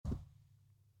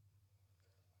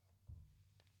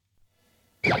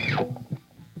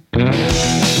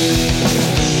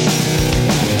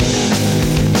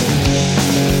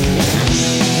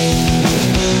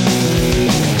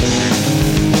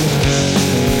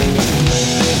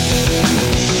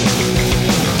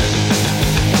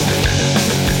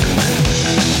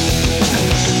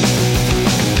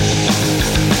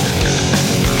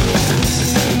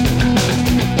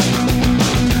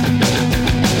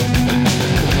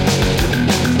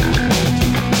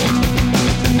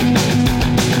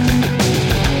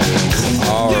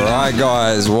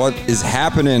Guys, what is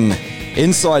happening?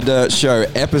 Inside Dirt Show,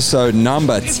 episode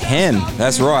number 10.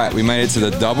 That's right, we made it to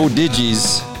the double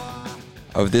digits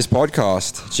of this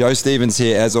podcast. Joe Stevens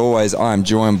here, as always. I am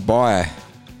joined by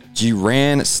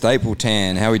Duran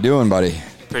Stapleton. How we doing, buddy?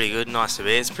 Pretty good, nice to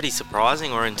be. It's pretty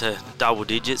surprising. We're into double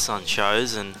digits on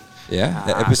shows, and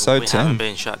episode 10. We haven't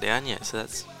been shut down yet, so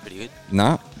that's pretty good.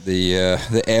 No, the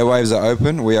airwaves are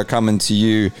open. We are coming to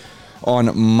you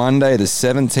on Monday, the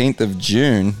 17th of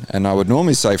June, and I would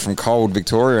normally say from cold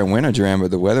Victoria and winter, Duran, but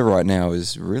the weather right now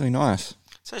is really nice.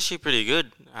 It's actually pretty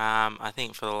good. I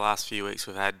think for the last few weeks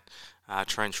we've had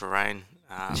torrential rain.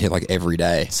 Like every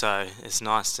day. So it's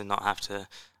nice to not have to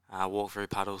walk through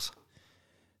puddles.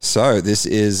 So this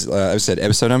is, as I said,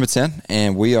 episode number 10,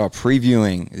 and we are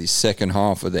previewing the second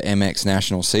half of the MX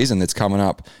National season that's coming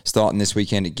up, starting this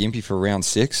weekend at Gympie for round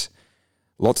 6.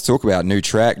 A lot to talk about. New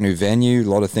track, new venue, a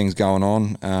lot of things going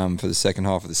on for the second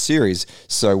half of the series.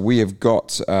 So we have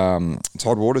got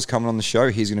Todd Waters coming on the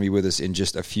show. He's going to be with us in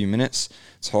just a few minutes.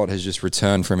 Todd has just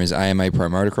returned from his AMA Pro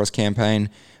Motocross campaign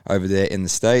over there in the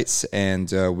States,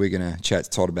 and we're going to chat to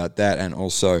Todd about that and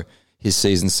also his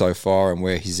season so far and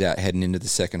where he's at heading into the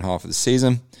second half of the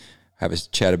season. Have a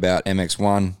chat about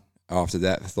MX1 after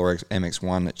that, Thorex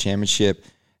MX1 Championship.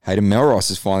 Hayden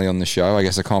Melross is finally on the show. I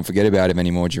guess I can't forget about him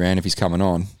anymore, Duran, if he's coming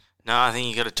on. No, I think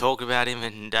you got to talk about him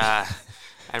and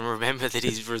remember that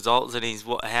his results and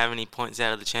how many points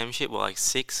out of the championship? Well, like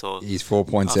 6 or he's 4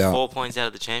 points out. 4 points out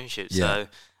of the championship. Yeah.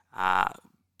 So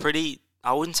pretty.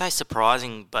 I wouldn't say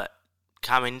surprising, but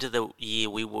coming into the year,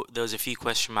 there was a few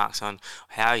question marks on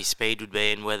how his speed would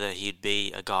be and whether he'd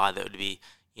be a guy that would be,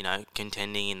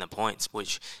 contending in the points,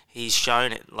 which he's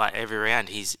shown it like every round.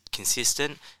 He's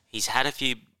consistent. He's had a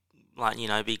few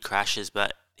big crashes,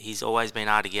 but he's always been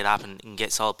able to get up and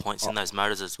get solid points in those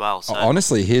motors as well. So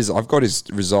honestly, I've got his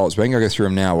results. We're going to go through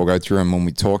them now. We'll go through them when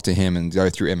we talk to him and go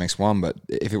through MX1. But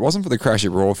if it wasn't for the crash at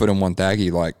Rawford and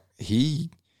Wonthaggi, he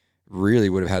really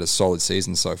would have had a solid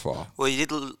season so far. Well, he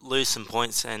did lose some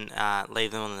points and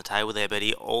leave them on the table there, but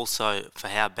he also, for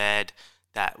how bad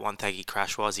that Wonthaggi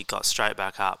crash was, he got straight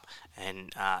back up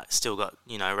and still got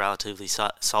relatively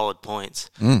solid points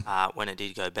when it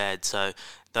did go bad. So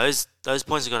those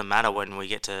points are going to matter when we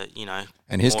get to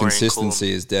And his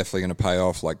consistency is definitely going to pay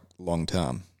off long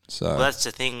term. So well, that's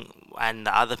the thing. And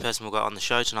the other person we've got on the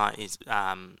show tonight is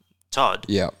Todd.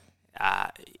 Yeah.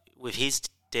 With his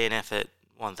DNF at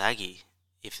Wonthaggi,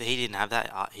 if he didn't have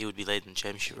that, he would be leading the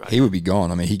championship. Right? He would be gone.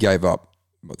 I mean, he gave up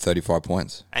 35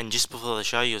 points. And just before the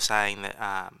show, you were saying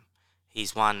that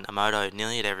he's won a moto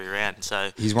nearly at every round.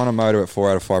 So he's won a moto at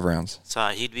 4 out of 5 rounds. So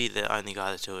he'd be the only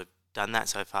guy to have done that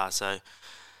so far. So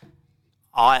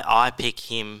I pick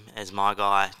him as my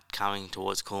guy coming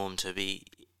towards Coolum to be,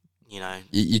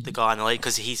 the guy in the lead,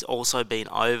 because he's also been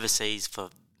overseas for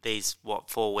these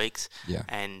 4 weeks,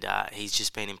 and he's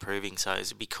just been improving. So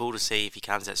it'd be cool to see if he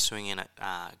comes out swinging at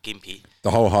Gympie.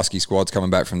 The whole Husky squad's coming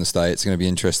back from the States. It's going to be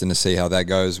interesting to see how that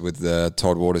goes with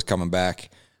Todd Waters coming back.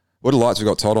 What a lights we've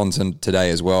got Todd on today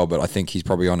as well, but I think he's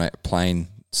probably on a plane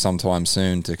sometime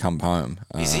soon to come home.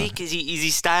 Is he? Is he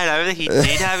staying over there? He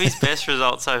did have his best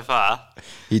result so far.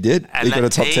 He did. And he got a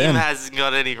top 10. The team hasn't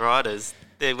got any riders.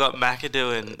 They've got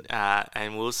McAdoo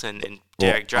and Wilson and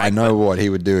Derek Drake. I know what he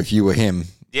would do if you were him.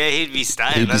 Yeah, he'd be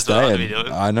staying. That's what I'd be doing.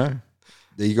 I know.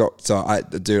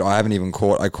 I haven't even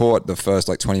caught. I caught the first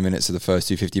 20 minutes of the first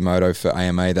 250 moto for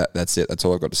AMA. That's it. That's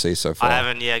all I've got to see so far. I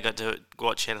haven't got to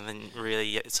watch anything really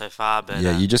yet so far.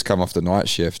 But you just come off the night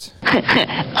shift.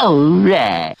 All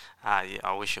right.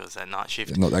 I wish it was that night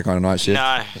shift. Not that kind of night shift.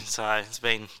 No, so it's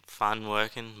been fun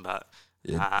working, but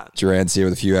Duran's here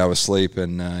with a few hours sleep,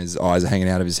 and his eyes are hanging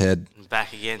out of his head.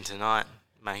 Back again tonight.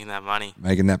 Making that money.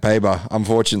 Making that paper.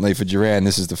 Unfortunately for Duran,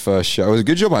 this is the first show. It was a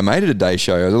good job I made it a day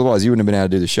show. Otherwise, you wouldn't have been able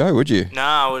to do the show, would you? No,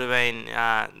 I would have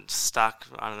been stuck,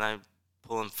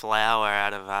 pulling flour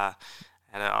out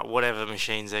of whatever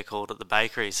machines they're called at the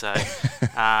bakery. So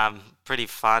pretty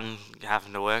fun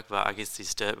having to work, but I guess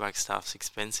this dirt bike stuff's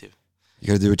expensive. You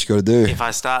got to do what you got to do. If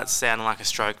I start sounding like a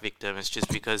stroke victim, it's just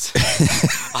because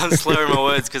I'm slurring my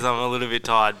words because I'm a little bit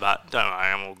tired, but don't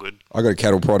worry, I'm all good. I got a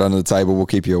cattle prod under the table. We'll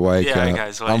keep you awake. Yeah,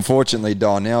 okay, sweet. Unfortunately,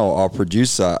 Darnell, our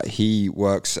producer, he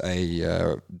works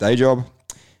a day job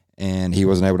and he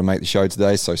wasn't able to make the show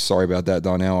today. So sorry about that,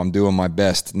 Darnell. I'm doing my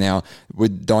best. Now,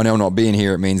 with Darnell not being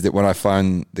here, it means that when I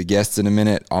phone the guests in a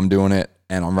minute, I'm doing it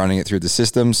and I'm running it through the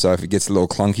system. So if it gets a little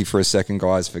clunky for a second,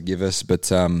 guys, forgive us.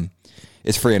 But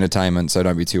it's free entertainment, so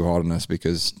don't be too hard on us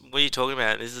because... What are you talking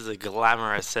about? This is a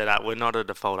glamorous setup. We're not at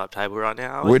a fold-up table right now,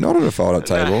 are we? We're not at a fold-up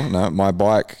table. No, my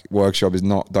bike workshop is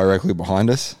not directly behind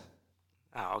us.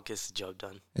 Oh, I guess the job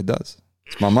done. It does.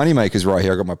 It's my money makers right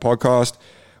here. I got my podcast.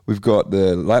 We've got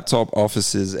the laptop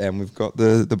offices, and we've got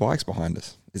the bikes behind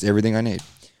us. It's everything I need.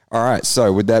 All right,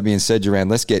 so with that being said, Duran,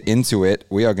 let's get into it.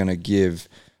 We are going to give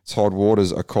Todd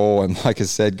Waters a call, and like I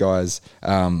said, guys,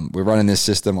 we're running this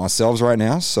system ourselves right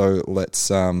now, so let's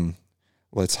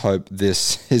hope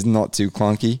this is not too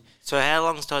clunky. So how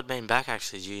long's Todd been back,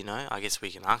 actually? Do you know? I guess we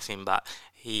can ask him, but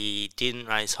he didn't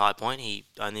race High Point. He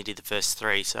only did the first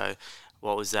three, so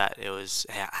what was that? It was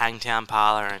Hangtown,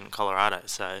 Parlour, and Colorado.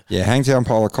 So yeah, Hangtown,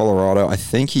 Parlour, Colorado. I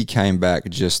think he came back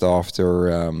just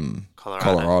after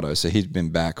Colorado, so he's been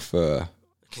back for...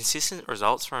 Consistent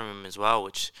results from him as well,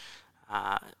 which...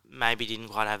 maybe didn't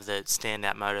quite have the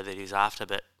standout motor that he was after,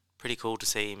 but pretty cool to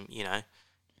see him,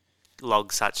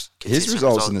 log such consistent His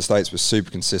results in the States were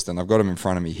super consistent. I've got him in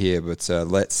front of me here, but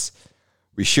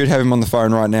we should have him on the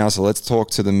phone right now, so let's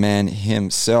talk to the man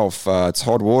himself.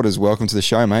 Todd Waters, welcome to the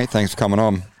show, mate. Thanks for coming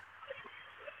on.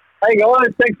 Hey,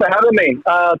 guys. Thanks for having me.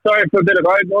 Sorry for a bit of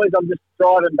road noise. I'm just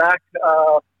driving back,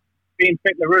 being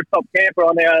fit in the rooftop camper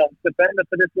on our Defender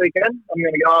for this weekend. I'm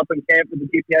going to go up and camp with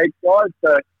the GPH guys,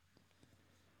 so...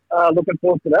 looking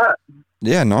forward to that.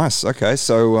 Yeah, nice. Okay,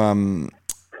 so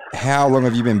how long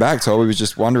have you been back, Todd? We was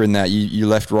just wondering that. You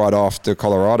left right after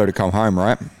Colorado to come home,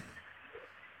 right?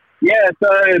 Yeah, so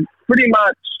pretty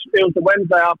much it was the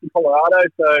Wednesday after Colorado,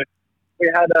 so we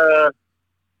had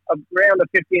around a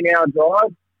 15-hour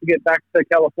drive to get back to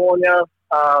California,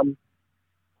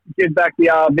 give back the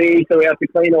RV, so we have to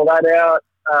clean all that out,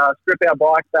 strip our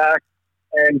bike back,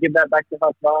 and give that back to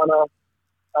Husqvarna.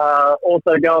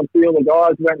 Also go and see all the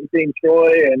guys. Went and seen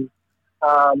Troy and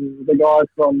the guys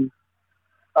from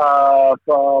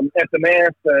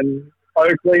FMS and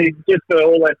Oakley, just for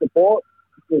all their support.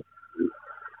 Just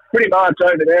pretty much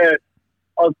over there,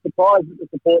 I was surprised at the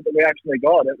support that we actually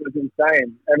got. It was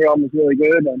insane. Everyone was really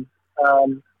good, and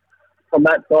from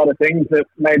that side of things, it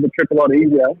made the trip a lot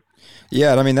easier.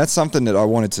 Yeah, I mean, that's something that I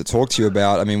wanted to talk to you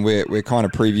about. I mean, we're kind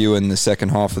of previewing the second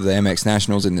half of the MX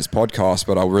Nationals in this podcast,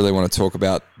 but I really want to talk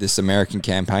about this American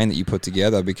campaign that you put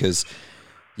together because,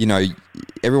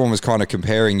 everyone was kind of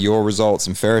comparing your results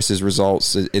and Ferris's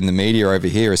results in the media over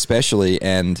here especially,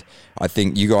 and I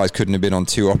think you guys couldn't have been on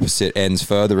two opposite ends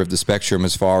further of the spectrum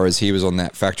as far as he was on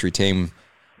that factory team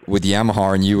with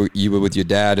Yamaha and you were with your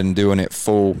dad and doing it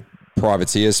full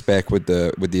privateer spec with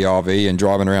the RV and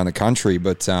driving around the country,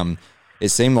 but it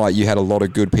seemed like you had a lot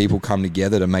of good people come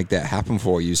together to make that happen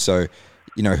for you. So,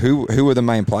 who were the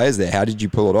main players there? How did you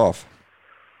pull it off?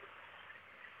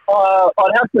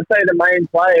 I'd have to say the main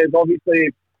players obviously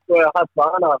were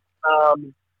Husqvarna. I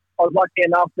was lucky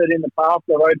enough that in the past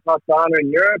I rode Husqvarna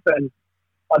in Europe, and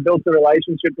I built a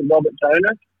relationship with Robert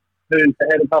Jonas, who's the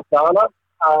head of Husqvarna.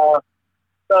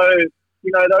 So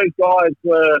those guys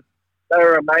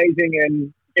were amazing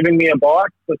and giving me a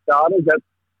bike for starters.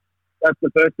 That's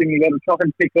the first thing you got to try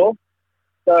and tick off.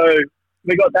 So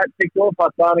we got that ticked off.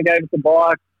 Husqvarna gave us a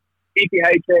bike.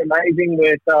 EPH are amazing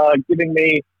with giving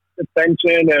me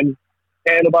suspension and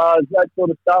handlebars, that sort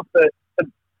of stuff to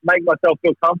make myself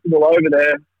feel comfortable over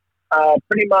there.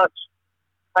 Pretty much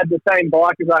had the same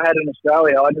bike as I had in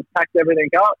Australia. I just packed everything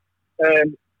up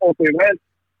and off we went.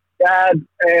 Dad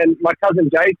and my cousin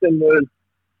Jason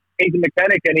he's a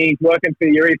mechanic and he's working for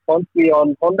Yuri Ponsky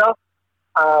on Honda.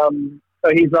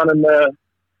 So he's running the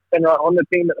Fenright Honda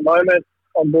team at the moment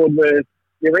on board with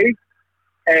Yuri.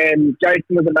 And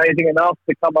Jason was amazing enough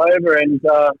to come over and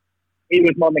he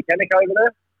was my mechanic over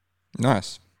there.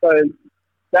 Nice. So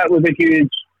that was a huge,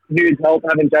 huge help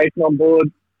having Jason on board.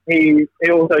 He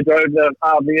also drove the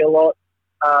RV a lot.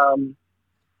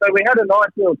 So we had a nice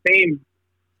little team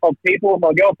of people.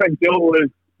 My girlfriend Jill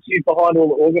she's behind all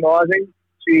the organising.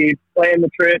 She planned the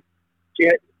trip.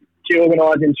 She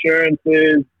organised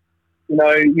insurances, you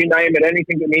name it,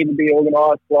 anything that needed to be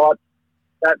organised, flights,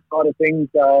 that side of things.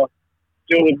 Jill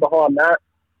was behind that.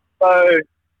 So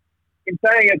in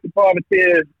saying it's a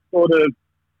privateer sort of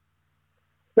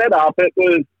setup, it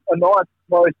was a nice,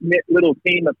 close-knit little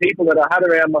team of people that I had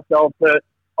around myself that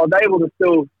I was able to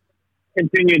still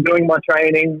continued doing my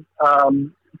training,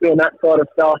 doing that sort of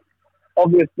stuff.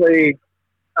 Obviously,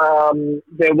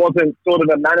 there wasn't sort of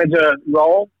a manager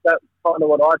role. That's kind of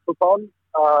what I took on.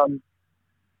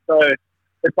 So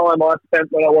the time I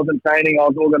spent when I wasn't training, I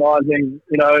was organising,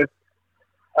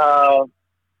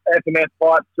 FMS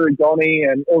fights through Donny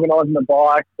and organising the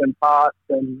bikes and parts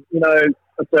and,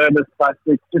 a service,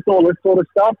 plastics, just all this sort of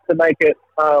stuff to make it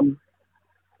kind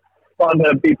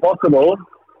of be possible.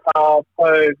 So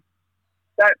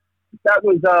that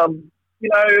was, I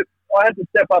had to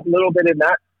step up a little bit in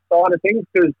that side of things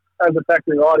because as a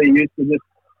factory rider, you used to just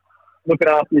looking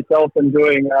after yourself and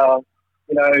doing, your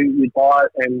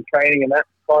diet and training and that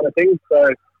kind of thing.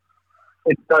 So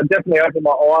it's definitely opened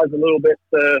my eyes a little bit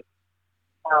to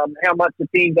how much the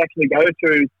teams actually go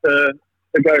through to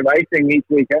go racing each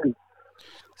weekend.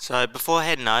 So before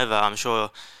heading over, I'm sure,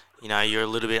 you're a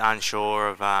little bit unsure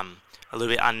of, a little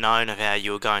bit unknown of how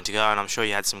you were going to go, and I'm sure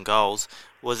you had some goals.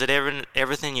 Was it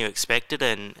everything you expected,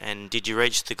 and did you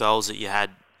reach the goals that you had,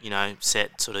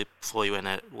 set sort of before you went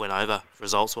over,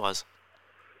 results-wise?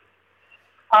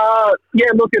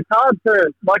 Yeah, look, it's hard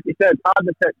to, like you said, it's hard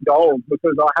to set goals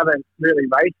because I haven't really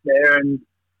raced there, and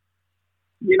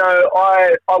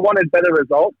I wanted better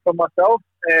results for myself,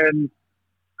 and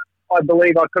I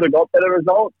believe I could have got better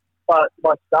results, but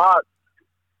my starts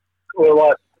were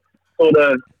what sort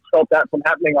of stopped that from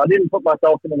happening. I didn't put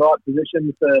myself in the right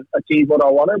position to achieve what I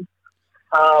wanted.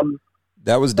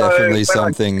 That was definitely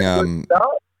something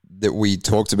that we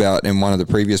talked about in one of the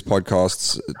previous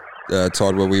podcasts,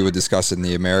 Todd, where we were discussing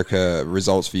the America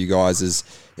results for you guys. Is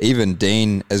even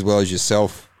Dean, as well as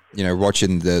yourself,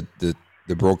 watching the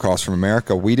broadcast from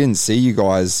America, we didn't see you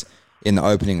guys in the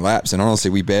opening laps, and honestly,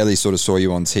 we barely sort of saw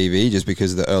you on TV just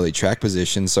because of the early track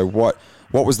position. So what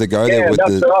was the go there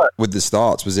with the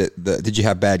starts? Was it did you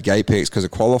have bad gate picks because of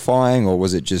qualifying, or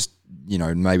was it just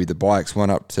maybe the bikes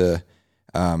weren't up to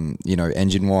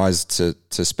engine wise to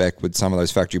spec with some of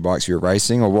those factory bikes you were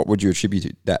racing, or what would you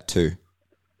attribute that to?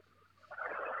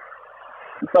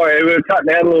 Sorry, we were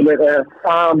cutting out a little bit there.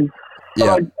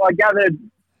 Yeah. I gathered,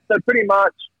 so pretty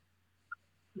much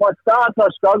my starts I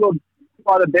struggled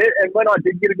quite a bit, and when I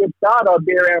did get a good start, I'd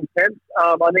be around 10th.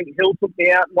 I think Hill took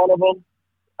me out in one of them.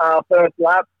 First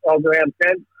lap, I was around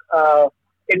 10th.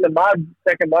 In the mud,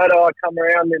 second moto, I come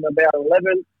around in about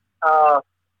 11th.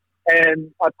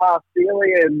 And I passed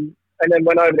Sealy and then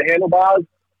went over the handlebars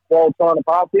while trying to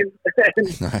pass him.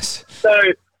 Nice. So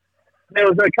there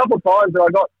was a couple of times that I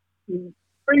got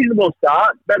reasonable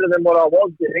start, better than what I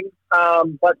was getting.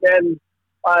 But then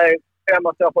I found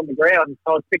myself on the ground.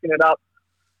 So I was picking it up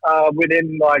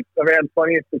within around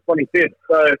 20th to 25th.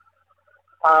 So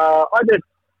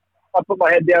I put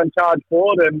my head down, charged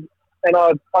forward, and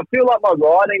I feel like my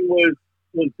riding was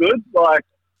good.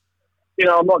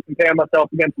 I'm not comparing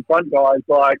myself against the front guys.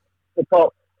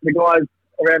 The guys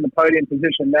around the podium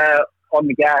position there on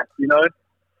the gas,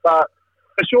 But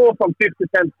for sure, from 5th to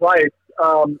 10th place,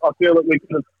 I feel that we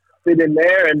could have fit in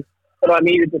there, but I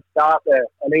needed to start there.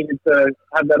 I needed to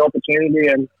have that opportunity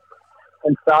and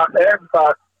start there.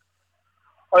 But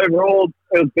overall,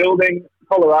 it was building.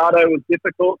 Colorado was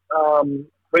difficult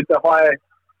with the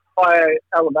high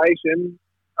elevation.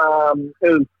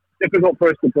 It was difficult for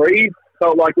us to breathe.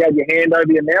 Felt like you had your hand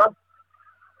over your mouth.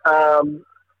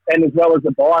 And as well as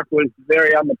the bike was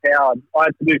very underpowered. I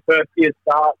had to do first gear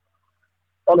start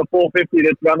on a 450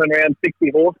 that's running around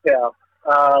 60 horsepower.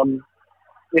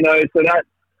 So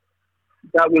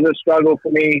that was a struggle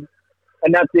for me.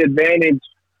 And that's the advantage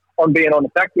on being on the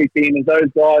factory team is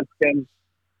those guys can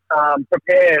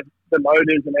prepare the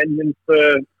motors and engines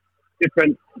for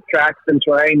different tracks and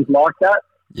terrains like that.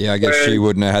 Yeah, I guess she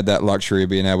wouldn't have had that luxury of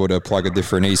being able to plug a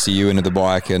different ECU into the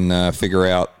bike and figure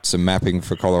out some mapping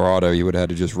for Colorado. You would have had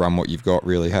to just run what you've got,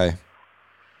 really, hey?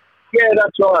 Yeah,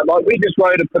 that's right. We just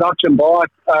rode a production bike,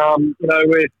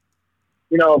 with,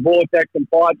 a vortex and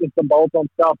pipe and some bolt-on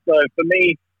stuff. So for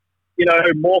me,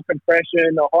 more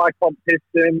compression, a high comp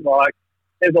piston,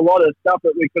 there's a lot of stuff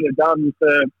that we could have done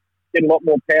to get a lot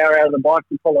more power out of the bike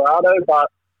in Colorado. But,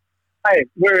 hey,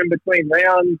 we're in between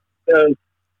rounds.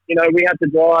 We had to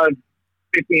drive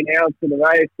 15 hours to the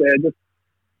race. There just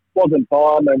wasn't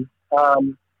time. And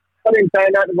but in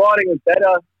saying that, the riding was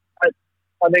better.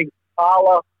 I think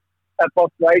Arla at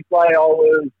Fox Raceway, I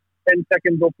was 10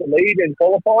 seconds off the lead in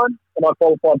qualifying, and I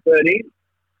qualified 13th.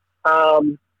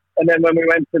 And then when we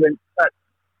went to at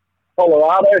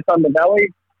Colorado, Thunder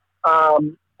Valley,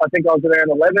 I think I was around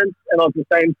 11th, and I was the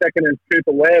same second as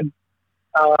Cooper Webb,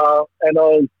 and I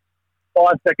was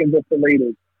 5 seconds off the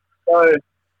leaders. So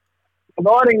the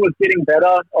riding was getting better.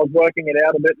 I was working it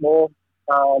out a bit more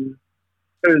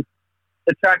because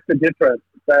the tracks are different.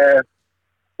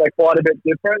 they're quite a bit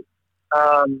different,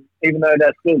 even though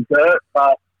they're still dirt.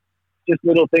 But just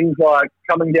little things like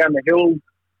coming down the hills,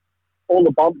 all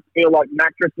the bumps feel like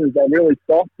mattresses. They're really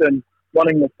soft and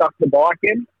wanting to suck the bike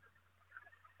in.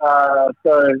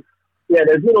 So, yeah,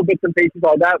 there's little bits and pieces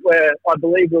like that where I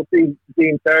believe we'll see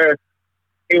Dean Ferris.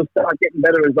 He'll start getting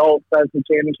better results as the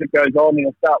championship goes on.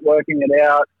 He'll start working it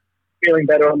out, feeling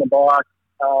better on the bike.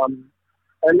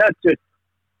 And that's just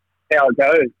how it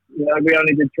goes. You know, we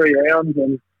only did 3 rounds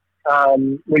and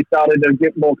we started to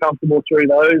get more comfortable through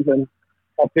those. And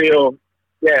I feel,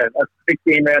 yeah, a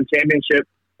 16-round championship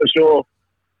for sure,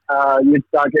 you'd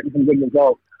start getting some good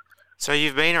results. So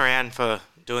you've been around for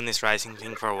doing this racing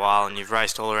thing for a while and you've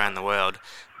raced all around the world,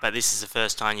 but this is the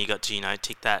first time you got to, you know,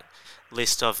 tick that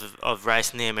list of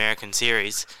racing the American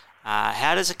Series.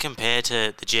 How does it compare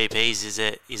to the GPs?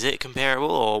 Is it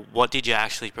comparable, or what did you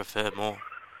actually prefer more?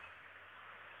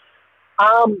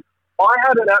 I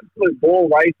had an absolute ball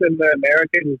racing the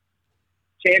American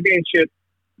Championship,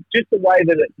 just the way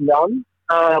that it's run.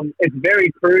 It's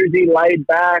very cruisy, laid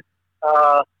back.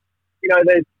 You know,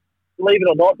 believe it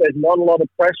or not, there's not a lot of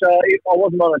pressure. I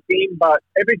wasn't on a team, but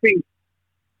everything,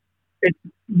 it's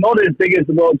not as big as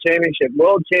the World Championship.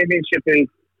 World Championship is,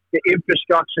 the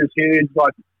infrastructure is huge.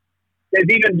 Like, there's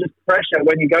even just pressure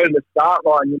when you go to the start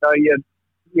line. You know,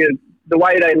 you the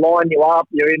way they line you up,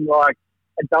 you're in like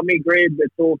a dummy grid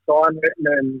that's all sign written,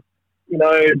 and you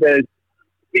know, there's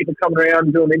people coming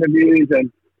around doing interviews,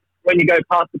 and when you go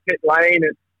past the pit lane,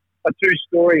 it's a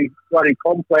 2-story bloody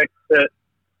complex that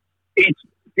each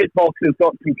pit box has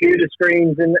got computer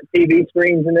screens and TV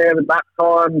screens in there with lap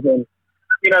times, and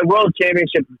you know, World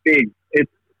Championship is big.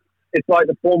 It's like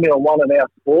the Formula One of our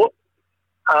sport.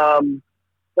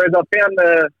 Whereas I found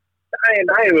the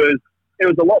AMA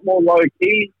was a lot more low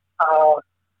key.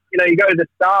 You know, you go to the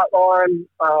start line,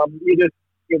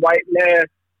 you're waiting there.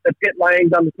 The pit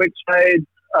lane's under quick shades.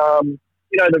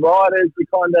 You know, the riders,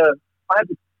 I had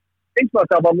to think to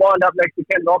myself, I'm lined up next to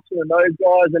Ken Roxon and those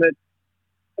guys, and it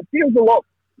feels a lot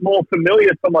more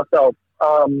familiar for myself,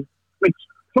 which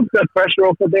took the pressure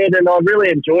off a bit, and I really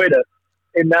enjoyed it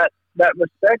in that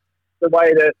respect. The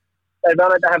way that they've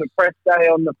done it, to have a press day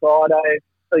on the Friday,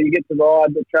 so you get to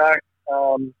ride the track,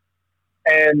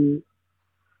 and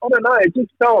I don't know, it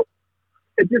just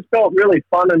felt really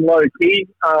fun and low key.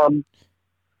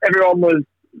 Everyone was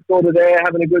sort of there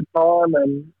having a good time,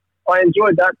 and I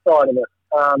enjoyed that side of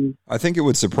it. I think it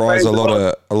would surprise a lot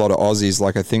of Aussies.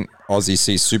 Like, I think Aussies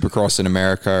see Supercross in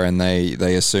America and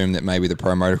they assume that maybe the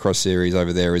Pro Motocross series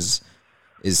over there is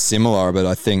similar. But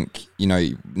I think, you know,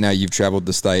 now you've travelled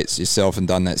the States yourself and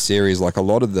done that series, like a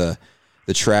lot of the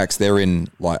tracks they're in,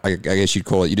 like I guess you'd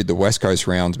call it, you did the West Coast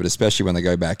rounds, but especially when they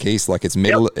go back east, like it's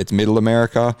middle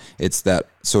America. It's that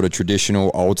sort of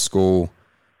traditional old school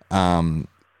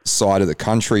side of the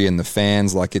country, and the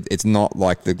fans, like it's not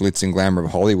like the glitz and glamour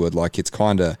of Hollywood. Like, it's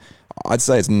kind of, I'd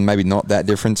say it's maybe not that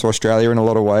different to Australia in a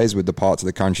lot of ways, with the parts of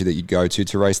the country that you'd go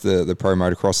to race the pro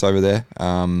motocross over there.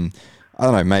 I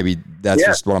don't know, maybe that's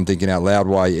just what I'm thinking out loud,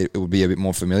 why it would be a bit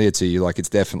more familiar to you. Like, it's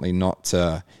definitely not,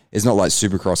 it's not like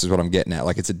Supercross is what I'm getting at.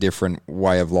 Like, it's a different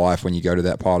way of life when you go to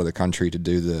that part of the country to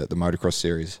do the motocross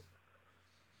series.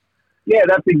 Yeah,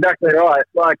 that's exactly right.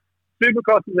 Like,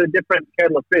 Supercross is a different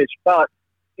kettle of fish, but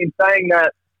in saying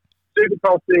that,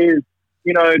 Supercross is,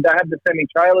 you know, they have the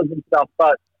semi-trailers and stuff,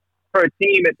 but for a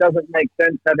team, it doesn't make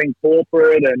sense having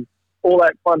corporate and all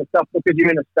that kind of stuff because you're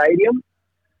in a stadium.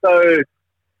 So,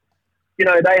 you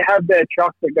know, they have their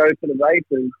trucks that go to the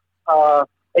races,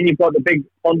 and you've got the big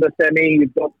Honda Semi,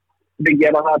 you've got the big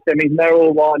Yamaha Semis, and they're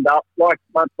all lined up, much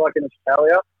like in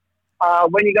Australia.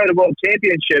 When you go to World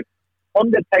Championship,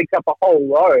 Honda takes up a whole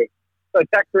row. So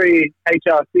Thackeray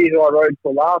HRC, who I rode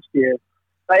for last year,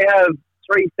 they have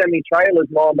 3 semi-trailers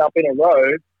lined up in a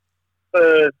row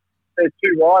for there's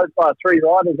 3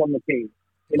 riders on the team.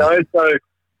 You know, so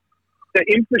the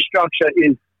infrastructure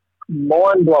is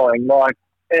mind-blowing. Like,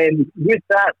 and with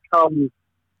that comes,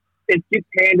 it gets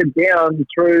handed down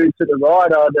through to the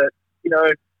rider that, you know,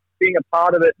 being a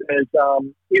part of it, there's,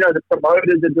 you know, the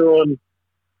promoters are doing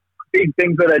big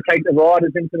things where they take the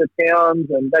riders into the towns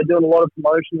and they're doing a lot of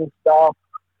promotional stuff.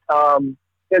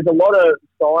 There's a lot of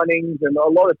signings and a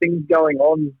lot of things going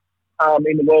on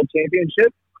in the World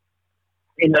Championship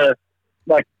in the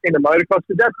motocross,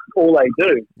 because that's all they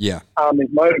do. Yeah. Is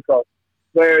motocross.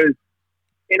 Whereas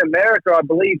in America, I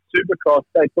believe Supercross,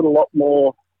 they put a lot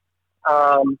more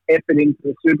effort into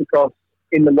the Supercross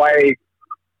in the way,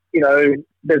 you know,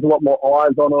 there's a lot more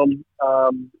eyes on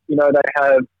them. You know,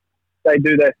 they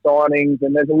do their signings,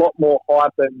 and there's a lot more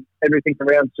hype and everything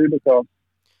around Supercross.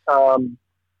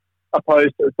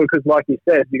 Opposed to, because like you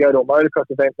said, you go to a motocross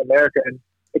event in America and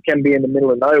it can be in the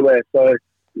middle of nowhere. So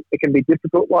it can be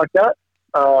difficult like that.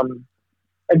 And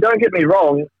don't get me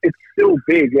wrong, it's still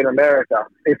big in America.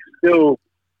 It's still,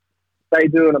 they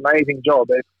do an amazing job.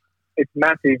 It's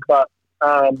massive, but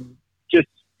just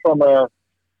from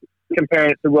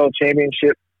comparing it to World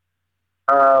Championship,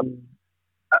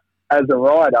 as a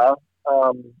rider,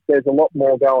 there's a lot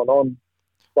more going on,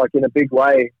 like in a big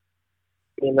way,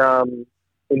 in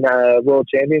World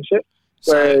Championship.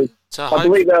 So I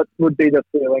believe that would be the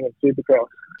feeling of Supercross.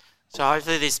 So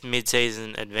hopefully this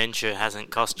mid-season adventure hasn't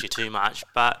cost you too much,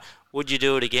 but would you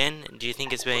do it again? Do you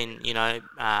think it's been,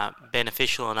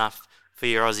 beneficial enough for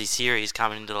your Aussie series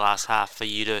coming into the last half for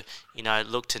you to,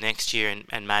 look to next year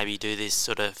and maybe do this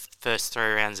sort of first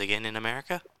 3 rounds again in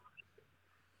America?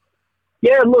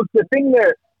 Yeah, look, the thing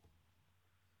that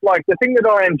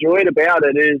I enjoyed about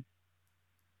it is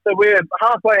that we're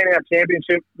halfway in our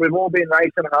championship. We've all been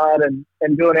racing hard and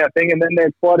doing our thing, and then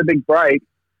there's quite a big break.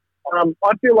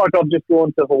 I feel like I've just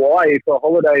gone to Hawaii for a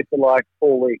holiday for like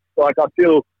 4 weeks. Like I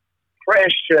feel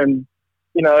fresh and,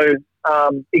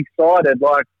 excited.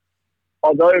 Like I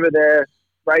was over there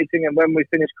racing, and when we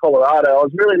finished Colorado, I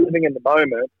was really living in the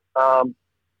moment.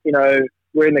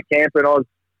 We're in the camper, and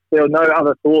there were no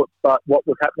other thoughts but what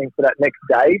was happening for that next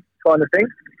day kind of thing.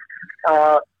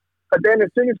 But then as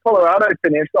soon as Colorado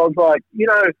finished, I was like,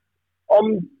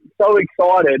 I'm so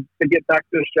excited to get back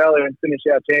to Australia and finish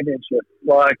our championship.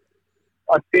 Like,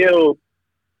 I feel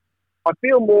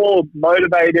more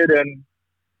motivated, and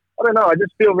I don't know, I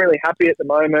just feel really happy at the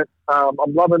moment.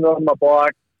 I'm loving riding my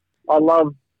bike. I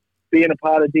love being a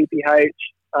part of DPH.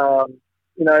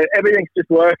 Everything's just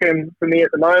working for me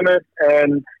at the moment,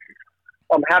 and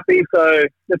I'm happy. So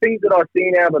the things that I've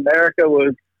seen out of America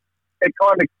it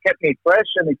kind of kept me fresh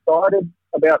and excited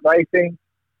about racing.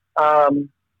 I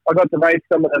got to race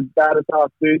some of the baddest ass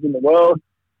dudes in the world,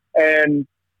 and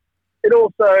it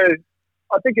also,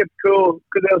 I think it's cool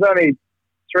because there was only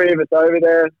 3 of us over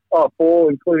there,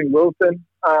 4 including Wilson.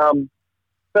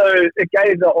 So it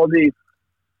gave the Aussies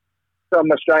some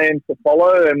Australians to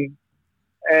follow,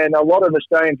 and a lot of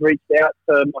Australians reached out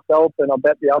to myself, and I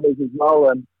bet the others as well,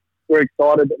 and we're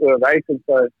excited that we're racing.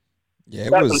 So yeah,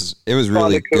 it was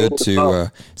really good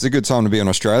to. It's a good time to be an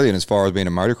Australian as far as being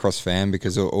a motocross fan,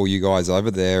 because all you guys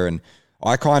over there, and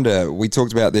we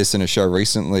talked about this in a show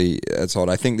recently, Todd.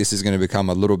 I think this is going to become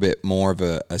a little bit more of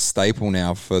a staple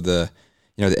now for the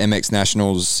MX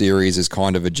Nationals series has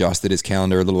kind of adjusted its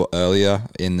calendar a little earlier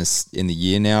in the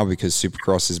year now, because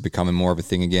Supercross is becoming more of a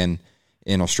thing again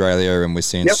in Australia, and we're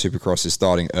seeing Supercross is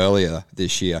starting earlier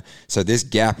this year. So this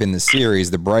gap in the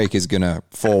series, the break, is going to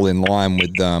fall in line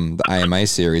with the AMA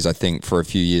series, I think, for a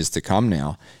few years to come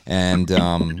now. And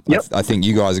I think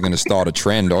you guys are going to start a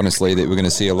trend, honestly, that we're going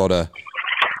to see a lot of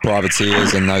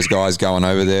privateers and those guys going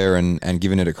over there and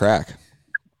giving it a crack.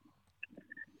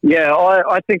 Yeah,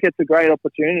 I think it's a great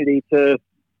opportunity to,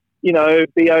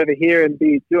 be over here and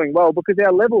be doing well, because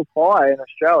our level's high in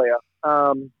Australia.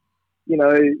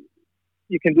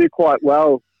 You can do quite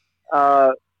well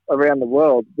around the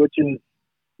world, which is,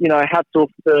 hats off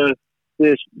to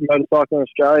this Motorcycle in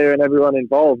Australia and everyone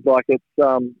involved. Like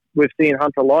we've seen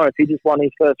Hunter Lawrence, he just won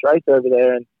his first race over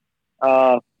there, and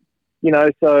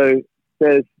so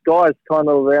there's guys kind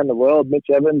of around the world. Mitch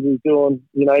Evans is doing,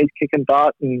 he's kicking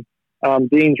butt, and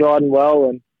Dean's riding well,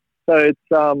 and so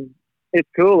it's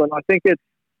cool, and I think it's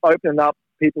opening up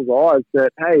people's eyes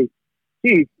that hey,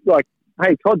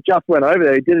 Todd just went over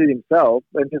there. He did it himself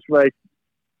and just raced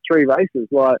 3 races.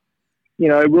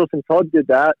 Wilson Todd did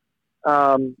that.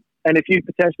 And if you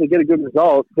potentially get a good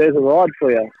result, there's a ride for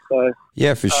you. So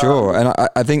yeah, for sure. And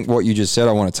I think what you just said,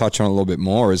 I want to touch on a little bit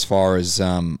more, as far as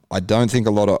I don't think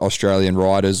a lot of Australian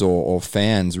riders or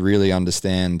fans really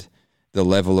understand the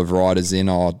level of riders in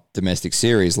our domestic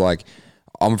series. Like,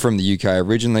 I'm from the UK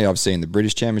originally. I've seen the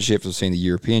British Championships. I've seen the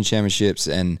European Championships,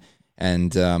 and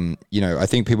I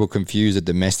think people confuse a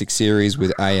domestic series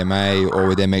with AMA or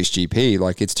with MXGP.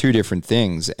 Like, it's 2 different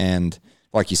things. And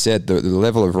like you said, the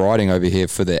level of riding over here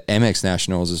for the MX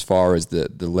Nationals, as far as the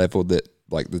level that,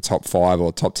 like, the top 5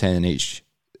 or top 10 in each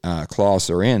class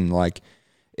are in, like,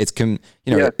 it's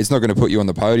it's not going to put you on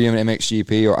the podium at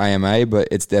MXGP or AMA, but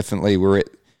it's definitely,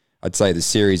 I'd say the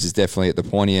series is definitely at the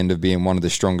pointy end of being one of the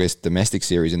strongest domestic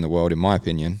series in the world, in my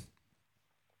opinion.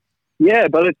 Yeah,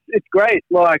 but it's great.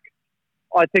 Like,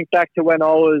 I think back to when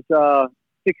I was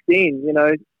 16,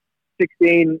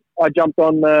 16, I jumped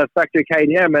on the factory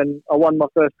KTM and I won my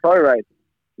first pro race,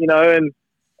 and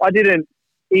I didn't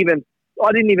even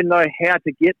know how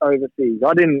to get overseas.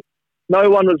 No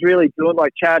one was really doing,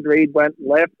 like, Chad Reed went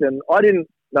left, and I didn't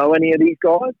know any of these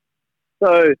guys.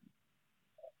 So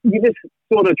you're just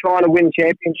sort of trying to win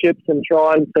championships and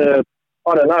trying to,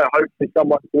 I don't know, hopefully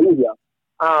somewhat easier.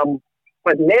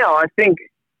 But now I think,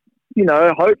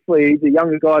 hopefully the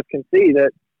younger guys can see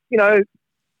that,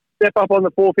 step up on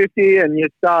the 450 and you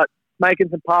start making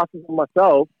some passes on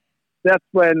myself. That's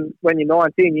when you're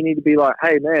 19, you need to be like,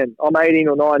 hey, man, I'm 18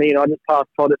 or 19. I just passed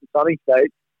Todd at the Sunny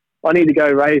State. I need to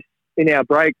go race in our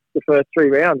break the first 3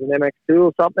 rounds in MX2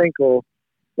 or something. Or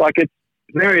like it's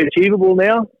very achievable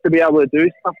now to be able to do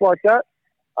stuff like that.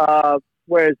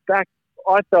 Whereas back,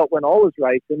 I felt when I was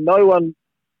racing,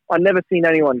 I never seen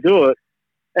anyone do it.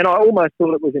 And I almost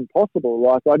thought it was impossible.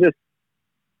 Like I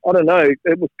don't know,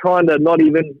 it was kind of not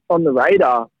even on the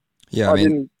radar. Yeah, I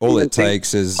mean, all it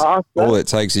takes is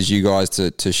you guys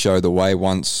to show the way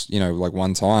once, like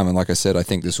one time. And like I said, I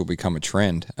think this will become a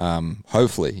trend.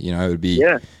 Hopefully, it would be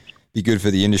good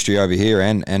for the industry over here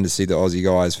and to see the Aussie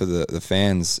guys, for the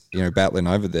fans, battling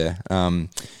over there.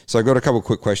 So I got a couple of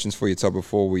quick questions for you, Todd,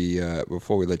 before we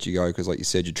let you go, because like you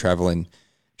said, you're traveling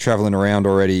around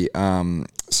already.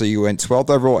 So you went 12th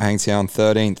overall at Hangtown,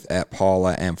 13th at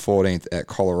Parla, and 14th at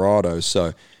Colorado.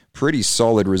 So pretty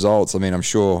solid results. I mean, I'm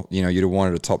sure, you'd have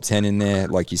wanted a top 10 in there,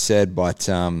 like you said, but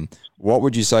what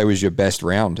would you say was your best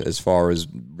round as far as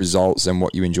results and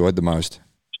what you enjoyed the most?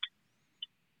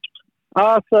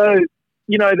 So,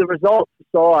 the results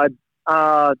aside,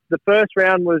 the first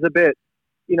round was a bit,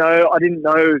 I didn't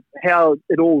know how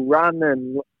it all run,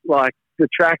 and like the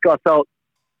track, I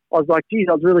was like, geez,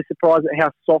 I was really surprised at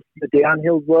how soft the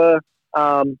downhills were.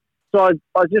 So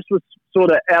I just was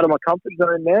sort of out of my comfort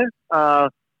zone there.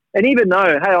 And even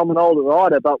though, hey, I'm an older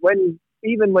rider, but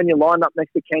even when you line up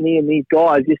next to Kenny and these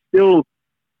guys, you're still,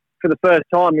 for the first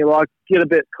time, you like get a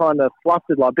bit kind of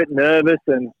flustered, like a bit nervous,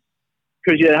 and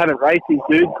because you haven't raced these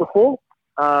dudes before.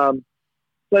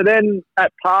 So then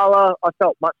at Parla, I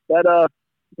felt much better.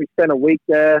 We spent a week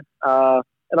there,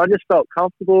 and I just felt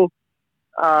comfortable.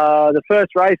 The first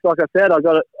race, like I said, I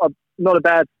got not a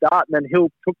bad start, and then Hill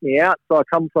took me out, so I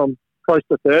come from close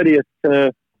to 30th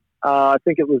to I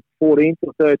think it was 14th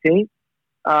or 13th.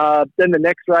 Then the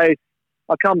next race,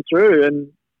 I come through, and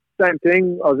same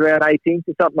thing. I was around 18th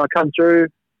or something. I come through.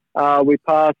 We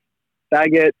passed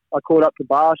Baggett. I caught up to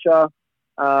Barsha.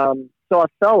 So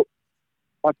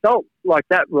I felt like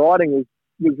that riding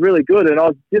was really good, and I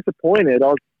was disappointed. I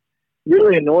was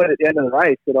really annoyed at the end of the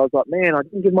race that I was like, man, I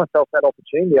didn't give myself that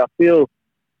opportunity. I feel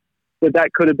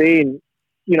that could have been,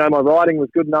 my riding was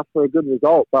good enough for a good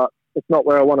result, but it's not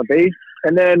where I want to be.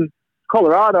 And then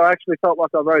Colorado, I actually felt like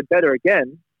I rode better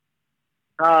again.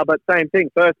 But same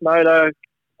thing, first moto,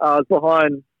 I was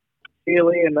behind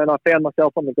Sealy, and then I found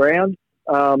myself on the ground,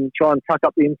 trying to tuck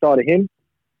up the inside of him.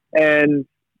 And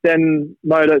then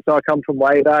moto, so I come from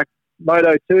way back.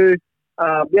 Moto 2,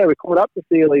 we caught up to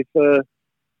Sealy for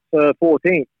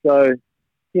 14th. So,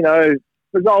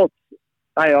 results,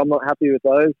 hey, I'm not happy with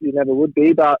those. You never would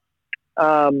be. But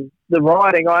the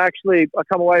riding, I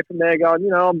come away from there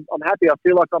going, I'm happy. I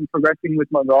feel like I'm progressing with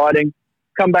my riding.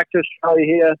 Come back to Australia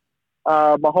here.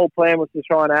 My whole plan was to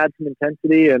try and add some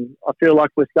intensity, and I feel like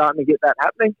we're starting to get that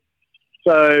happening.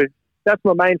 So that's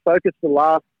my main focus for the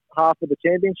last half of the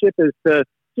championship, is to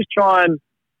just try and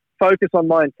focus on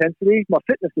my intensity. My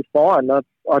fitness is fine. I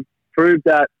proved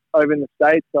that over in the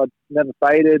States. I'd never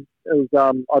faded. It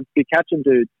was I'd be catching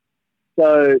dudes.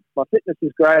 So my fitness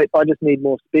is great. I just need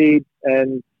more speed,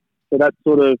 and so that's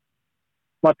sort of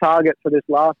my target for this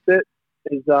last bit,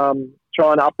 is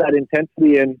trying to up that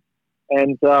intensity and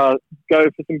go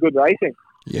for some good racing.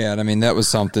 Yeah, and I mean, that was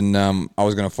something I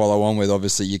was going to follow on with.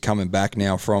 Obviously, you're coming back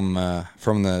now from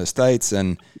the States,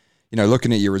 and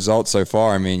looking at your results so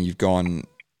far, I mean, you've gone,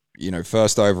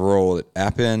 first overall at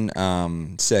Appin,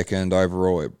 second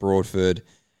overall at Broadford,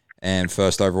 and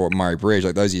first overall at Murray Bridge.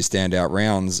 Like, those are your standout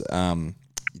rounds.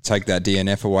 You take that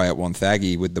DNF away at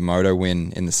Wonthaggi with the moto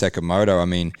win in the second moto. I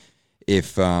mean,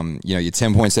 if you're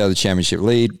 10 points out of the championship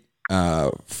lead,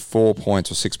 4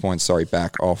 points or 6 points,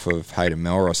 back off of Hayden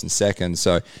Melross in second.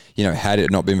 So, had it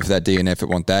not been for that DNF at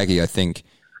Wonthaggi, I think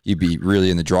you'd be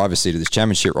really in the driver's seat of this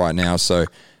championship right now. So,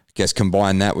 I guess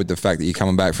combine that with the fact that you're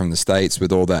coming back from the States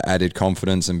with all that added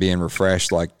confidence and being refreshed,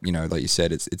 like you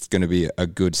said, it's going to be a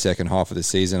good second half of the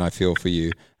season, I feel, for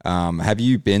you. Have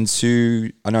you been to,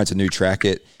 I know it's a new track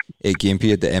at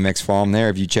Gympie at the MX farm there.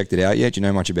 Have you checked it out yet? Do you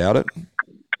know much about it?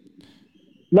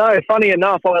 No, funny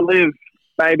enough, I live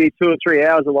maybe 2 or 3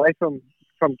 hours away from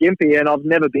Gympie, and I've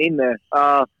never been there.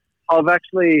 I've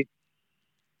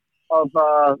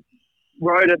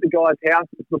rode at the guys'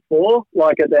 houses before,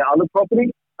 like at their other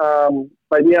property.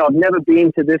 But yeah, I've never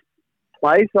been to this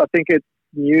place. I think it's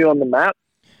new on the map.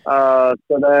 So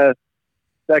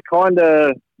they're kind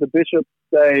of, the Bishops,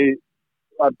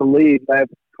 I believe they've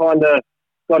kind of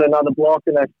got another block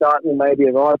and they're starting maybe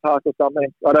a ride park or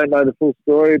something. I don't know the full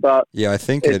story, but yeah, I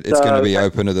think it's going to be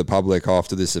open to the public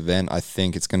after this event. I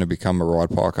think it's going to become a ride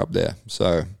park up there.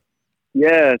 So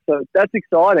yeah, so that's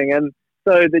exciting. And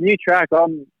so the new track,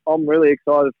 I'm really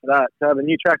excited for that, to have a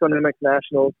new track on MX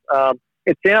Nationals.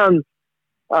 It sounds,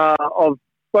 I've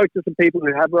spoke to some people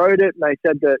who have rode it, and they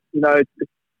said that, you know, it's,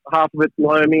 half of it's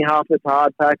loamy, half of it's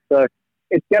hard pack, so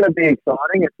it's going to be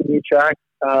exciting. It's a new track.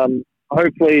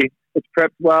 Hopefully it's prepped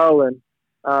well, and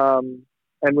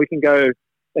we can go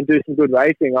and do some good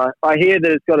racing. I hear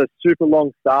that it's got a super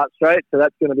long start straight, so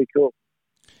that's going to be cool.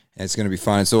 It's going to be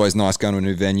fun. It's always nice going to a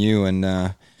new venue and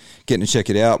getting to check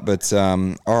it out. But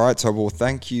all right, Todd, well,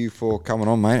 thank you for coming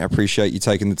on, mate. I appreciate you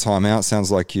taking the time out.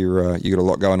 Sounds like you got a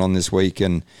lot going on this week,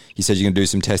 and you said you're going to do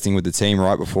some testing with the team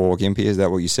right before Gympie. Is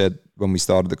that what you said when we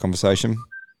started the conversation?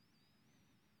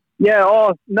 Yeah.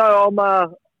 Oh no,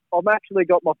 I've actually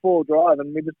got my 4-wheel drive,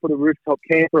 and we just put a rooftop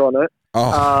camper on it.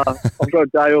 Oh. I've got a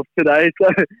day off today, so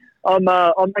I'm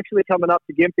actually coming up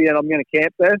to Gympie, and I'm going to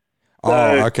camp there. So,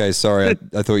 oh, okay. Sorry, I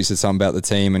thought you said something about the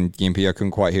team and Gympie. I couldn't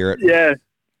quite hear it.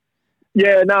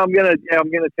 Yeah. No, I'm gonna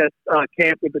test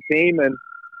camp with the team, and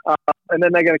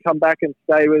then they're gonna come back and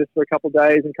stay with us for a couple of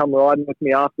days and come riding with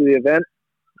me after the event.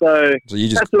 So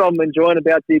that's what I'm enjoying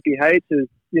about DPH is,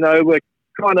 you know, we're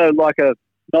kind of like a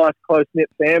nice close knit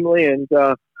family, and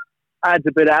adds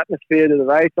a bit of atmosphere to the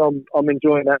race. I'm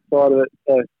enjoying that side of it.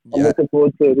 So I'm looking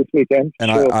forward to this weekend. And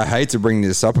sure. I hate to bring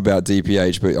this up about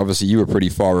DPH, but obviously you were pretty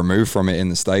far removed from it in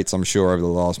the States, I'm sure, over the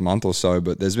last month or so.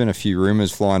 But there's been a few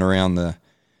rumors flying around the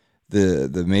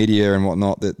media and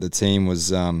whatnot that the team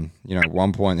was, at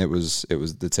one point it was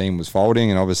the team was folding,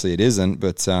 and obviously it isn't.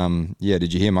 But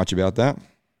did you hear much about that?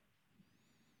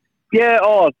 Yeah.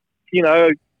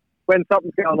 When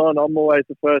something's going on, I'm always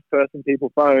the first person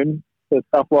people phone for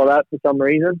stuff like that for some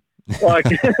reason. Like,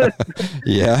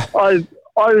 yeah, I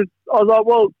was like,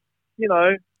 well, you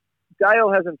know,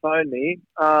 Dale hasn't phoned me,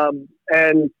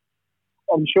 and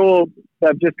I'm sure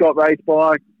they've just got race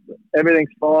bikes, everything's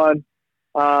fine.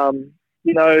 That's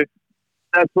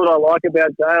what I like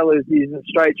about Dale is he's a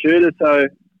straight shooter. So,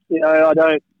 I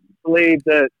don't believe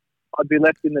that I'd be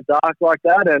left in the dark like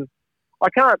that. And I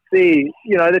can't see,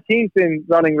 the team's been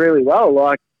running really well.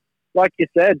 Like you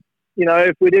said,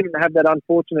 if we didn't have that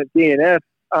unfortunate DNF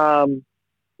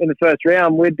in the first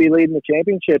round, we'd be leading the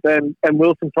championship, and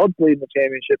Wilson Todd's leading the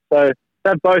championship. So to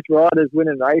have both riders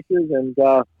winning races and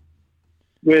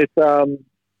with the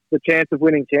chance of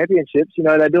winning championships,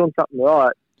 they're doing something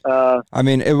right.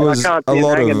 It was a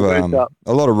lot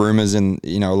of rumors, and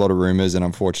a lot of rumors, and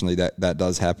unfortunately that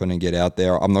does happen and get out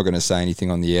there. I'm not going to say anything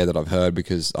on the air that I've heard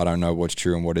because I don't know what's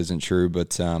true and what isn't true.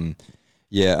 But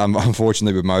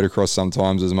unfortunately with motocross,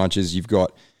 sometimes as much as you've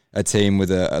got a team with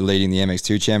a leading the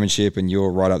MX2 championship and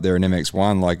you're right up there in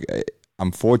MX1,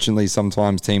 unfortunately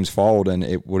sometimes teams fold, and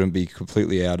it wouldn't be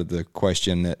completely out of the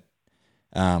question that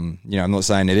I'm not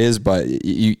saying it is, but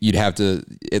you'd have to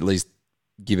at least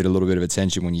give it a little bit of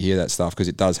attention when you hear that stuff, because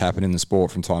it does happen in the sport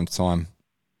from time to time.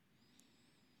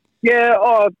 Yeah,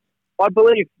 I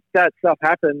believe that stuff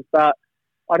happens, but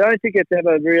I don't think it's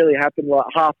ever really happened like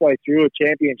halfway through a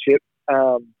championship.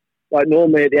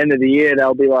 Normally at the end of the year,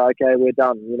 they'll be like, okay, we're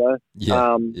done, we're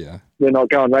not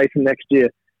going racing next year.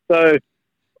 So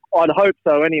I'd hope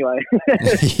so anyway.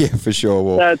 Yeah, for sure.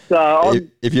 Well, that's,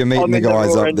 if you're meeting the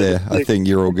guys up there, I think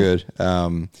you're all good.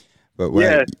 But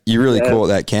you really caught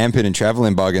that camping and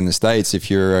traveling bug in the States if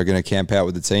you're going to camp out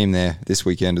with the team there this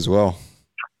weekend as well.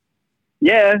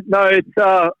 Yeah, no, it's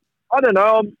I don't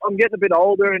know. I'm getting a bit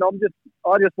older, and I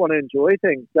just want to enjoy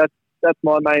things. That's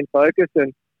my main focus,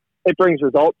 and it brings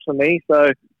results for me.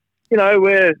 So,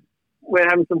 we're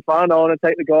having some fun. I want to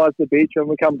take the guys to the beach when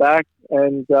we come back,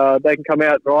 and they can come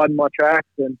out riding my tracks.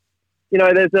 And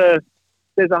there's a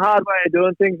hard way of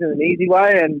doing things and an easy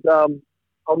way, and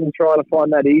I'm trying to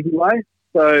find that easy way.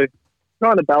 So,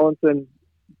 trying to balancing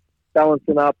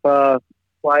up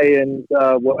play and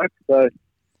work. So,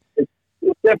 it's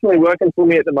definitely working for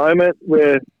me at the moment.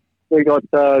 We got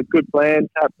good plans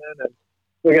happening, and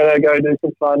we're going to go do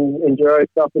some fun enduro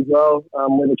stuff as well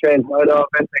with the Transmoto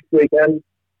event next weekend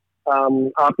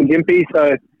after Gympie.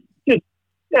 So,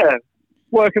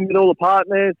 working with all the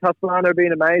partners. Husqvarna have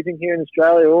been amazing here in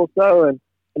Australia also, and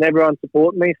everyone's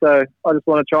supporting me. So I just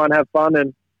want to try and have fun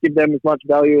and give them as much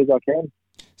value as I can.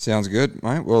 Sounds good,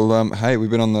 mate. Well, hey, we've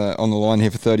been on the line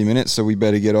here for 30 minutes, so we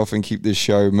better get off and keep this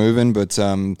show moving. But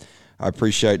I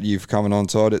appreciate you for coming on,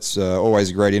 Todd. It's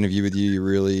always a great interview with you. You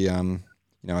really,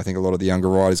 I think a lot of the younger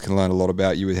riders can learn a lot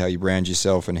about you with how you brand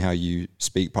yourself and how you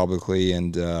speak publicly.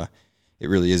 And it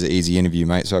really is an easy interview,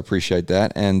 mate. So I appreciate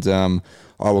that. And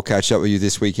I will catch up with you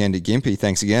this weekend at Gympie.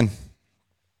 Thanks again.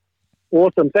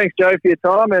 Awesome. Thanks, Joe, for your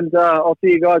time, and I'll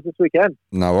see you guys this weekend.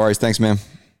 No worries. Thanks, man.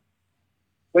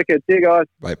 Wicked. See you guys.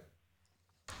 Bye.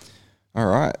 All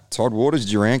right. Todd Waters,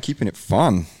 Duran, keeping it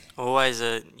fun. Always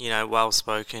a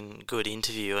well-spoken, good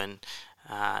interview, and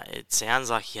it sounds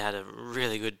like he had a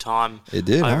really good time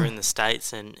over in the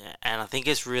States, and I think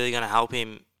it's really going to help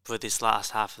him for this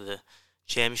last half of the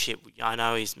championship. I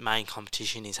know his main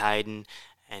competition is Hayden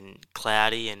and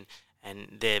Cloudy, and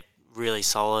they're really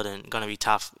solid and going to be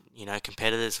tough,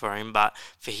 competitors for him. But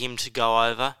for him to go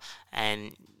over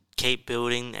and keep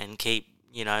building and keep,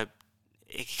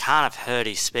 it can't have hurt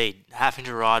his speed. Having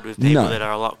to ride with people that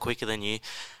are a lot quicker than you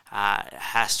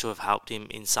has to have helped him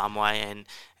in some way. And,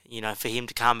 for him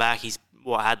to come back, he's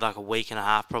had like a week and a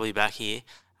half probably back here.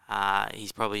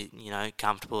 He's probably,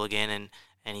 comfortable again,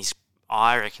 and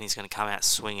I reckon he's going to come out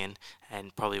swinging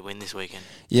and probably win this weekend.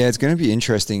 Yeah, it's going to be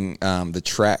interesting. The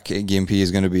track at Gympie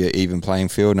is going to be an even playing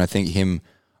field, and I think him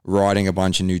riding a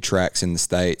bunch of new tracks in the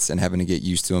States and having to get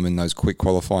used to them in those quick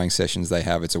qualifying sessions they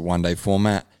have, it's a one-day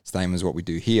format, same as what we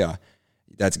do here.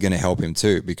 That's going to help him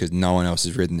too, because no one else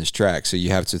has ridden this track. So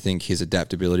you have to think his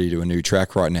adaptability to a new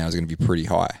track right now is going to be pretty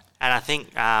high. And I think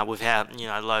with how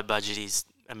low budget his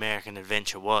American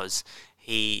Adventure was,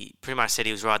 he pretty much said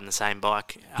he was riding the same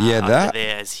bike over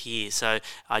there as here. So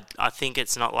I think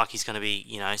it's not like he's going to be,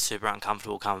 super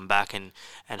uncomfortable coming back and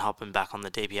hopping back on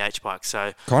the DPH bike.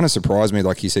 So kind of surprised me,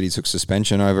 like he said he took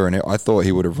suspension over, and I thought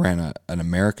he would have ran an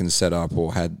American setup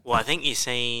or had... Well, I think you've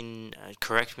seen,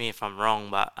 correct me if I'm wrong,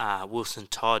 but Wilson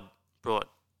Todd brought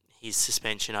his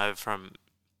suspension over from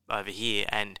over here,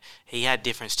 and he had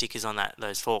different stickers on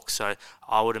those forks. So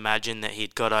I would imagine that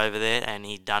he'd got over there and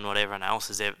he'd done what everyone else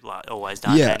has always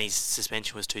done, and his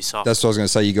suspension was too soft. That's what I was going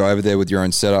to say. You go over there with your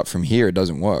own setup from here, it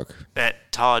doesn't work. But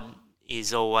Todd Waters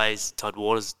is always,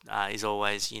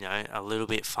 a little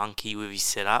bit funky with his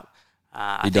setup.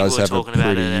 He does have a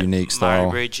pretty unique style.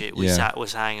 Murray Bridge, we're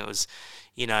saying it was,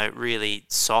 really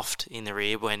soft in the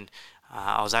rear when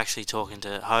I was actually talking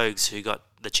to Hogs, who got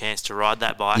the chance to ride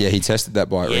that bike. Yeah, he tested that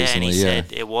bike recently. And he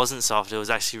said it wasn't soft. It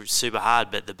was actually super hard,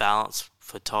 but the balance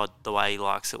for Todd, the way he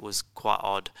likes it, was quite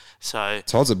odd. So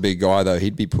Todd's a big guy, though.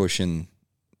 He'd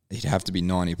have to be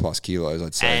 90-plus kilos,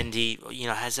 I'd say. And he,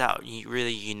 has that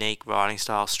really unique riding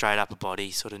style, straight upper body,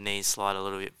 sort of knees slide a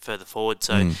little bit further forward.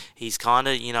 So he's kind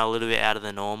of, a little bit out of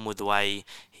the norm with the way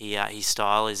his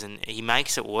style is, and he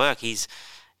makes it work. He's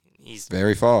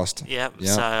very fast. Yep.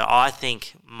 So I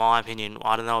think, my opinion,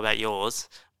 I don't know about yours,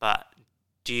 but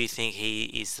do you think he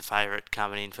is the favourite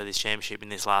coming in for this championship in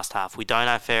this last half? We don't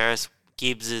know Ferris.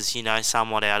 Gibbs is,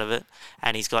 somewhat out of it,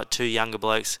 and he's got two younger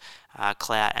blokes,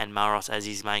 Clout and Melrose, as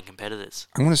his main competitors.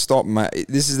 I'm going to stop.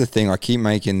 This is the thing. I keep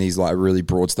making these really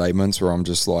broad statements where I'm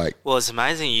just like... Well, it's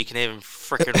amazing you can even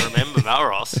freaking remember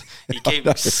Melrose. You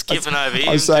keep skipping over him.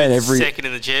 I'm saying second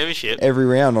in the championship. Every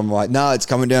round I'm like, no, it's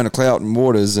coming down to Clout and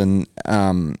Waters. And,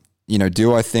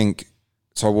 do I think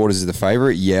Todd Waters is the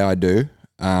favourite? Yeah, I do.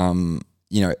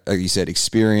 Like you said,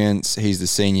 experience. He's the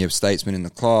senior statesman in the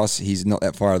class. He's not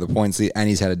that far out of the points lead, and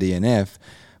he's had a DNF.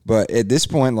 But at this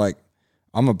point,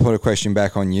 I'm going to put a question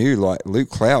back on you. Luke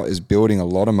Clout is building a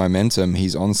lot of momentum.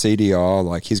 He's on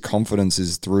CDR. His confidence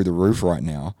is through the roof right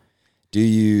now.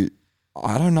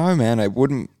 I don't know, man.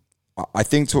 I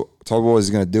think Todd Waters is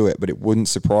going to do it, but it wouldn't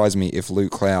surprise me if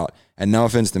Luke Clout, and no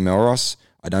offense to Melrose,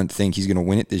 I don't think he's going to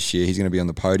win it this year. He's going to be on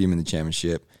the podium in the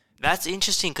championship. That's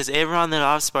interesting, because everyone that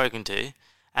I've spoken to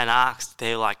and asked,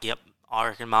 they're like, yep, I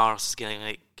reckon Melrose is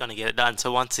going to get it done.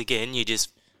 So once again, you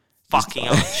just fucking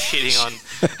on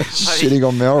shitting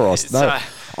on Melrose. No,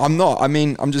 I'm not. I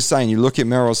mean, I'm just saying, you look at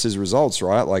Melrose's results,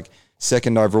 right?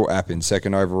 Second overall Appin,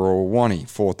 second overall Wani,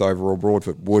 fourth overall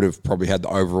Broadfoot, would have probably had the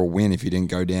overall win if he didn't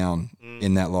go down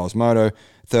in that last moto.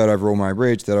 Third overall Murray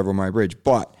Bridge.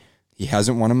 But he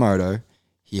hasn't won a moto.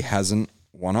 He hasn't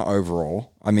won an overall.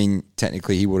 I mean,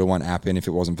 technically he would have won Appin if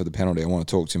it wasn't for the penalty. I want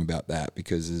to talk to him about that,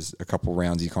 because there's a couple of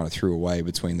rounds he kind of threw away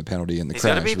between the penalty and the crash.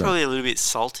 He's got to be probably a little bit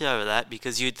salty over that,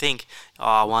 because you'd think,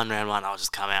 I won round one, I'll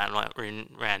just come out and win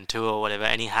round two or whatever,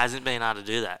 and he hasn't been able to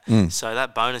do that. So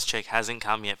that bonus check hasn't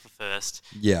come yet for first.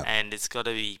 Yeah. And it's got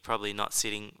to be probably not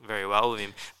sitting very well with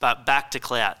him. But back to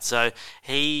Clout. So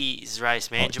he's race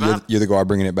management. You're the guy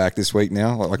bringing it back this week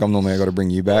now? Like I'm normally I got to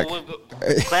bring you back. Well,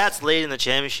 Clout's leading the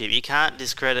championship. You can't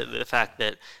discredit the fact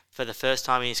that for the first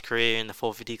time in his career in the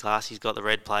 450 class, he's got the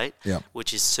red plate,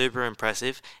 which is super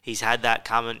impressive. He's had that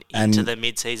coming into the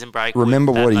mid-season break.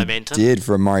 Remember what momentum. He did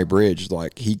for Murray Bridge.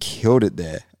 He killed it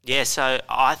there. Yeah, so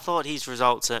I thought his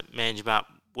results at Manjimup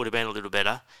would have been a little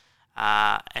better.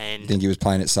 And Think he was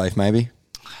playing it safe, maybe?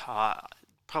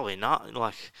 probably not.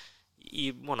 Like,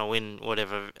 you want to win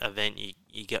whatever event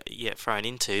you get thrown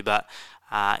into, but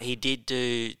he did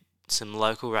do some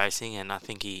local racing, and I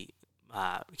think he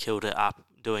killed it up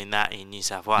doing that in New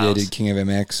South Wales. Yeah, did King of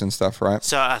MX and stuff, right?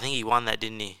 So I think he won that,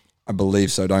 didn't he? I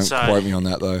believe so. Don't quote me on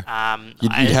that, though.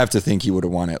 You'd have to think he would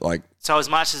have won it. Like, so as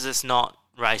much as it's not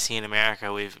racing in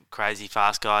America with crazy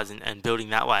fast guys and building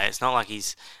that way, it's not like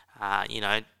he's,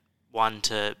 one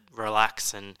to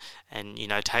relax and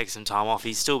take some time off.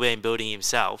 He's still been building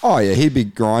himself. Oh, yeah, he'd be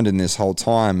grinding this whole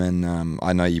time, and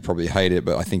I know you probably hate it,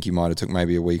 but I think he might have took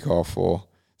maybe a week off or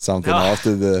something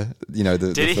after the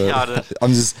Did he?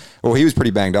 He was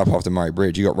pretty banged up after Murray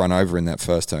Bridge. He got run over in that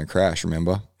first turn crash,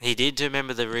 remember? He did. Do you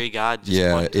remember the rear guard?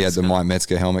 Yeah, he had the Mike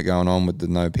Metzger helmet going on with the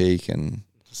no peak and...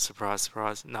 Surprise.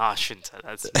 No, I shouldn't say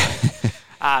that.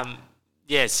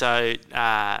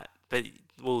 But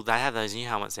they have those new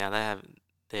helmets now. They have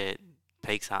their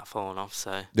peaks aren't falling off,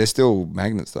 so... They're still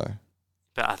magnets, though.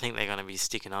 But I think they're going to be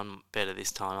sticking on better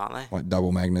this time, aren't they? Like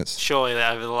double magnets. Surely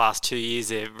over the last 2 years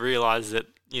they've realised that,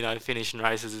 finishing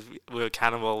races with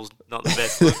cannonballs not the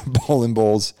best. Bowling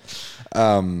balls.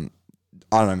 I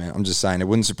don't know, man. I'm just saying it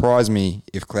wouldn't surprise me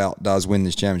if Clout does win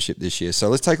this championship this year. So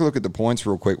let's take a look at the points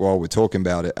real quick while we're talking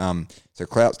about it. So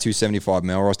Clout's 275,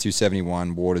 Melrose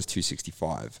 271, Waters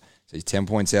 265. So he's 10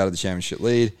 points out of the championship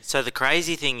lead. So the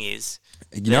crazy thing is...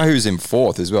 You know who's in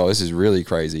fourth as well? This is really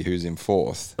crazy. Who's in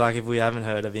fourth? Like, if we haven't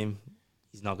heard of him,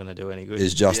 he's not going to do any good.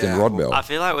 Is Justin Rodbell. I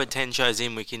feel like we're 10 shows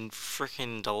in, we can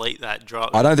freaking delete that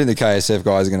drop. I don't think the KSF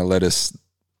guys are going to let us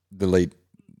delete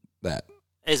that.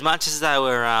 As much as they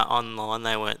were online,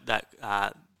 they weren't that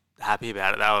happy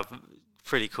about it. They were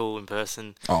pretty cool in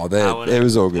person. Oh, it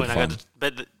was all good fun.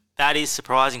 But that is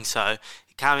surprising. So,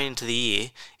 coming into the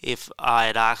year, if I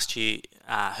had asked you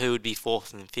who would be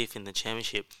fourth and fifth in the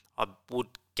championship, I would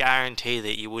guarantee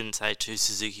that you wouldn't say two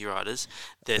Suzuki riders.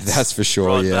 That's for sure,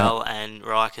 Rodbell and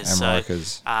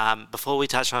Rikers. Before we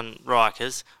touch on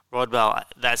Rikers, Rodbell,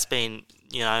 that's been,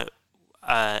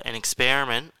 an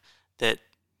experiment that's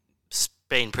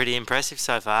been pretty impressive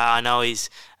so far. I know he's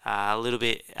a little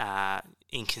bit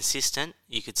inconsistent,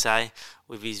 you could say,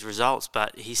 with his results,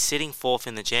 but he's sitting fourth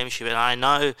in the championship, and I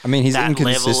know. I mean, he's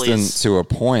inconsistent to a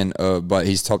point, but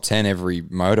he's top 10 every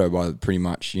moto by pretty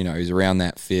much. He's around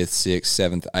that 5th, 6th,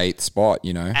 7th, 8th spot.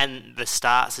 And the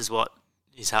starts is what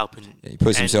is helping. Yeah, he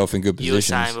puts himself in good positions.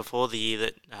 You were saying before the year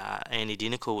that Andy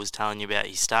Dinical was telling you about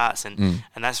his starts, and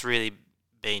that's really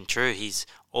been true. He's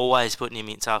always putting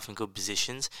himself in good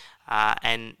positions,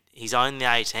 and he's only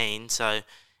 18, so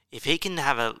if he can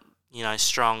have a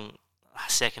strong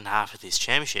second half of this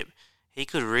championship, he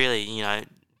could really,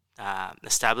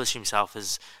 establish himself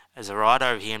as a rider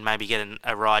over here and maybe get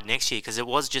a ride next year, because it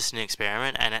was just an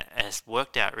experiment and it has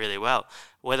worked out really well.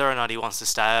 Whether or not he wants to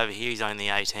stay over here, he's only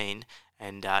 18,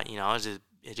 and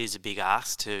it is a big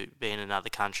ask to be in another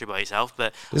country by yourself.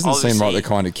 But doesn't seem like the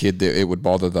kind of kid that it would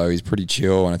bother, though. He's pretty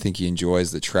chill, and I think he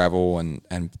enjoys the travel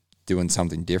and doing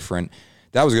something different.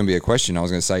 That was going to be a question. I was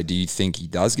going to say, do you think he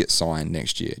does get signed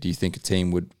next year? Do you think a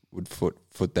team would foot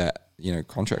that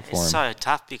contract for him? It's so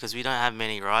tough because we don't have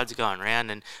many rides going around,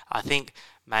 and I think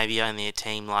maybe only a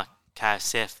team like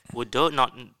KSF would do it.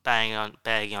 Not bagging on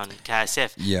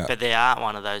KSF, but they aren't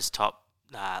one of those top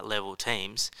level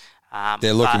teams.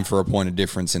 They're looking for a point of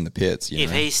difference in the pits.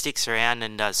 If he sticks around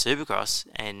and does Supercross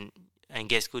and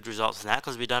gets good results in that,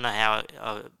 because we don't know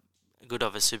how good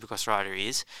of a Supercross rider he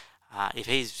is. If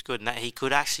he's good in that, he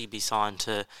could actually be signed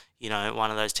to,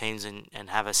 one of those teams and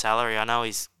have a salary. I know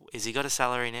is he got a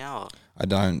salary now? Or? I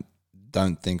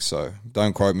don't think so.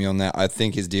 Don't quote me on that. I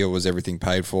think his deal was everything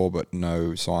paid for, but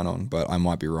no sign on. But I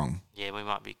might be wrong. Yeah, we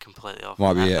might be completely off.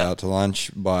 Might be out to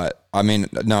lunch, but I mean,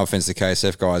 no offense to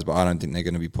KSF guys, but I don't think they're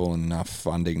going to be pulling enough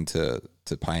funding to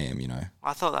pay him.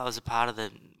 I thought that was a part of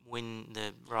the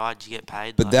ride you get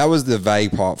paid. But that was the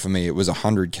vague part for me. It was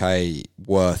 $100K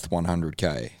worth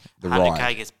 $100K. The 100K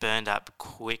ride gets burned up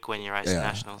quick when you're racing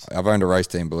nationals. I've owned a race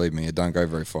team, believe me. It don't go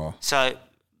very far. So,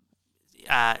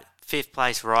 5th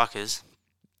place Rikers.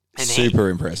 And super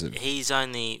impressive. He's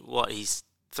only, he's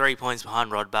 3 points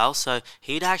behind Rod Bell, so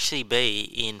he'd actually be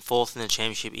in 4th in the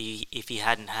championship if he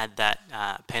hadn't had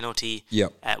that penalty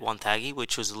at Wonthaggi,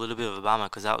 which was a little bit of a bummer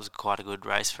because that was quite a good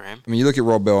race for him. I mean, you look at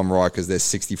Rod Bell and Rikers, they're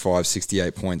 65,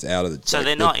 68 points out of the... So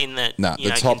they're not in the... No, the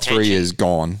top contention. 3 is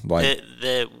gone.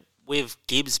 With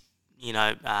Gibbs,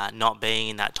 not being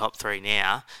in that top 3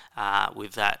 now,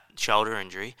 with that shoulder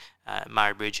injury,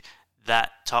 Murray Bridge,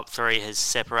 that top 3 has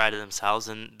separated themselves,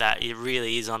 and that it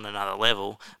really is on another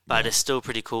level. But it's still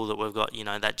pretty cool that we've got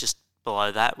that just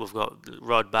below that. We've got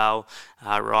Rod Bell,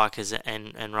 Rikers,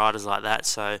 and riders like that.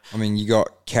 So I mean, you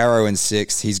got Caro in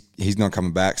sixth. He's not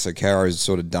coming back, so Caro's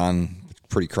sort of done.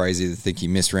 Pretty crazy to think he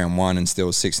missed round one and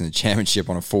still sixth in the championship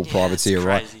on a full privateer,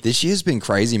 right? This year's been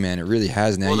crazy, man. It really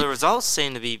has. Now, the results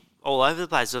seem to be all over the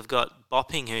place. We've got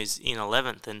Bopping, who's in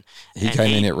 11th, and he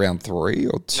came in at round 3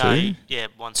 or 2. No, yeah,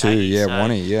 180. 2, yeah, so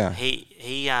 180, yeah.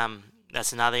 He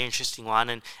that's another interesting one,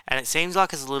 and it seems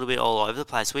like it's a little bit all over the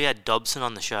place. We had Dobson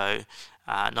on the show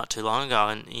not too long ago,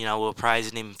 and we were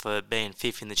praising him for being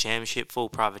 5th in the championship, full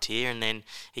privateer, and then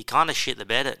he kind of shit the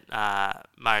bed at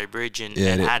Murray Bridge and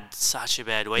had such a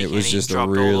bad week, and he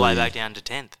dropped all the way back down to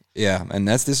 10th. Yeah, and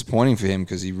that's disappointing for him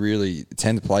because he really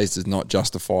 10th place does not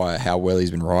justify how well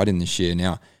he's been riding this year.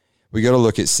 Now, we got to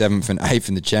look at 7th and 8th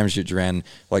in the championship round.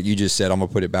 Like you just said, I'm going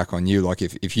to put it back on you. Like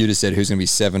if you'd have said who's going to be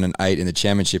 7 and 8 in the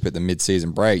championship at the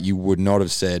mid-season break, you would not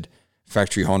have said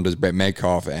Factory Honda's Brett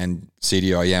Metcalf and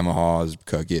CDI Yamaha's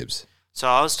Kurt Gibbs. So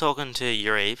I was talking to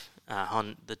Yuriv,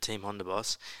 the Team Honda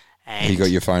boss. And he got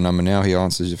your phone number now? He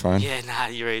answers your phone? Yeah,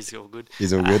 Yuriv's all good.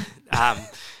 He's all good?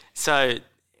 So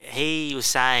he was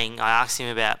saying, I asked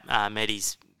him about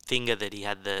Medi's finger that he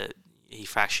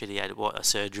fractured. He had a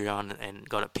surgery on and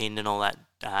got it pinned and all that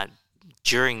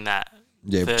during that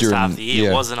first half of the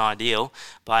year. It wasn't ideal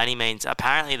by any means.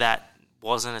 Apparently that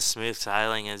wasn't as smooth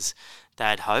sailing as they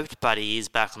had hoped, but he is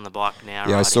back on the bike now.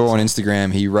 Yeah, I saw on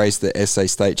Instagram he raced the SA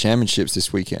State Championships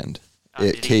this weekend.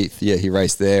 Keith, he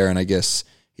raced there, and I guess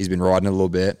he's been riding a little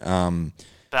bit.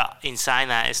 But in saying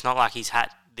that, it's not like he's had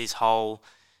this whole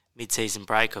mid-season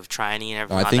break of training and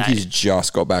everything. I think he's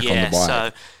just got back on the bike.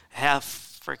 So how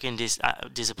freaking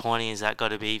disappointing has that got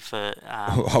to be for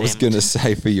I was going to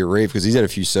say for Yuriv, because he's had a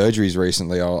few surgeries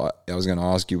recently. I was going to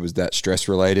ask you, was that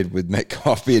stress-related with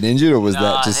Metcalf being injured, or was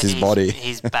that just his body?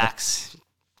 His back's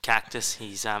cactus.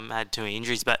 He's had 2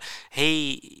 injuries. But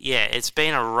it's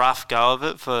been a rough go of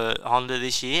it for Honda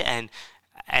this year, and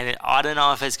I don't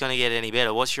know if it's going to get any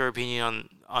better. What's your opinion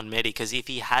on Medi? Because if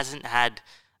he hasn't had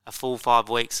a full 5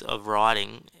 weeks of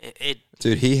riding,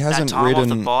 dude, he hasn't ridden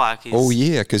the bike all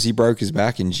year because he broke his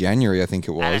back in January, I think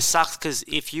it was. And it sucks because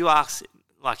if you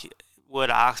were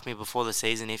to ask me before the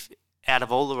season, if out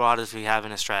of all the riders we have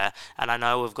in Australia, and I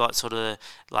know we've got sort of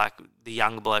like the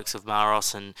younger blokes of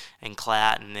Maros and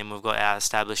Clout, and then we've got our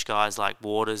established guys like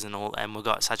Waters and all, and we've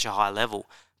got such a high level.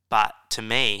 But to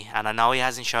me, and I know he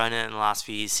hasn't shown it in the last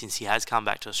few years since he has come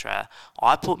back to Australia,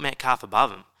 I put Metcalf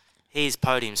above him. He's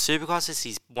podium supercrosses.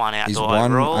 He's won outdoor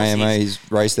overalls. He's won AMA. He's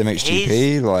raced MXGP.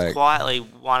 He's quietly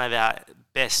one of our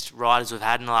best riders we've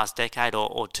had in the last decade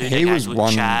or 2 decades with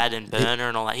Chad and Burner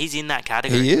and all that. He's in that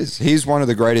category. He is. He's one of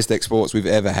the greatest exports we've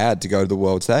ever had to go to the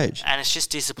world stage. And it's just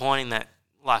disappointing that,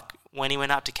 when he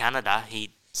went up to Canada, he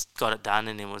got it done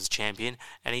and then was champion.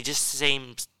 And he just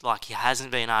seems like he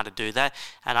hasn't been able to do that.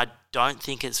 And I don't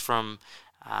think it's from,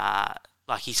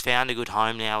 he's found a good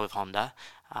home now with Honda.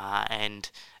 And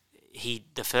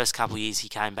the first couple of years he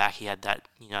came back, he had that,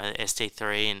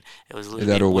 ST3, and it was a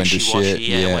little bit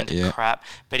wishy-washy. It went to crap.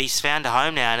 But he's found a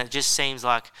home now, and it just seems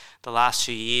like the last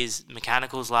 2 years,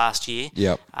 mechanicals last year,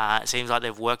 it seems like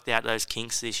they've worked out those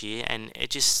kinks this year, and it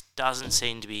just doesn't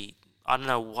seem to be. I don't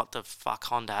know what the fuck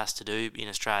Honda has to do in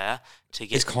Australia to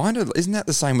get. It's isn't that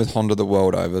the same with Honda the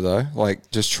world over though?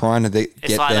 Like just trying to get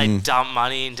it's like them. They dump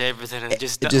money into everything and it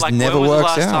just never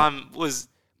works out. Was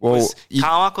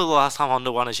Carmichael the last time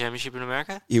Honda won a championship in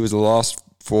America? He was the last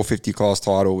 450 class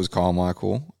title was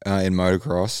Carmichael in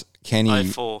motocross. Kenny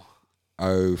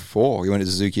 04. He went to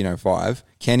Suzuki in 05.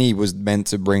 Kenny was meant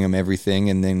to bring him everything,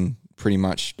 and then pretty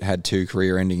much had 2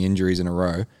 career-ending injuries in a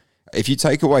row. If you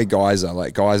take away Geyser,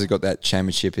 Geyser got that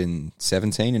championship in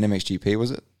 17 in MXGP,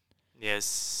 was it?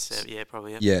 Yes,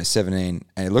 probably. Yeah, 17.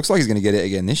 And it looks like he's going to get it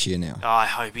again this year now. Oh, I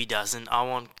hope he doesn't. I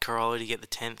want Caroli to get the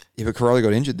 10th. Yeah, but Caroli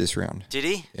got injured this round. Did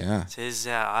he? Yeah. Says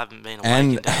I haven't been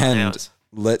awake and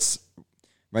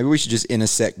maybe we should just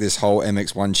intersect this whole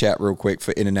MX1 chat real quick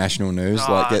for international news.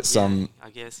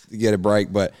 Get a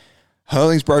break. But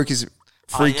Hurlings broke his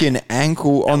freaking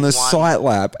ankle on the sight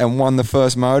lap and won the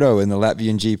first moto in the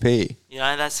Latvian GP.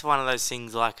 That's one of those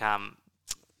things like when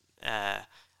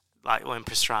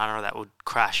Pastrana or that would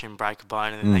crash and break a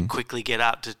bone, and then they quickly get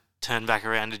up to turn back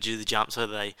around to do the jump so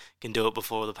they can do it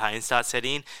before the pain starts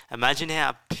setting in. Imagine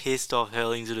how pissed off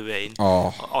Hurlings would have been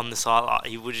on the side.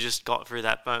 He would have just got through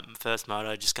that first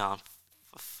moto just going,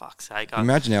 for fuck's sake.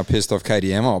 Imagine how pissed off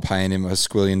KTM are paying him $1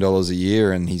 squillion a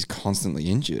year and he's constantly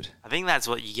injured. I think that's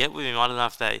what you get with him. I don't know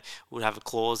if they would have a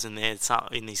clause in there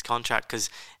in his contract, because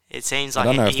it seems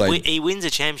like he wins a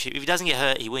championship. If he doesn't get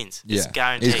hurt, he wins. It's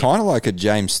guaranteed. He's kind of like a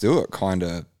James Stewart kind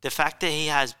of. The fact that he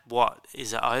has,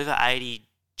 over 80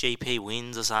 GP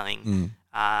wins or something.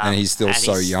 And he's still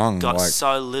so young. Got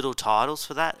so little titles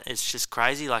for that. It's just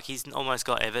crazy. Like, he's almost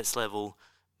got Everts level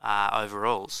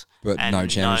overalls. But and no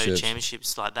championships. No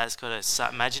championships. Like, that's got to...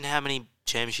 Imagine how many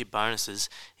championship bonuses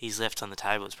he's left on the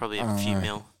table. It's probably a few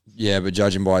mil. Yeah, but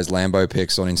judging by his Lambo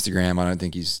pics on Instagram, I don't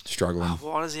think he's struggling.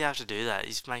 Why does he have to do that?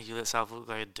 He's making himself look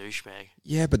like a douchebag.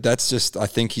 Yeah, but that's just... I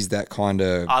think he's that kind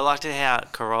of... I liked it how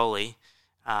Caroli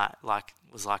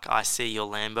was like, I see your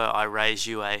Lambo, I raise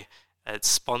you a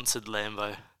sponsored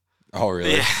Lambo. Oh,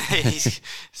 really?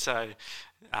 Yeah.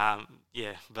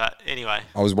 Yeah. But anyway.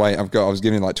 I was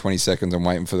giving like 20 seconds. I'm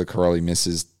waiting for the Caroli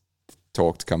misses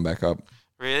talk to come back up.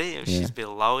 Really? She's a bit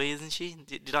lowy, isn't she?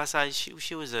 Did I say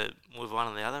she was with one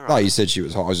or the other? Right? Oh, you said she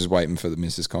was hot. I was just waiting for the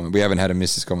Mrs. comment. We haven't had a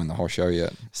Mrs. comment the whole show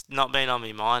yet. It's not been on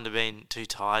my mind. I've been too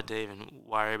tired to even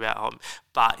worry about it.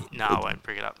 But no, I won't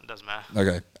bring it up. It doesn't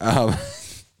matter. Okay.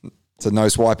 So no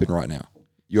swiping right now.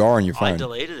 You are on your phone. I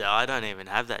deleted it. I don't even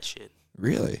have that shit.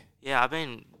 Really? Yeah, I've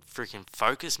been freaking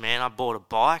focused, man. I bought a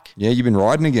bike. Yeah, you've been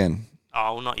riding again.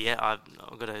 Oh, well, not yet. I've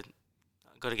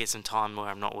got to get some time where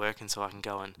I'm not working so I can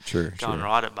go and and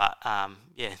ride it. But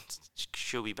yeah,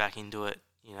 she'll be back into it,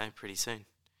 pretty soon.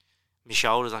 My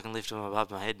shoulders, I can lift them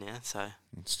above my head now, so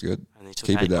it's good. Only took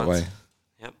Keep it that way.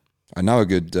 Yep. I know a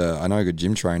good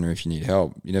gym trainer if you need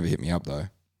help. You never hit me up though.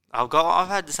 I've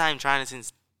had the same trainer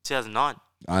since 2009.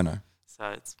 I know. So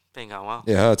it's been going well.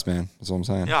 Yeah, it hurts, man. That's what I'm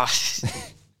saying. Yeah.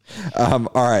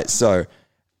 All right, so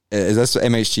that's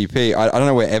MXGP. I don't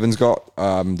know where Evans got.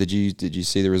 Did you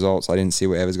see the results? I didn't see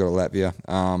where Evans got at Latvia.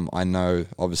 I know,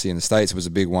 obviously, in the States, it was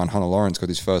a big one. Hunter Lawrence got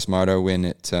his first moto win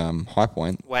at High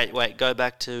Point. Wait, go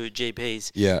back to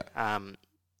GPs. Yeah.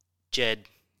 Jed,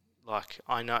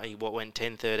 I know he went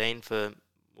 10-13 for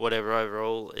whatever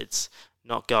overall. It's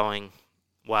not going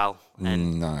well.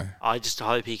 And no. I just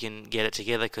hope he can get it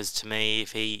together because to me,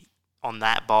 if he, on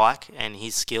that bike and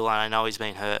his skill, and I know he's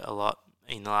been hurt a lot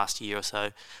in the last year or so,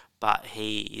 but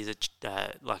he is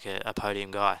a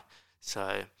podium guy.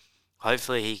 So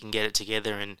hopefully he can get it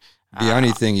together. And the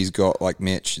only thing he's got, like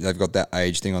Mitch, they've got that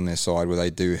age thing on their side where they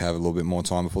do have a little bit more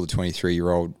time before the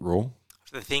 23-year-old rule.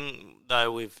 The thing,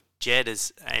 though, with Jed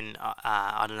is, and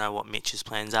I don't know what Mitch's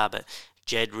plans are, but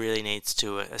Jed really needs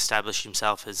to establish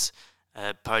himself as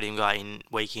a podium guy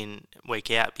week in, week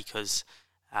out because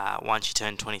once you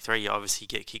turn 23, you obviously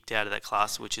get kicked out of that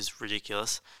class, which is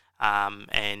ridiculous.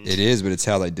 And it is, but it's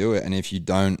how they do it. And if you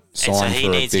don't sign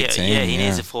for a big team, he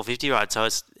needs a 450 ride. So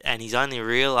and his only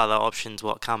real other options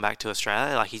come back to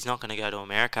Australia. Like he's not going to go to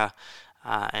America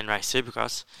and race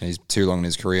Supercross. And he's too long in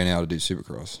his career now to do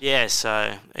Supercross. Yeah,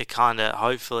 so it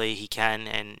hopefully he can.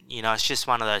 And it's just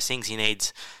one of those things. He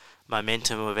needs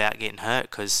momentum without getting hurt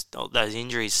because those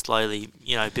injuries slowly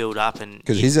build up. And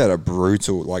because he's had a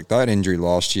brutal that injury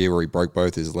last year where he broke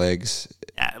both his legs.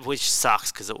 Which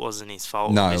sucks because it wasn't his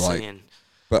fault. No,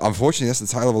 but unfortunately that's the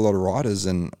tale of a lot of riders,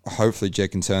 and hopefully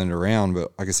Jed can turn it around.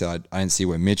 But like I said, I didn't see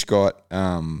where Mitch got.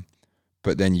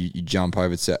 But then you jump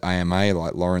over to AMA,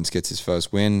 like Lawrence gets his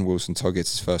first win, Wilson Todd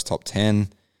gets his first top 10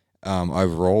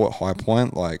 overall at High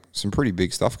Point. Like some pretty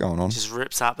big stuff going on. Just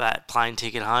rips up that plane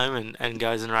ticket home and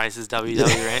goes and races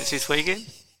WW Ranch this weekend.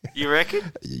 You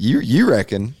reckon? You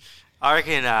reckon? I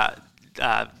reckon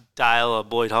Dale or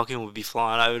Boyd Hocking would be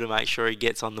flying over to make sure he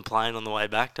gets on the plane on the way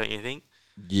back, don't you think?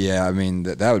 Yeah, I mean,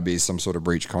 that would be some sort of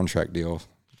breach contract deal.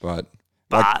 But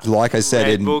like I said...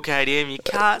 Red Bull KTM, you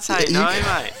can't say no,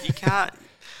 mate. You can't.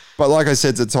 But like I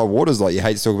said to Todd Waters, you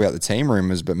hate to talk about the team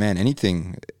rumours, but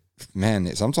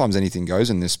sometimes anything goes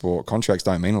in this sport. Contracts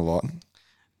don't mean a lot.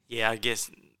 Yeah, I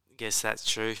guess that's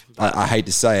true. I hate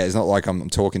to say it. It's not like I'm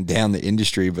talking down the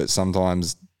industry, but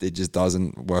sometimes it just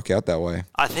doesn't work out that way.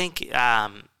 I think...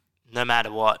 no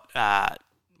matter what,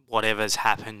 whatever's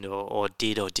happened or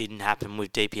did or didn't happen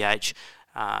with DPH,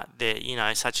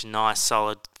 they're such a nice,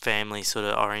 solid family sort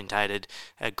of orientated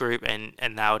group, and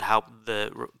they would help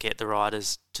get the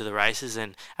riders to the races,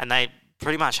 and they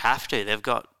pretty much have to. They've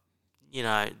got,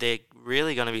 they're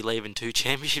really going to be leaving 2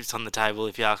 championships on the table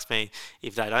if you ask me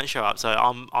if they don't show up. So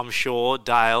I'm sure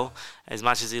Dale, as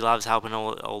much as he loves helping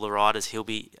all the riders, he'll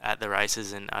be at the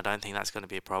races, and I don't think that's going to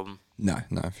be a problem. No,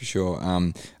 for sure.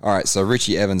 All right, so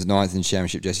Richie Evans 9th in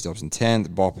championship, Jesse Dobson 10th,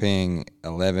 Bopping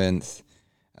 11th,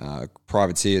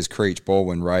 Privateers, Creech,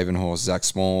 Baldwin, Ravenhorse, Zach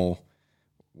Small,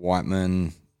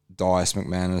 Whiteman, Dice,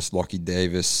 McManus, Lockie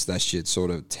Davis. That's your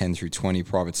sort of 10 through 20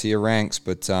 Privateer ranks,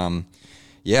 but...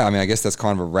 yeah, I mean, I guess that's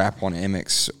kind of a wrap on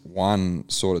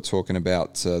MX1, sort of talking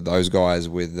about those guys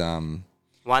with...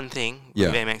 One thing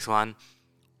with MX1,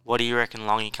 what do you reckon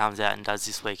Longy comes out and does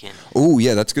this weekend? Oh,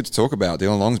 yeah, that's good to talk about.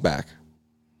 Dylan Long's back.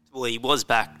 Well, he was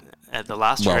back at the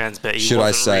last two rounds, but he should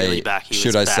wasn't I say, really back.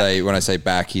 When I say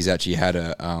back, he's actually had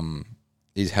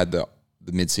he's had the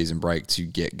mid-season break to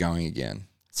get going again.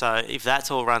 So if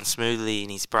that's all run smoothly in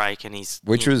his break and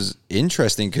which was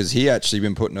interesting because he actually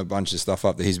been putting a bunch of stuff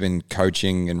up that he's been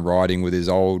coaching and riding with his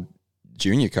old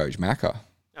junior coach, Macca.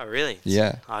 Oh, really?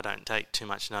 Yeah. I don't take too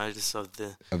much notice of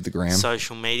the gram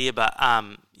social media, but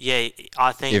yeah,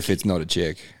 I think if it's not a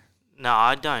chick. No,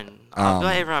 I don't. I've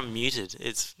got everyone muted.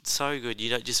 It's so good. You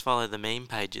don't just follow the meme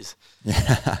pages.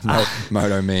 Yeah,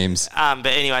 Moto memes. But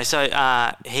anyway, so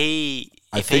I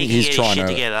think he's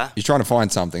trying to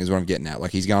find something is what I'm getting at.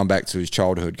 Like he's going back to his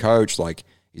childhood coach. Like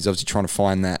he's obviously trying to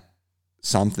find that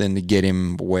something to get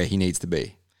him where he needs to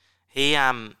be. He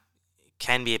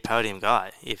can be a podium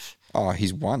guy if. Oh,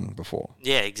 he's won before.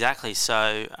 Yeah, exactly.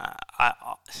 So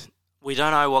we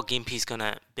don't know what Gympie's going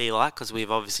to be like because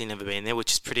we've obviously never been there,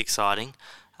 which is pretty exciting.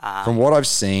 From what I've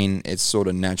seen, it's sort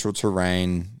of natural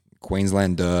terrain,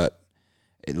 Queensland dirt.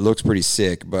 It looks pretty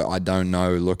sick, but I don't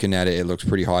know. Looking at it, it looks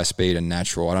pretty high speed and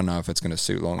natural. I don't know if it's going to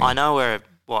suit Longy. I know we're,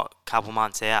 a couple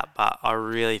months out, but I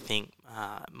really think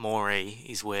Moree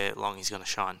is where Longy's going to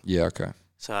shine. Yeah, okay.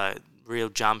 So real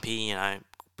jumpy,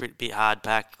 pretty bit hard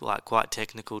pack, like quite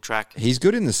technical track. He's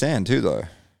good in the sand too, though.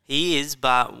 He is,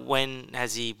 but when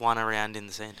has he won a round in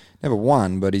the sand? Never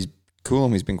won, but he's cool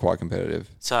and he's been quite competitive.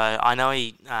 So I know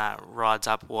he rides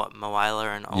up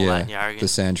Moala and all that in Yarragon. The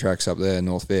sand tracks up there,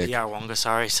 North Vic. Yarrawonga,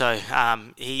 sorry. So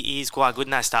he is quite good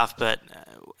in that stuff, but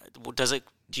does it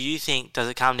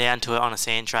come down to it on a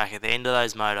sand track? At the end of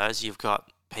those motos, you've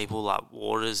got people like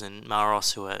Waters and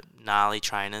Maros who are gnarly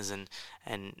trainers and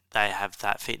they have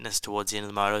that fitness towards the end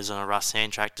of the motos on a rough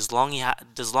sand track. Does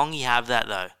Longy have that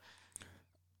though?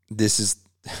 This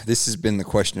has been the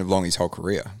question of Longy's whole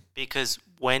career. Because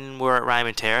when we're at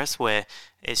Raymond Terrace, where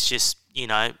it's just,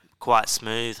 quite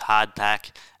smooth, hard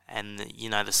pack, and,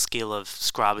 the skill of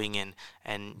scrubbing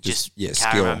and just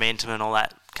carrying momentum and all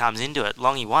that comes into it,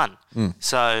 Longy won.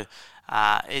 So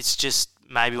it's just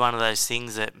maybe one of those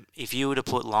things that if you were to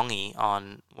put Longy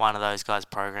on one of those guys'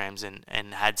 programs and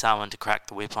had someone to crack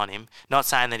the whip on him, not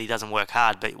saying that he doesn't work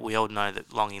hard, but we all know that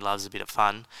Longy loves a bit of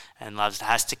fun and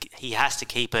he has to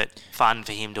keep it fun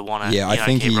for him to want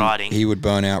to keep riding. He would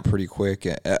burn out pretty quick.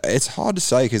 It's hard to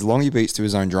say because Longy beats to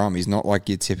his own drum. He's not like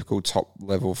your typical top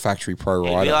level factory pro rider.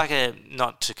 It'd be like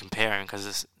not to compare him because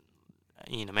it's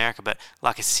in America, but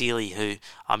like a Sealy who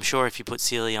I'm sure if you put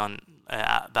Sealy on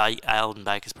Alden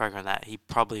Baker's program, that he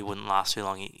probably wouldn't last too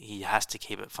long. He has to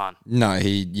keep it fun. No,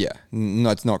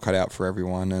 it's not cut out for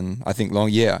everyone. And I think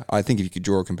I think if you could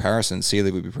draw a comparison,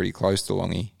 Sealy would be pretty close to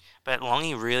Longy. But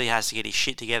Longy really has to get his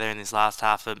shit together in this last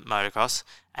half of motocross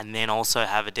and then also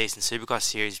have a decent Supercross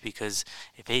series because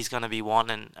if he's going to be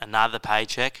wanting another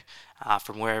paycheck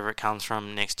from wherever it comes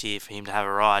from next year for him to have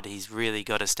a ride, he's really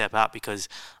got to step up because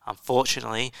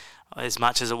unfortunately, as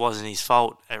much as it wasn't his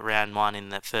fault at round one in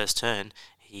that first turn,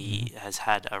 he has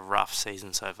had a rough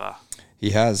season so far.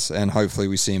 He has, and hopefully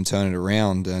we see him turn it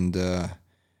around. And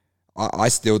I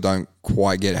still don't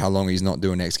quite get how long he's not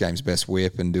doing X Games Best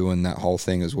Whip and doing that whole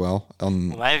thing as well. Well,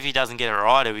 maybe if he doesn't get it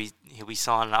right, he'll be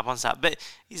signing up on stuff. But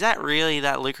is that really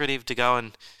that lucrative to go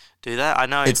and do that? I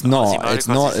know it's not. It's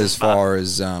not as far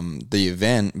as the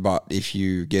event, but if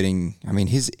you getting,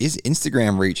 his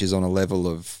Instagram reach is on a level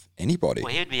of anybody.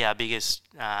 Well, he would be our biggest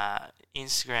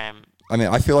Instagram.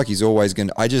 I feel like he's always going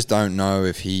to. I just don't know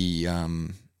if he.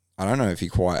 I don't know if he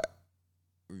quite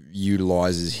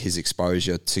utilizes his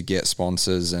exposure to get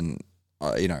sponsors and.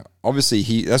 Obviously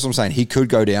that's what I'm saying. He could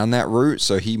go down that route,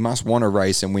 so he must want to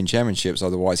race and win championships.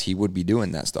 Otherwise, he would be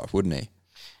doing that stuff, wouldn't he?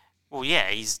 Well, yeah,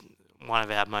 he's one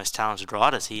of our most talented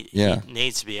riders. He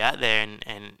needs to be out there,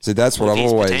 and so that's what I've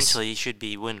always potentially he should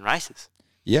be winning races.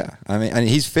 Yeah, and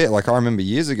he's fit. Like I remember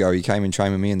years ago, he came and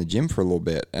trained with me in the gym for a little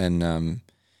bit, and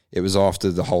it was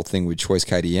after the whole thing with Choice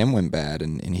KTM went bad,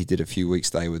 and he did a few weeks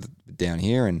stay with down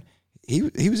here, and he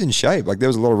was in shape. Like there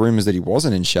was a lot of rumors that he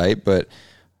wasn't in shape, but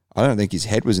I don't think his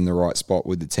head was in the right spot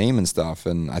with the team and stuff.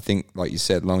 And I think, like you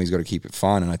said, Longy's got to keep it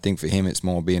fun. And I think for him, it's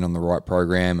more being on the right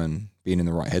program and being in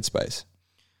the right headspace.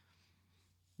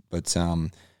 But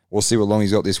we'll see what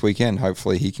Longy's got this weekend.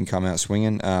 Hopefully he can come out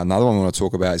swinging. Another one we want to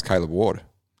talk about is Caleb Ward.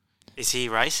 Is he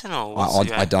racing or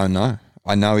I don't know.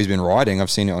 I know he's been riding.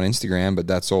 I've seen it on Instagram, but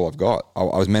that's all I've got. I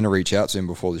was meant to reach out to him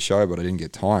before the show, but I didn't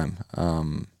get time.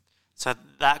 So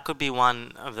that could be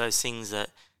one of those things that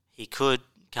he could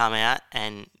come out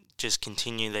and just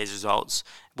continue these results,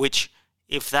 which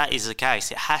if that is the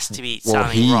case, it has to be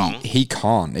something wrong. He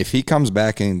can't. If he comes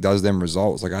back and does them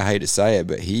results, like I hate to say it,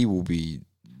 but he will be,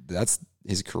 that's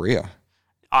his career.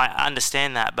 I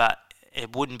understand that, but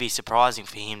it wouldn't be surprising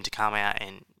for him to come out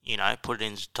and put it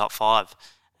into top 5.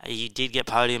 He did get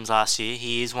podiums last year.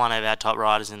 He is one of our top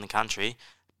riders in the country,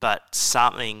 but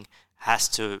something has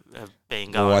to have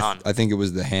been going on. I think it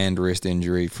was the hand wrist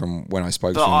injury from when I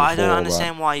spoke to But him before. I don't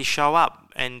understand why you show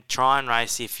up and try and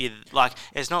race if you like.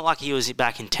 It's not like he was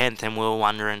back in 10th and we were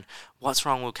wondering what's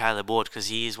wrong with Caleb Ward because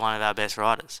he is one of our best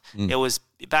riders. It was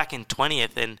back in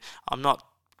 20th, and I'm not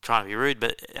trying to be rude,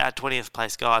 but our 20th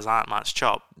place guys aren't much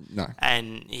chop. No.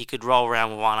 And he could roll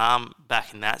around with one arm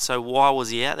back in that. So why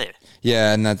was he out there?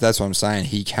 Yeah, and that's what I'm saying.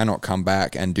 He cannot come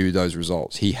back and do those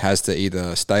results. He has to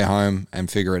either stay home and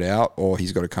figure it out, or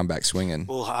he's got to come back swinging.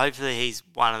 Well, hopefully he's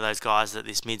one of those guys that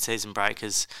this mid-season break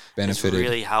has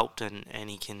really helped, and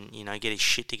he can, get his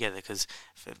shit together, because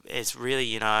it's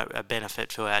really, a benefit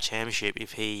to our championship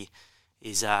if he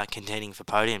is contending for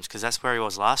podiums, because that's where he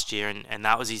was last year, and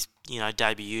that was his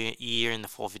debut year in the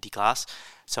 450 class.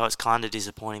 So it's kind of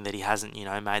disappointing that he hasn't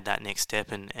made that next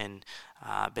step and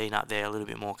been up there a little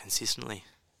bit more consistently.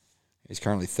 He's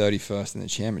currently 31st in the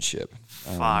championship.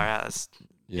 Far out.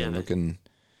 Looking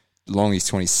long. He's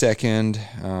 22nd.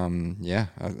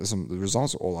 The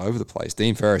results are all over the place.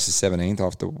 Dean Ferris is 17th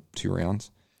after 2 rounds.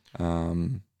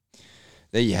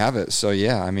 There you have it. So,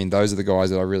 yeah, I mean, those are the guys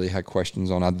that I really had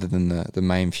questions on other than the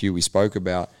main few we spoke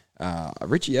about.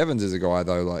 Richie Evans is a guy,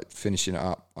 though, like, finishing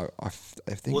up. I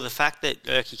think. Well, the fact that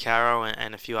Urki Caro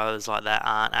and a few others like that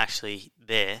aren't actually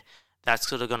there, that's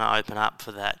sort of going to open up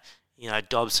for that.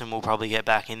 Dobson will probably get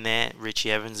back in there.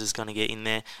 Richie Evans is going to get in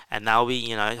there, and they'll be,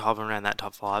 hovering around that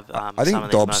top 5. I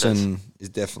think Dobson is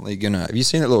definitely going to... Have you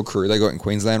seen that little crew they got in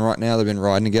Queensland right now? They've been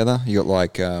riding together. You got,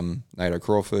 like, Nato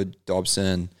Crawford,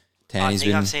 Dobson... I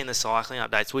think I've seen the cycling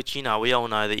updates, which we all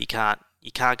know that you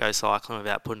can't go cycling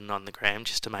without putting it on the gram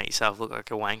just to make yourself look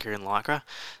like a wanker in lycra.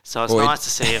 So it's nice to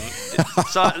see him.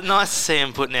 Nice to see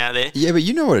him putting out there. Yeah, but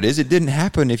you know what it is. It didn't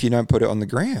happen if you don't put it on the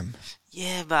gram.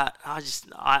 Yeah, but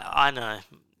I know.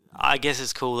 I guess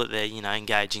it's cool that they're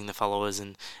engaging the followers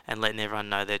and letting everyone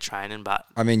know they're training. But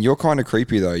I mean, you're kind of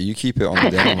creepy though. You keep it on the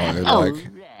down low,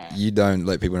 you don't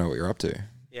let people know what you're up to.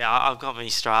 Yeah, I've got my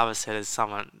Strava set as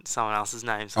someone else's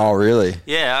name. So oh, really?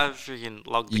 Yeah, I've freaking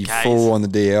logged the Ks. You full on the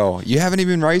DL. You haven't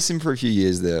even been racing for a few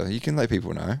years there. You can let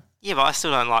people know. Yeah, but I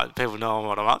still don't like people knowing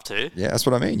what I'm up to. Yeah, that's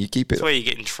what I mean. You keep it. That's where you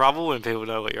get in trouble when people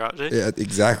know what you're up to. Yeah,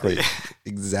 exactly.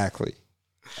 Exactly.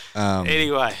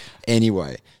 Anyway.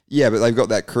 Yeah, but they've got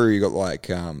that crew. You got like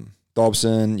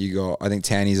Dobson. You got, I think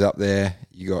Tanny's up there.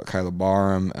 You got Caleb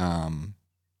Barham.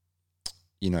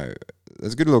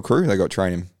 There's a good little crew they got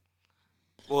training.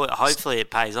 Well, hopefully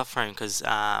it pays off for him, because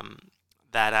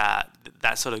that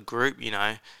sort of group,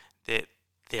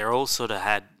 they're all sort of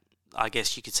had, I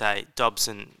guess you could say,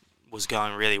 Dobson was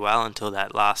going really well until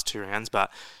that last 2 rounds,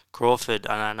 but Crawford,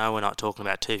 and I know we're not talking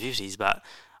about 250s, but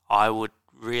I would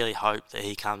really hope that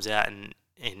he comes out and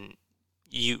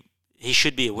he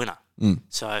should be a winner.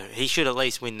 So he should at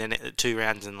least win the 2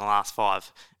 rounds in the last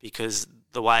 5, because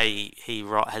the way he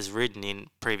has ridden in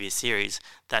previous series,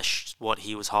 that's what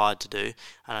he was hired to do.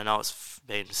 And I know it's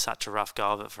been such a rough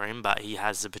go of it for him, but he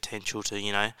has the potential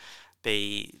to,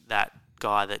 be that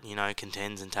guy that,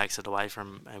 contends and takes it away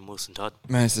from Wilson Todd.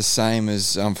 Man, it's the same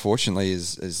as, unfortunately,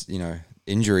 as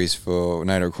injuries for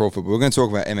Nato Crawford. But we're going to talk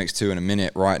about MX2 in a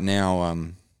minute. Right now,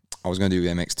 I was going to do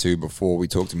MX2 before we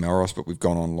talked to Melrose, but we've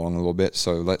gone on long a little bit.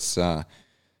 So let's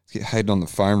get Hayden on the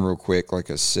phone real quick.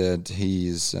 Like I said, he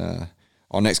is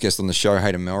our next guest on the show,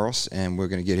 Hayden Melrose, and we're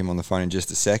going to get him on the phone in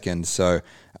just a second. So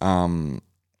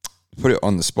put it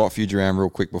on the spot for you, Duran, real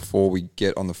quick before we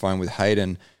get on the phone with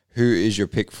Hayden. Who is your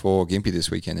pick for Gympie this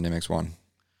weekend in MX1?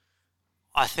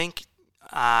 I think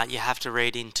you have to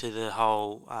read into the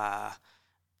whole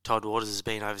Todd Waters has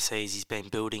been overseas, he's been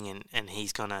building, and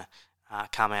he's going to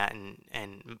come out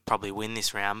and probably win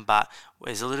this round, but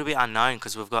it's a little bit unknown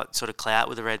because we've got sort of Clout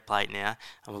with the red plate now,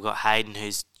 and we've got Hayden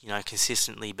who's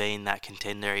consistently been that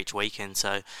contender each weekend,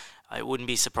 so it wouldn't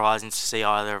be surprising to see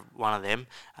either one of them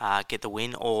get the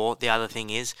win. Or the other thing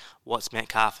is, what's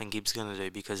Metcalf and Gibbs going to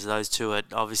do, because those two are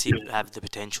obviously have the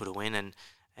potential to win,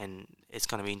 and it's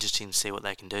going to be interesting to see what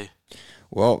they can do.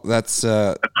 Well, that's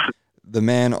the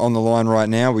man on the line right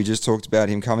now. We just talked about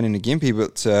him coming into Gympie,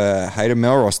 but Hayden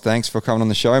Melrose, thanks for coming on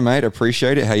the show, mate. I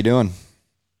appreciate it. How you doing?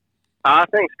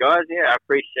 Thanks, guys. Yeah, I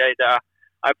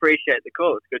appreciate the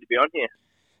call. It's good to be on here.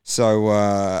 So,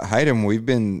 Hayden, we've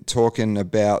been talking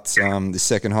about the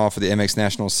second half of the MX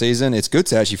National season. It's good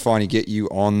to actually finally get you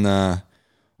on the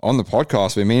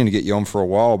podcast. We've been meaning to get you on for a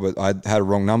while, but I had a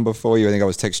wrong number for you. I think I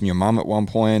was texting your mum at one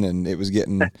point, and it was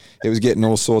getting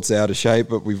all sorts out of shape.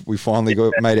 But we finally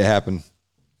made it happen.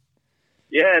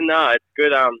 Yeah, no, it's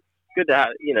good. Good to have,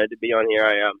 to be on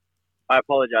here. I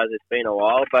apologize. It's been a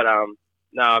while, but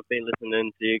no, I've been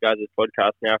listening to you guys'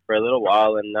 podcast now for a little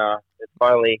while, and it's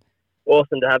finally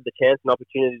awesome to have the chance and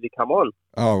opportunity to come on.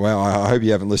 Oh, well, I hope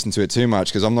you haven't listened to it too much,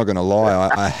 because I'm not going to lie,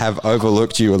 I have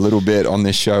overlooked you a little bit on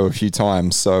this show a few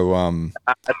times. So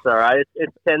That's all right. It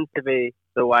tends to be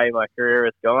the way my career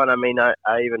has gone. I mean, I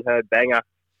even heard Banger,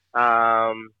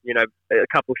 a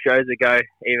couple shows ago,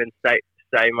 even say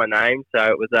my name. So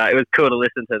it was cool to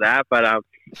listen to that. But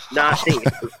no, I think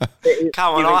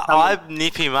Come on, I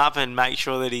nip him up and make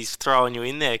sure that he's throwing you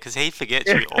in there, because he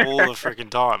forgets you all the freaking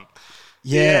time.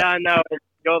 Yeah, I know.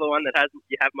 You're the one that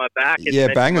you have my back.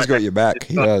 Yeah, Banger's got your back.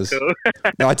 He does. Cool.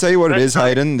 No, I tell you what it is,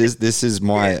 Hayden. This is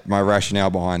my rationale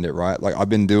behind it, right? Like, I've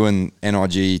been doing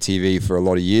NRG TV for a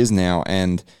lot of years now,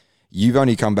 and you've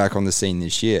only come back on the scene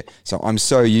this year. So I'm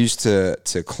so used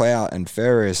to Clout and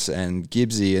Ferris and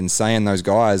Gibbsy and saying those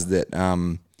guys that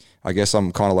I guess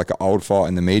I'm kind of like an old fart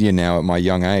in the media now at my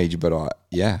young age. But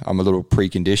I'm a little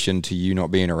preconditioned to you not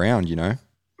being around, you know?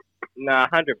 No,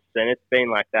 100%. It's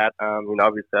been like that.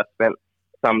 Obviously I spent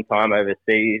some time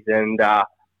overseas, and I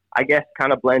guess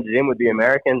kind of blended in with the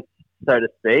Americans, so to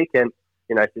speak. And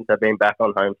since I've been back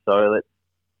on home soil,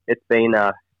 it's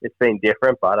been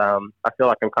different. But I feel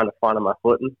like I'm kind of finding my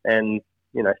footing, and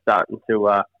starting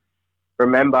to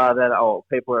remember that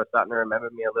people are starting to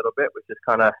remember me a little bit, which is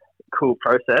kind of a cool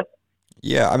process.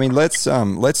 Yeah, I mean, let's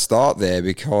start there,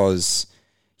 because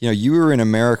you were in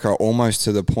America almost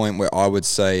to the point where I would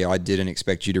say I didn't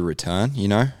expect you to return.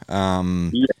 Yeah.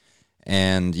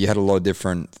 And you had a lot of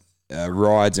different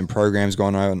rides and programs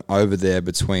going on over there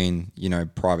between,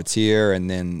 privateer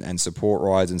and support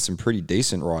rides, and some pretty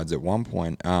decent rides at one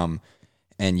point. And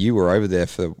you were over there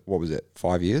for, what was it,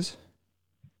 5 years?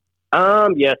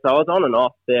 Yes, I was on and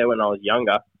off there when I was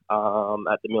younger at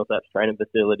the Millsaps training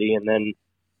facility. And then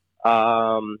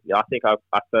I think I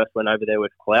first went over there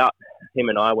with Clout. Him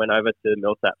and I went over to the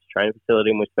Millsaps training facility,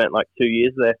 and we spent like 2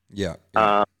 years there. Yeah.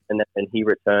 And then when he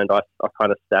returned, I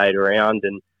kind of stayed around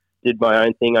and did my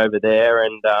own thing over there,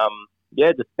 and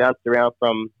just bounced around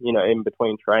from in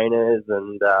between trainers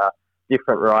and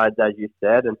different rides, as you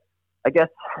said. And I guess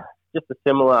just a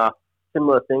similar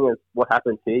thing as what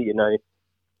happens here.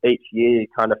 Each year you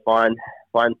kind of find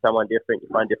someone different, you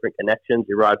find different connections,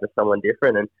 you ride with someone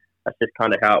different, and that's just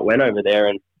kind of how it went over there.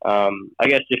 And I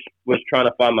guess just was trying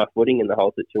to find my footing in the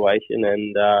whole situation,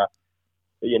 and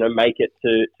make it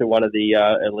to one of the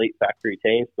elite factory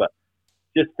teams, but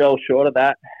just fell short of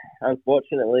that,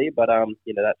 unfortunately. But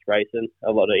that's racing.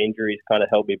 A lot of injuries kind of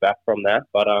held me back from that.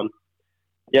 But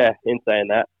in saying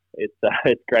that, it's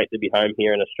great to be home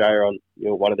here in Australia on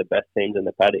one of the best teams in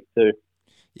the paddock too.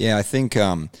 Yeah, I think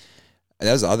that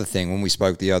was the other thing. When we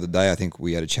spoke the other day, I think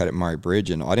we had a chat at Murray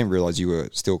Bridge, and I didn't realise you were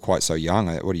still quite so young.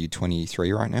 What are you,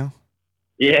 23 right now?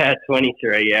 Yeah,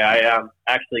 23. Yeah,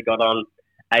 I actually got on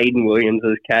Aidan Williams'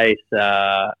 case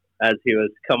as he was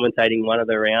commentating one of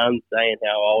the rounds, saying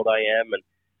how old I am,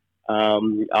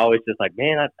 and I was just like,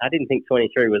 man, I didn't think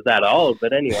 23 was that old.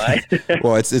 But anyway,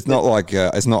 well, it's not like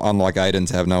it's not unlike Aidan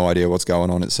to have no idea what's going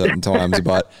on at certain times.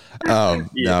 But no,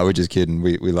 we're just kidding.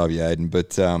 We love you, Aidan.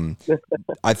 But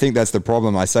I think that's the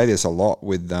problem. I say this a lot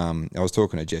with. I was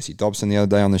talking to Jesse Dobson the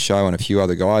other day on the show, and a few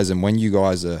other guys, and when you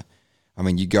guys are. I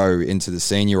mean, you go into the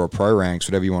senior or pro ranks,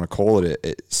 whatever you want to call it,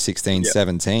 at 16,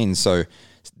 17. So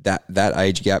that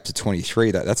age gap to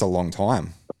 23, that's a long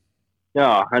time.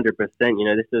 Yeah, 100%.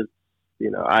 This is,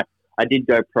 I did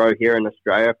go pro here in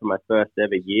Australia for my first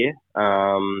ever year.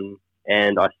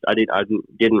 And I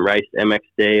didn't race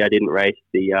MXD. I didn't race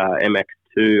the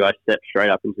MX2. I stepped straight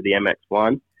up into the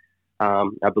MX1,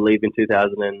 I believe in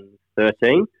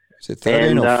 2013. So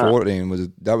 13 or 14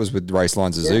 was with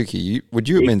Raceline Suzuki. Yeah. Would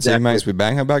you have been teammates with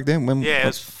Banger back then? It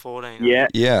was 14. Yeah.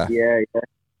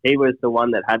 He was the one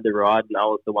that had the ride, and I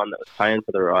was the one that was paying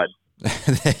for the ride.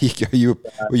 There you go.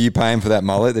 Were you paying for that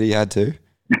mullet that he had too?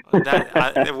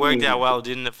 It worked out well,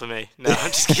 didn't it, for me? No,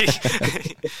 I'm just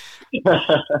kidding.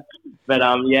 But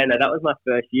that was my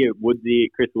first year.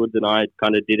 Chris Woods and I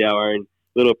kind of did our own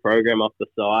little program off the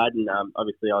side, and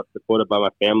obviously I was supported by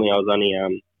my family. I was only,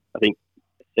 I think,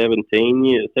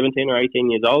 17 or 18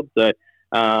 years old. So, it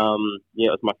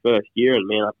was my first year, and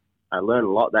man, I learned a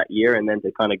lot that year. And then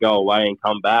to kind of go away and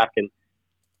come back and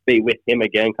be with him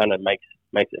again kind of makes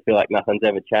it feel like nothing's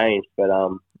ever changed. But,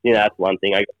 that's one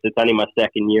thing. I guess it's only my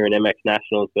second year in MX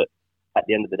Nationals, but at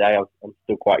the end of the day, I'm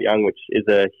still quite young, which is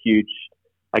a huge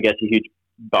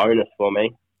bonus for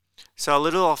me. So a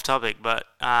little off topic, but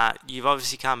you've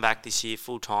obviously come back this year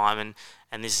full time,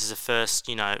 and this is the first,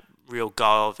 real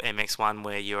go of MX1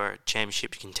 where you're a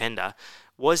championship contender.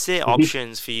 Was there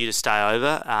options for you to stay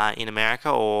over in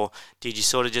America, or did you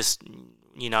sort of just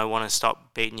want to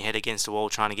stop beating your head against the wall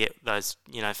trying to get those,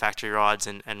 factory rides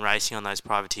and racing on those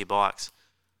privateer bikes?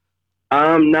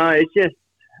 No, it's just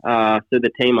so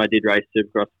the team I did race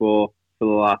Supercross for the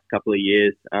last couple of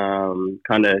years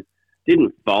kind of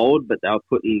didn't fold, but they were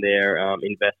putting their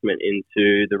investment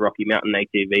into the Rocky Mountain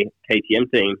ATV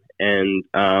KTM team, and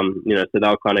so they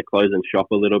were kind of closing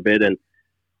shop a little bit. And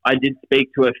I did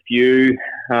speak to a few,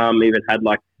 even had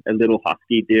like a little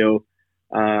Husky deal.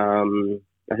 I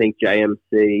think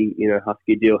JMC,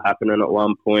 Husky deal happening at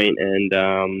one point, and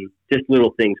just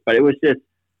little things. But it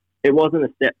wasn't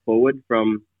a step forward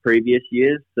from previous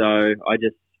years. So I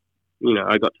just,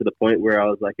 I got to the point where I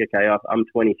was like, okay, I'm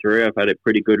 23. I've had a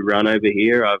pretty good run over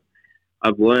here.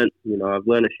 I've learned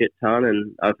a shit ton,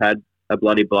 and I've had a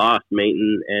bloody blast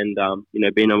meeting and,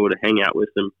 being able to hang out with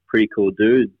some pretty cool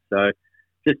dudes. So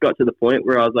just got to the point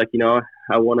where I was like, I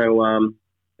want to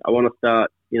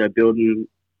start, building,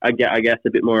 I guess,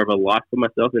 a bit more of a life for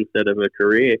myself instead of a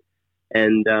career.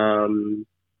 And, that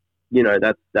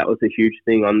was a huge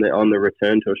thing on the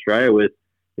return to Australia was,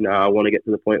 I want to get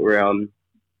to the point where I'm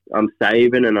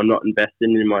saving and I'm not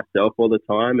investing in myself all the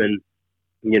time. And,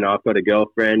 I've got a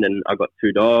girlfriend and I've got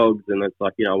 2 dogs, and it's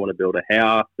like, I want to build a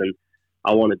house and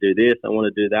I want to do this, I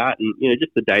want to do that. And,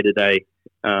 just the day-to-day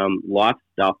life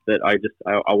stuff that I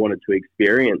wanted to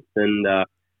experience. And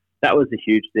that was a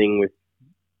huge thing with,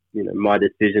 my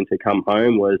decision to come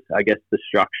home was, I guess, the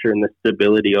structure and the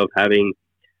stability of having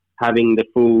the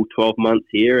full 12 months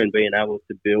here and being able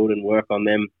to build and work on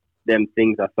them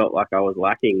things I felt like I was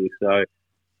lacking. So,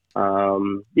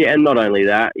 and not only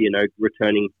that,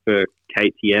 returning for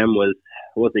KTM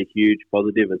was a huge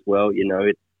positive as well.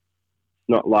 It's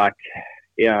not like,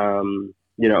 it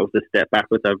was a step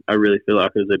backwards. I really feel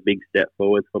like it was a big step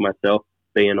forward for myself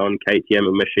being on KTM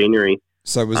and machinery.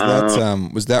 So was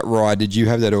that ride, did you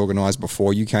have that organised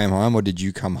before you came home, or did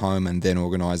you come home and then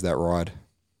organise that ride?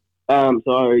 I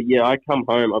come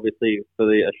home obviously for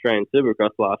the Australian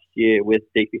Supercross last year with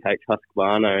DPH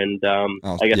Husqvarna, and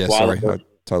I guess I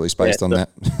totally spaced on that.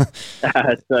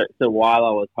 so while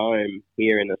I was home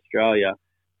here in Australia,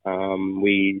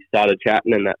 we started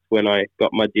chatting, and that's when I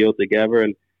got my deal together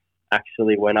and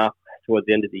actually went up towards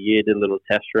the end of the year, did a little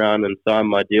test run and signed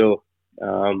my deal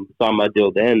then.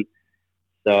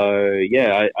 So,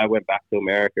 I went back to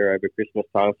America over Christmas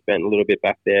time, spent a little bit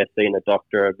back there, seeing a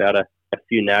doctor about a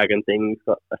few nagging things,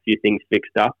 got a few things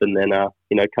fixed up, and then,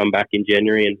 come back in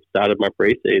January and started my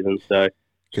pre-season. So,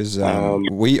 because I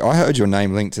heard your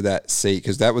name linked to that seat,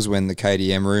 because that was when the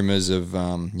KTM rumours of,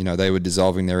 they were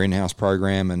dissolving their in-house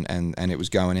program and it was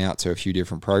going out to a few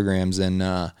different programs. And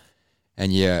I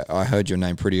heard your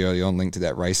name pretty early on linked to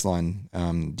that Raceline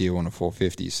deal on a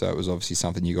 450. So it was obviously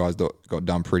something you guys got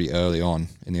done pretty early on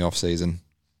in the off season.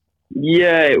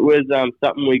 Yeah, it was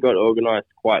something we got organised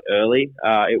quite early.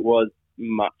 It was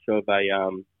much of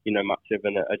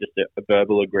just a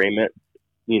verbal agreement,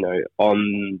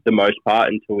 on the most part,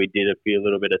 until we did a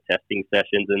little bit of testing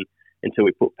sessions and until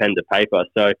we put pen to paper.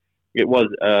 So it was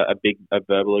a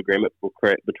verbal agreement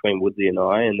between Woodsy and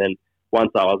I, and then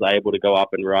once I was able to go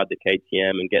up and ride the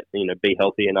KTM and get, be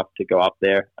healthy enough to go up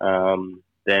there,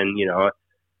 then,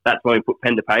 that's when we put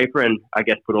pen to paper and I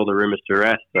guess put all the rumours to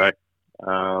rest. So, as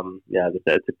I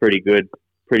said, it's a pretty good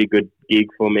gig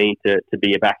for me to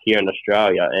be back here in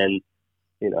Australia and,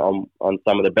 on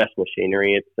some of the best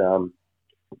machinery. It's,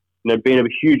 been a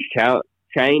huge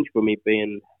change for me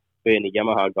being a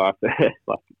Yamaha guy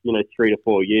for 3 to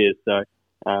 4 years. So, it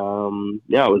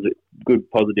was a good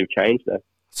positive change there.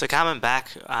 So coming back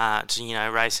to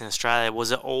racing in Australia,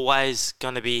 was it always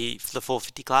going to be for the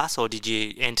 450 class, or did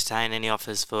you entertain any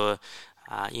offers for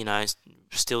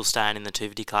still staying in the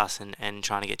 250 class and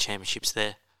trying to get championships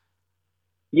there?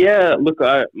 Yeah, look,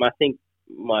 I think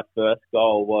my first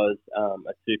goal was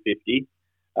a 250.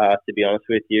 To be honest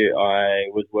with you, I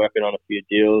was working on a few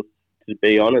deals to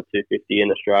be on a 250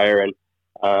 in Australia, and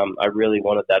I really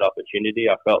wanted that opportunity.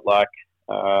 I felt like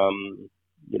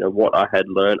what I had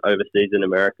learned overseas in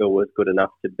America was good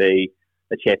enough to be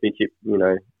a championship,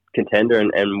 contender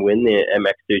and win the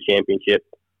MX2 championship.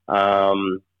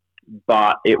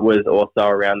 But it was also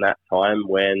around that time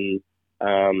when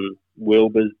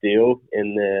Wilbur's deal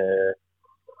in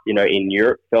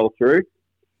Europe fell through.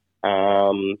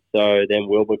 So then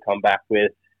Wilbur come back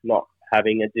with not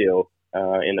having a deal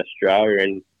in Australia,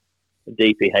 and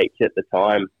DPH at the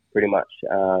time pretty much,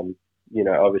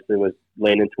 obviously was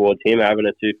leaning towards him having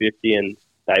a 250, and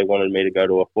they wanted me to go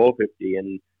to a 450.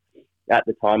 And at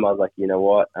the time, I was like, I'm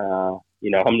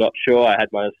not sure. I had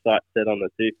my sights set on the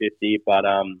 250, but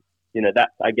I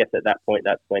guess at that point,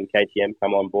 that's when KTM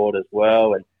come on board as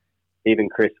well, and even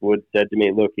Chris Wood said to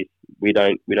me, "Look, we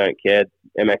don't care.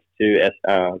 MX2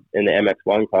 and the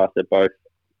MX1 class are both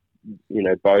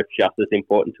just as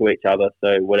important to each other.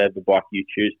 So whatever bike you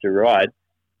choose to ride,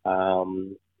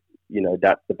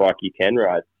 that's the bike you can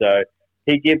ride." So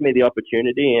he gave me the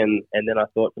opportunity, and then I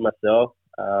thought to myself,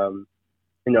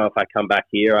 if I come back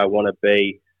here, I want to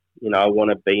be in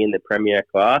the Premier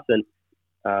class, and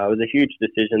it was a huge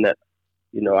decision that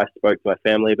I spoke to my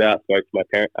family about, spoke to my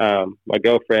parent, my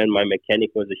girlfriend, my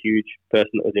mechanic was a huge person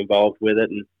that was involved with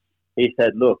it, and he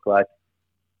said, "Look,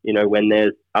 when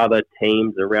there's other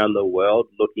teams around the world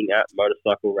looking at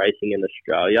motorcycle racing in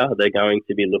Australia, they're going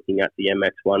to be looking at the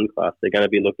MX1 class. They're going to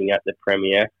be looking at the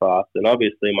Premier class. And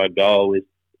obviously my goal is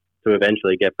to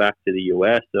eventually get back to the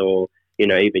US or,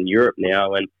 even Europe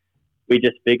now. And we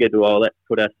just figured, well, let's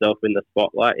put ourselves in the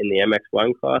spotlight in the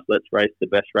MX1 class. Let's race the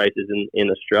best races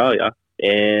in Australia.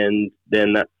 And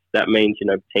then that means,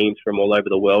 teams from all over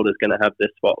the world is going to have this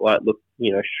spotlight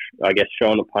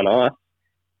shone upon us.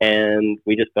 And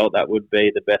we just felt that would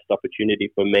be the best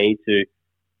opportunity for me to,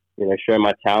 show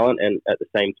my talent and at the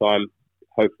same time,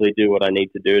 hopefully do what I need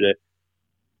to do to,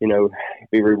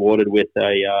 be rewarded with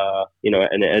a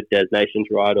Des Nations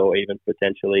ride or even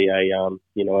potentially a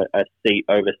seat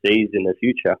overseas in the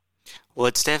future. Well,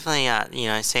 it's definitely,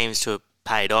 seems to have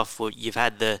paid off. Well, you've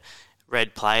had the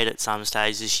red plate at some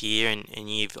stage this year and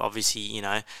you've obviously,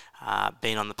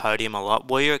 been on the podium a lot.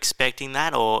 Were you expecting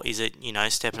that, or is it,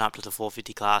 stepping up to the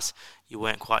 450 class, you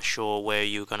weren't quite sure where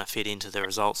you were going to fit into the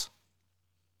results?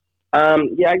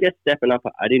 I guess stepping up,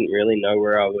 I didn't really know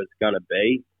where I was going to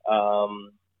be,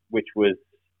 which was,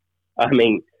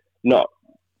 not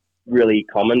really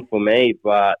common for me,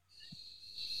 but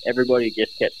everybody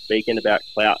just kept speaking about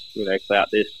Clout, Clout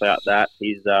this, Clout that.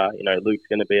 He's, Luke's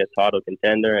going to be a title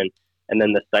contender. And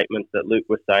then the statements that Luke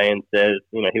was saying says,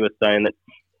 he was saying that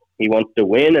he wants to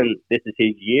win and this is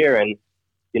his year. And,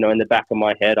 in the back of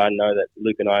my head, I know that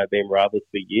Luke and I have been brothers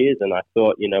for years. And I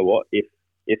thought, if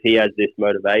he has this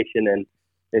motivation and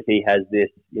if he has this,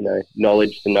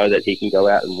 knowledge to know that he can go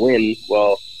out and win,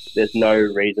 well, there's no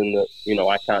reason that,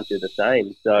 I can't do the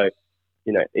same. So,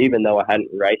 even though I hadn't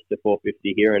raced the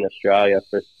 450 here in Australia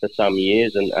for some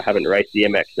years and I haven't raced the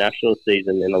MX National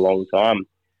season in a long time,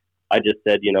 I just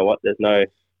said, there's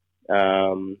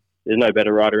no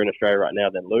better rider in Australia right now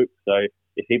than Luke. So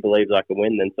if he believes I can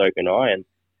win, then so can I.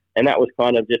 And that was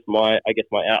kind of just my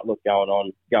outlook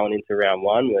going into round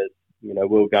one was, we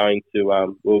were going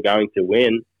to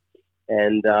win.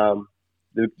 And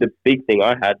the big thing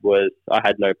I had was I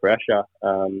had no pressure.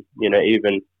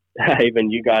 Even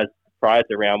you guys prior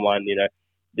to round one,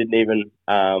 didn't even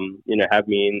have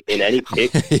me in any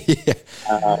pick. There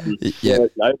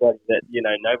was nobody that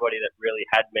really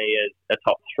had me as a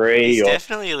top three. He's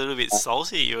definitely a little bit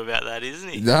salty at you about that, isn't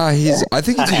he? No, I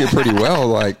think he did it pretty well.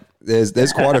 Like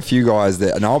there's quite a few guys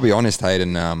that, and I'll be honest,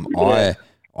 Hayden, I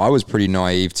was pretty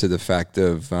naive to the fact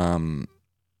of I'm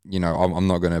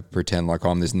not going to pretend like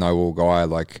I'm this know-all guy.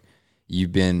 Like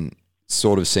you've been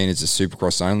sort of seen as a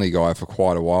Supercross only guy for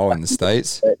quite a while in the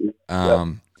States.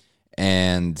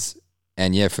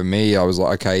 And yeah, for me, I was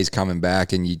like, okay, he's coming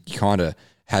back, and you kind of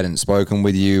hadn't spoken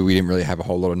with you. We didn't really have a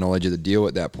whole lot of knowledge of the deal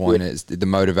at that point. It's the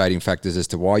motivating factors as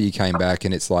to why you came back,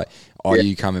 and it's like, are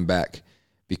you coming back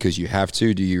because you have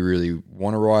to? Do you really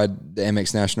want to ride the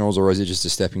MX Nationals, or is it just a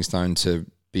stepping stone to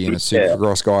being a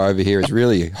Supercross guy over here? It's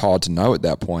really hard to know at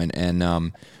that point. And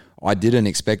I didn't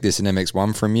expect this in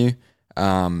MX1 from you.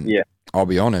 I'll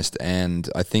be honest, and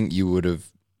I think you would have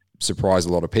surprised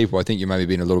a lot of people. I think you maybe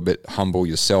been a little bit humble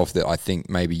yourself that I think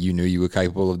maybe you knew you were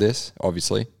capable of this,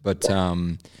 obviously. But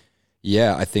I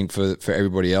think for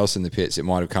everybody else in the pits, it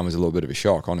might have come as a little bit of a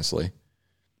shock, honestly.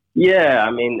 Yeah,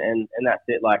 and that's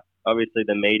it. Like, obviously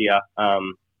the media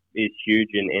is huge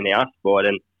in our sport.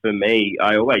 And for me,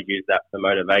 I always use that for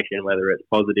motivation, whether it's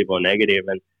positive or negative.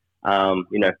 And,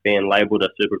 being labelled a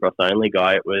Supercross only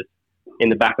guy, it was, in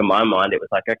the back of my mind, it was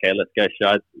like, okay, let's go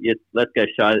show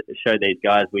these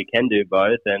guys we can do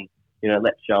both, and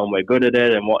let's show them we're good at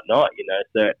it and whatnot.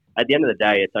 So at the end of the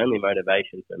day, it's only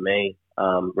motivation for me,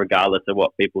 regardless of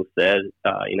what people say.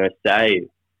 What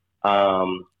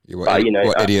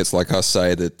idiots like us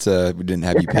say that we didn't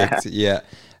have you picked. Yeah,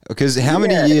 because how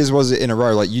many years was it in a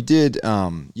row? Like you did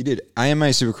AMA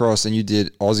Supercross and you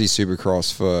did Aussie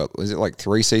Supercross for, was it like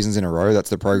 3 seasons in a row? That's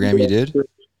the program you did.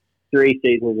 3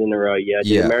 seasons in a row, I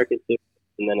did American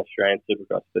Supercross and then Australian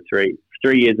Supercross for 3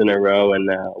 years in a row, and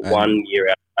 1 year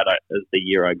out as the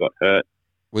year I got hurt.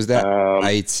 Was that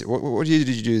 8? What year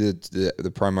did you do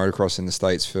the pro motocross in the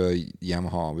States for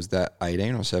Yamaha? Was that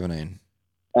 18 or 17?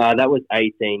 That was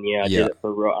 18. I did it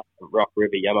for Rock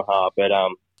River Yamaha, but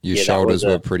Your that shoulders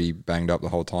was were pretty banged up the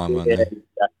whole time, weren't yeah, they?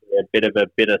 exactly, a bit of a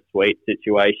bittersweet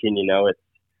situation. It's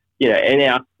in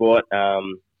our sport,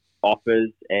 offers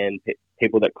and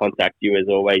people that contact you is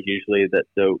always usually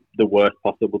the worst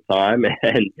possible time.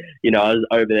 And I was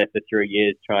over there for 3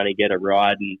 years trying to get a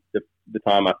ride, and the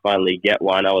time I finally get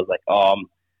one, I was like, oh,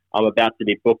 I'm about to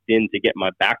be booked in to get my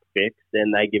back fixed,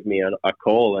 and they give me a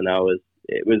call, and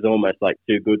it was almost like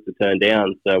too good to turn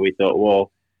down. So we thought,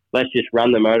 well, let's just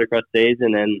run the motocross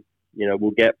season, and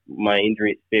we'll get my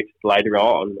injuries fixed later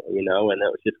on. And that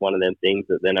was just one of them things.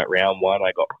 That then at round one,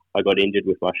 I got injured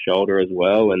with my shoulder as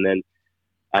well, and then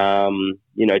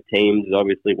teams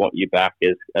obviously want you back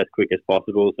as quick as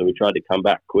possible. So we tried to come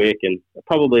back quick, and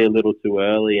probably a little too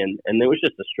early, and it was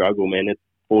just a struggle, man. It's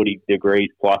 40 degrees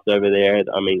plus over there.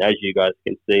 I mean, as you guys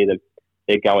can see,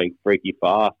 they're going freaky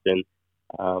fast, and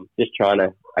just trying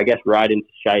to, I guess, ride into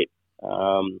shape.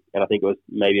 And I think it was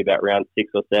maybe about round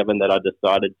 6 or 7 that I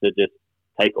decided to just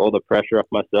take all the pressure off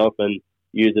myself and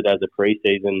use it as a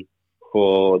pre-season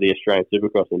for the Australian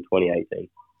Supercross in 2018.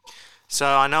 So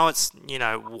I know it's,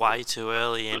 way too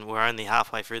early and we're only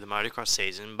halfway through the motocross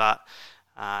season, but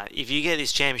if you get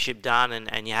this championship done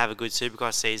and you have a good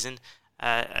Supercross season,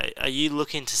 are you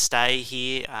looking to stay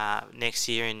here next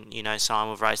year and,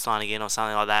 sign with Raceline again or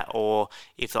something like that? Or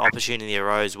if the opportunity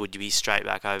arose, would you be straight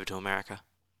back over to America?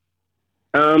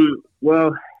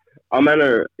 Well, I'm on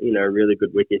a really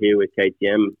good wicket here with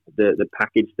KTM. The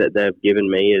package that they've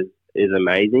given me is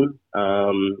amazing,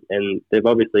 and they've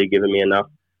obviously given me enough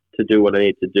to do what I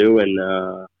need to do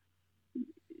and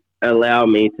allow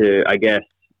me to, I guess,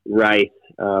 race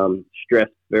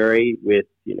stress-free with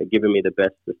giving me the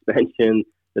best suspension,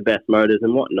 the best motors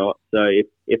and whatnot. So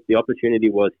if the opportunity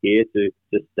was here to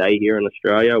stay here in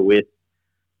Australia with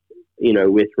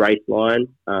Raceline,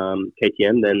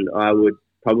 KTM, then I would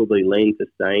probably lean to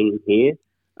staying here.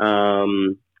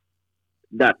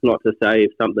 That's not to say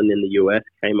if something in the US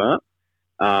came up,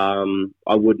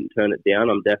 I wouldn't turn it down.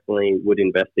 I definitely would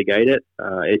investigate it.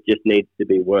 It just needs to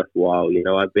be worthwhile.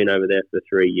 I've been over there for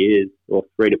 3 years or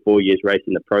 3 to 4 years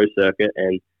racing the pro circuit,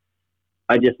 and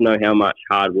I just know how much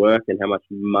hard work and how much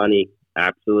money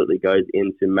absolutely goes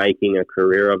into making a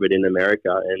career of it in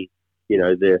America. And,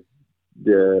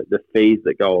 the fees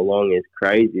that go along is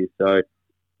crazy. So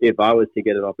if I was to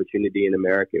get an opportunity in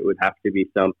America, it would have to be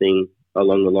something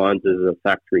along the lines of a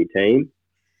factory team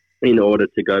in order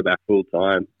to go back full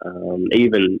time.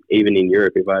 Even in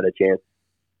Europe, if I had a chance,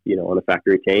 on a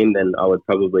factory team, then I would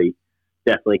probably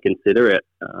definitely consider it.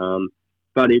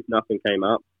 But if nothing came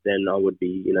up, then I would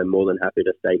be, more than happy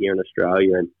to stay here in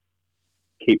Australia and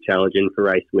keep challenging for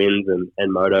race wins and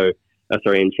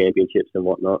and championships and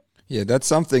whatnot. Yeah, that's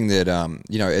something that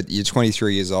you're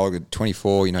 23 years old, at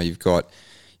 24, you got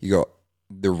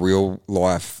the real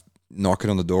life knocking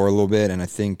on the door a little bit, and I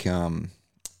think I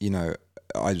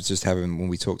was just having, when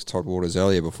we talked to Todd Waters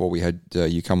earlier before we had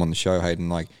you come on the show,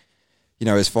 Hayden,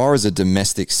 as far as a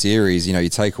domestic series, you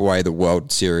take away the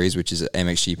World Series, which is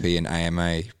MXGP and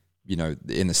AMA,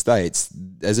 in the States,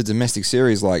 as a domestic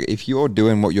series, if you're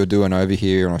doing what you're doing over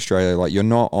here in Australia, you're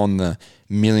not on the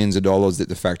millions of dollars that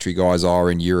the factory guys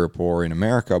are in Europe or in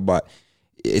America, but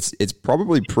it's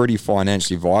probably pretty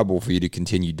financially viable for you to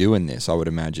continue doing this, I would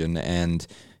imagine. And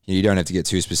you don't have to get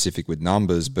too specific with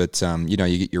numbers, but you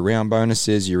get your round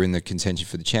bonuses, you're in the contention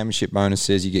for the championship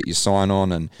bonuses, you get your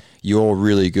sign-on, and you're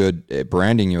really good at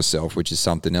branding yourself, which is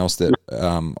something else that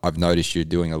I've noticed you're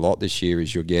doing a lot this year,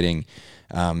 is you're getting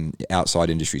outside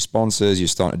industry sponsors, you're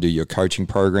starting to do your coaching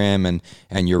program, and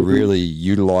you're really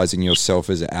utilizing yourself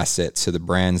as an asset to the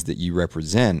brands that you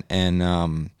represent.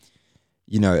 And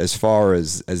as far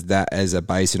as that as a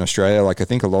base in Australia, I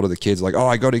think a lot of the kids I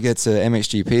got to get to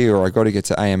MXGP or I got to get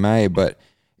to AMA, but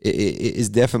it is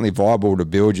definitely viable to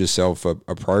build yourself a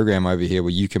program over here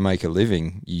where you can make a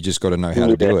living. You just got to know how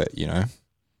to do it,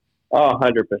 Oh,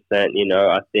 100%.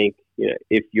 I think,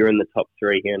 if you're in the top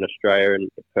 3 here in Australia and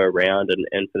per round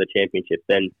and for the championship,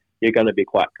 then you're going to be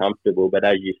quite comfortable. But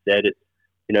as you said, it's,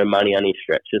 money only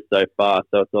stretches so far.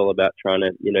 So it's all about trying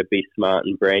to, be smart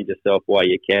and brand yourself while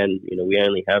you can. We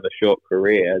only have a short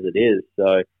career as it is.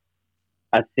 So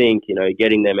I think,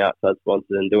 getting them outside sponsors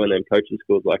and doing them coaching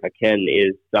schools like I can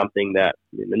is something that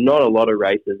not a lot of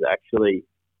racers actually,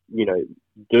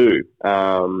 do.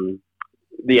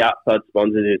 The outside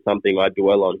sponsors is something I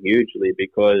dwell on hugely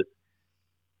because,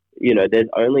 there's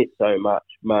only so much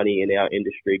money in our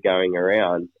industry going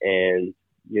around. And,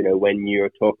 when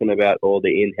you're talking about all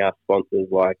the in-house sponsors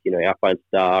like, Alpine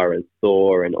Star and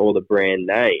Thor and all the brand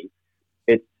names,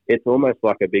 it's almost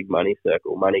like a big money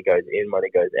circle. Money goes in, money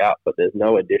goes out, but there's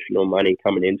no additional money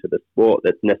coming into the sport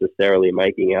that's necessarily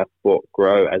making our sport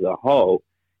grow as a whole.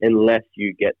 unless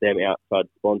you get them outside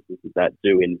sponsors that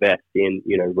do invest in,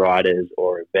 riders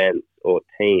or events or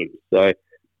teams. So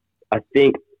I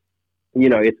think,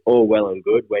 it's all well and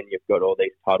good when you've got all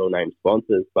these title name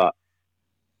sponsors, but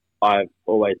I've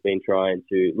always been trying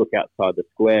to look outside the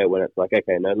square when it's like,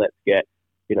 okay, no, let's get,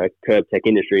 Curb Tech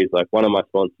Industries, like one of my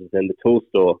sponsors, and the tool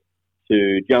store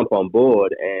to jump on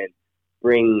board and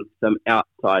bring some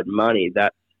outside money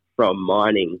that's from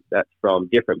mining, that's from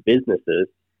different businesses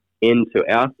into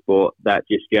our sport that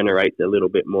just generates a little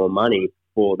bit more money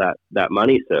for that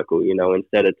money circle,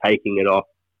 instead of taking it off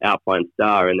Alpine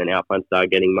Star and then Alpine Star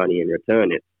getting money in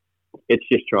return. It's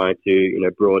just trying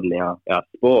to, broaden our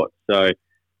sport. So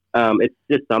it's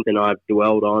just something I've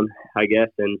dwelled on, I guess,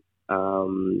 and,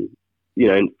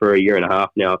 for a year and a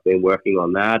half now I've been working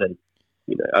on that, and,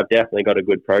 I've definitely got a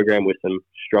good program with some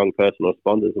strong personal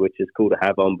sponsors, which is cool to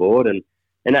have on board. And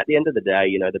at the end of the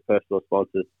day, the personal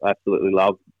sponsors absolutely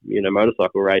love,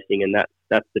 motorcycle racing, and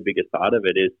that's the biggest part of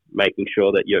it, is making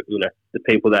sure that the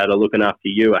people that are looking after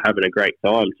you are having a great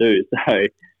time too. So,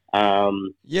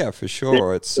 yeah, for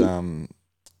sure. It's, and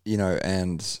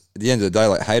at the end of the day,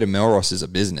 like Hayden Melross is a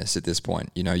business at this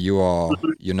point.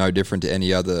 You're no different to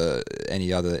any other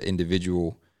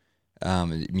individual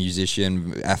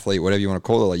musician, athlete, whatever you want to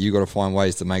call it. Like, you got to find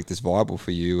ways to make this viable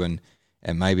for you, and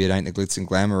maybe it ain't the glitz and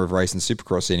glamour of racing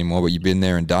Supercross anymore, but you've been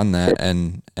there and done that,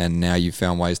 and now you've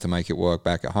found ways to make it work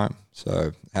back at home.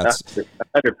 So that's 100%.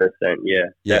 Yeah,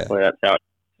 definitely. That's how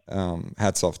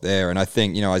hats off there. And I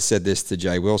think, I said this to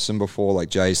Jay Wilson before, like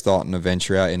Jay's starting to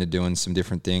venture out into doing some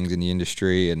different things in the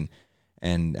industry, and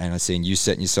I've seen you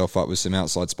setting yourself up with some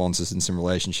outside sponsors and some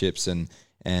relationships, and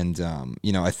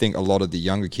I think a lot of the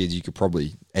younger kids, you could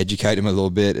probably educate them a little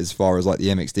bit, as far as like the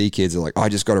MXD kids are like, I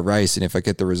just got to race, and if I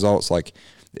get the results, like,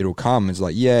 it'll come. It's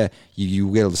like, yeah,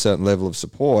 you get a certain level of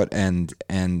support,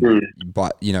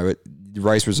 but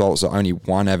race results are only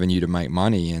one avenue to make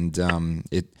money, and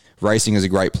racing is a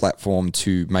great platform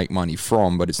to make money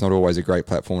from, but it's not always a great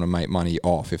platform to make money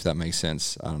off, if that makes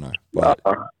sense. I don't know. But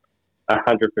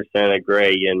 100%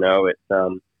 agree.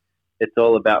 It's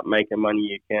all about making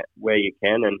money where you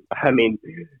can. And I mean,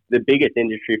 the biggest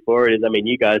industry for it is,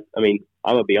 you guys, I'm going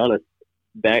to be honest,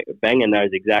 Banger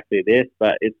knows exactly this,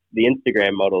 but it's the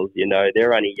Instagram models,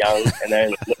 they're only young, and they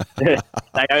only look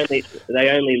I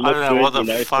don't know good, what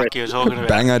the fuck you're talking about.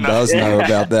 Banger does know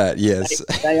about that, yes.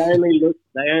 They only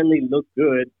look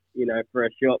good, for a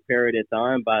short period of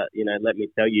time, but, let me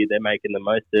tell you, they're making the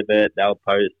most of it. They'll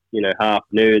post, half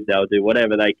nudes, they'll do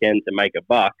whatever they can to make a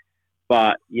buck.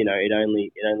 But, it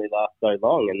only lasts so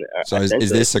long. And so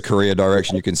is this a career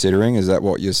direction you're considering? Is that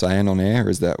what you're saying on air?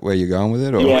 Is that where you're going with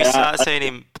it? Or? When we start seeing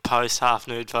him post half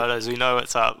nude photos, we know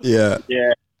what's up. Yeah.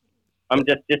 Yeah. I'm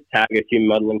just tag a few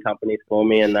modelling companies for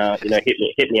me, and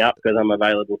hit me up, because I'm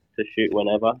available to shoot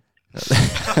whenever.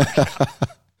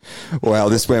 Wow,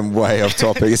 this went way off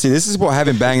topic. See, this is what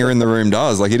having Banger in the room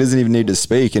does. Like, he doesn't even need to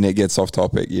speak, and it gets off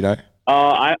topic,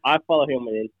 I follow him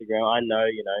on Instagram. I know,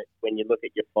 when you look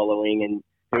at your following and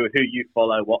who you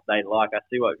follow, what they like, I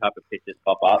see what type of pictures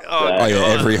pop up. Oh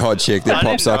yeah, every hot chick that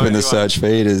pops up in the search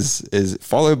feed is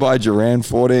followed by Duran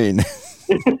 14. 100%.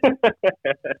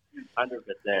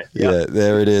 Yeah,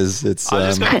 there it is. It's All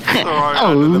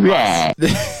right.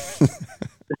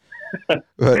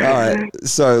 But all right,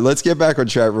 so let's get back on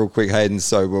track real quick, Hayden.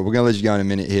 So we're going to let you go in a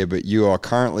minute here, but you are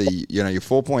currently, you're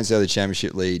 4 points out of the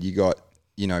championship lead. You got,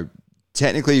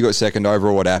 technically you got second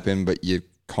overall what happened, but you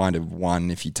kind of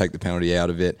won if you take the penalty out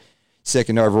of it.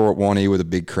 Second overall at Wanty with a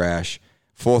big crash.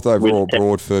 Fourth overall at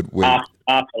Broadford with half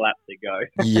a lap to go.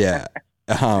 Yeah.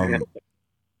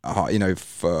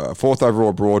 Fourth overall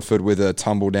at Broadford with a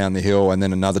tumble down the hill, and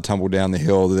then another tumble down the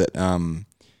hill that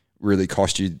really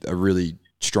cost you a really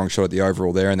strong shot at the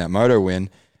overall there in that moto win.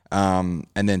 And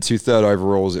then 2 third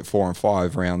overalls at 4 and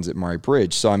 5 rounds at Murray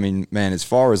Bridge. So, man, as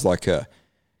far as like a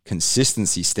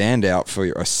consistency standout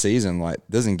for a season, like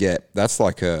that's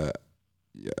like a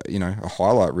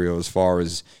highlight reel, as far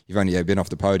as you've only been off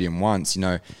the podium once,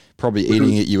 probably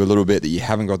eating at you a little bit that you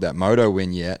haven't got that moto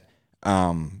win yet.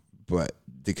 But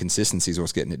the consistency is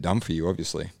what's getting it done for you,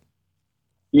 obviously.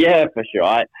 Yeah, for sure.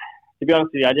 To be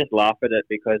honest with you, I just laugh at it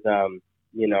because, I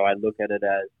look at it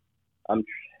as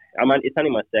it's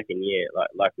only my second year,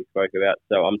 like we spoke about,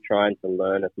 so I'm trying to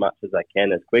learn as much as I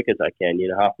can, as quick as I can.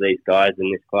 Half of these guys in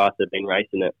this class have been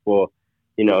racing it for,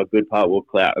 a good part of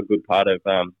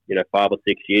 5 or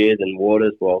 6 years, and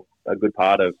Waters, a good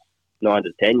part of 9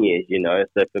 to 10 years,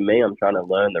 So for me, I'm trying to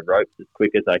learn the ropes as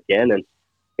quick as I can, and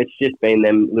it's just been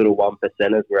them little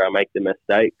 1%ers where I make the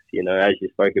mistakes. As you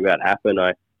spoke about happen,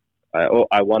 I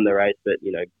won the race, but,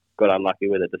 got unlucky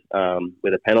with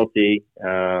a penalty.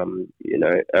 Round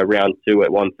 2 at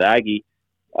Wonthaggi,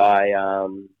 I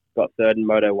got third in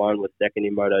Moto 1, was second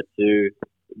in Moto 2.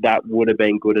 That would have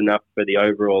been good enough for the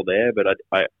overall there, but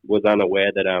I was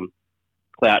unaware that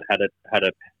Clout had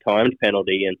a timed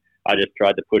penalty, and I just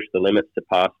tried to push the limits to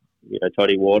pass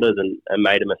Toddy Waters and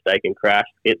made a mistake and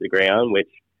crashed, hit the ground, which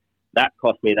that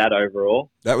cost me that overall.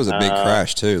 That was a big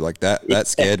crash too. Like that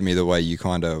scared me, the way you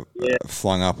kind of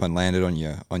flung up and landed on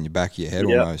your back of your head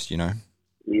almost,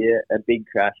 Yeah, a big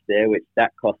crash there, which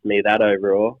that cost me that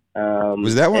overall.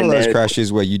 Was that one of those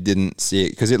crashes where you didn't see it?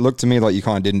 Because it looked to me like you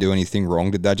kind of didn't do anything wrong.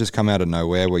 Did that just come out of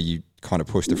nowhere where you kind of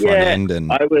pushed the front end?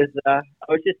 And I was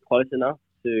just close enough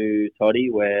to Toddy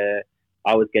where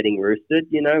I was getting roosted,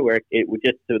 where it was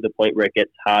just to the point where it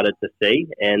gets harder to see.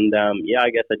 And, I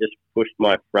guess I just pushed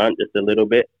my front just a little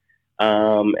bit.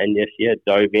 And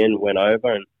dove in, went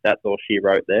over, and that's all she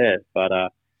wrote there. But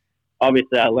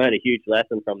obviously I learned a huge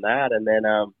lesson from that. And then,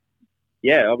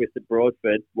 obviously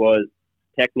Broadford was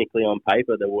technically on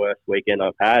paper the worst weekend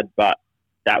I've had. But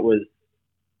that was,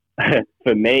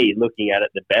 for me, looking at it,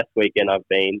 the best weekend I've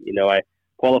been. I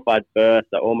qualified first.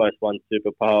 I almost won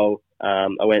Super Pole.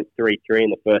 I went 3-3 in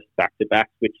the first back-to-back,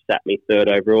 which sat me third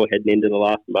overall heading into the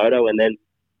last moto. And then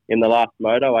in the last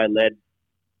moto, I led,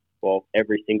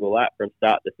 every single lap from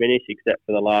start to finish, except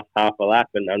for the last half a lap.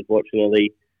 And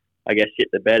unfortunately, I guess shit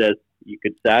the bed, as you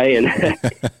could say, and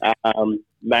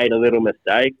made a little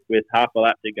mistake with half a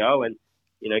lap to go. And,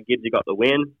 Gibbsy got the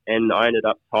win, and I ended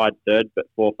up tied third but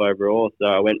fourth overall. So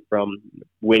I went from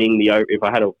winning if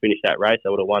I had to finish that race, I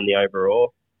would have won the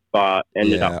overall, but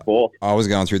ended up fourth. I was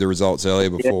going through the results earlier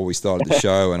before we started the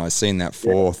show, and I seen that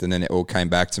fourth, and then it all came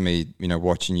back to me,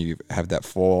 watching you have that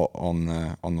 4 on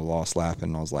the last lap,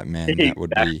 and I was like, man,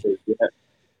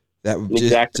 that would be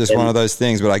just one of those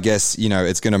things. But I guess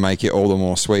it's going to make it all the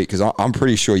more sweet, because I'm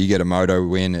pretty sure you get a moto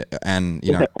win and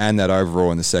and that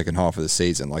overall in the second half of the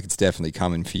season. Like, it's definitely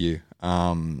coming for you.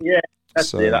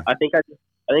 That's it. I think I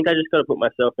just got to put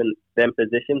myself in them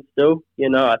positions still.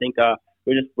 I think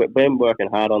we've been working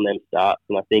hard on them starts,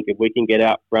 and I think if we can get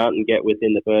out front and get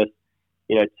within the first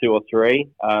 2 or 3,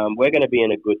 we're going to be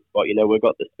in a good spot. We've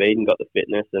got the speed and got the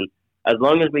fitness, and as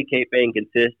long as we keep being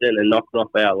consistent and knocking off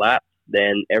our laps,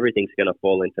 then everything's going to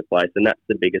fall into place. And that's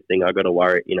the biggest thing I got to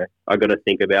worry, I got to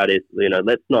think about is,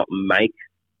 let's not make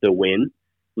the win.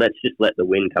 Let's just let the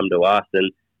win come to us.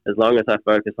 And as long as I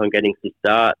focus on getting some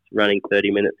starts, running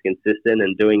 30 minutes consistent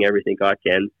and doing everything I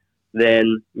can,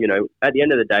 then, at the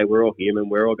end of the day, we're all human.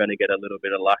 We're all going to get a little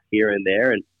bit of luck here and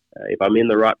there. And if I'm in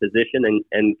the right position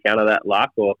and counter that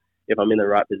luck, or if I'm in the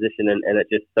right position and it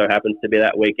just so happens to be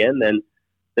that weekend, then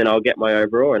I'll get my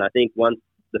overall. And I think once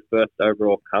the first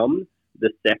overall comes, the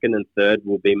second and third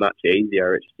will be much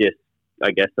easier. It's just,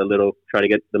 I guess, a little trying to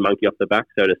get the monkey off the back,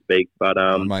 so to speak. But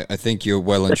mate, I think you're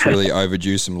well and truly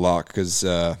overdue some luck, because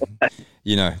the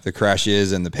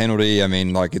crashes and the penalty. I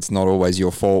mean, like, it's not always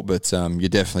your fault, but you're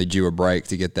definitely due a break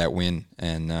to get that win.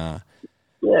 And that's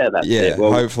it.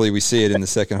 Well, hopefully we see it in the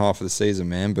second half of the season,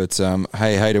 man. But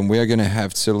hey, Hayden, we are going to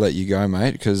have to let you go,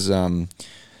 mate, because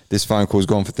this phone call's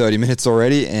gone for 30 minutes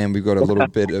already, and we've got a little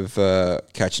bit of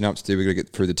catching up to do. We've got to get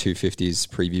through the 250s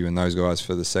preview and those guys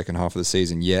for the second half of the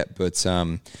season yet. But,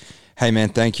 hey, man,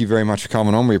 thank you very much for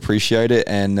coming on. We appreciate it.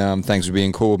 And thanks for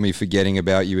being cool with me, forgetting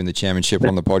about you in the championship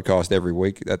on the podcast every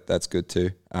week. That's good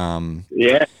too. No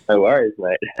worries,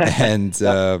 mate.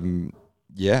 And,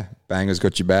 Banger's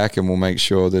got you back, and we'll make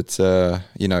sure that,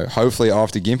 hopefully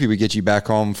after Gympie we get you back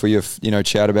on for your,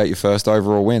 chat about your first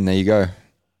overall win. There you go.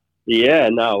 Yeah,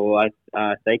 no, well,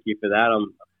 I thank you for that.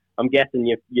 I'm guessing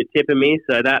you're tipping me,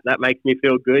 so that makes me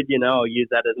feel good. I'll use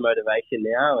that as motivation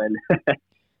now. And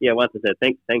once I said,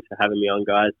 thanks for having me on,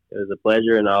 guys. It was a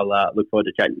pleasure, and I'll look forward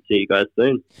to chatting to you guys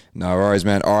soon. No worries,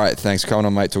 man. All right, thanks for coming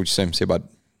on, mate. Talk to you soon. See you, bud.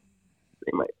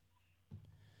 See you, mate.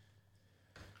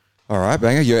 All right,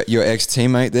 Banger, your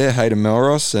ex-teammate there, Hayden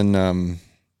Melross, and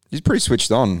he's pretty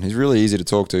switched on. He's really easy to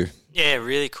talk to. Yeah,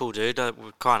 really cool dude.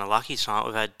 We're kind of lucky tonight.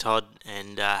 We've had Todd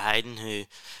and Hayden, who,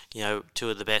 two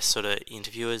of the best sort of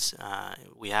interviewers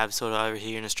we have sort of over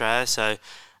here in Australia. So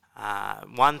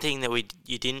one thing that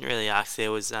you didn't really ask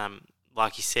there was,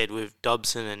 like you said, with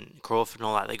Dobson and Crawford and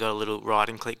all that, they got a little ride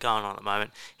and click going on at the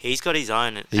moment. He's got his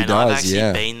own, and I've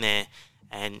actually been there.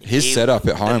 And his setup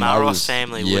at home, the Melross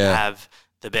family would have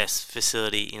the best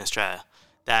facility in Australia.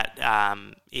 That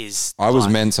is. I was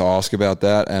meant to ask about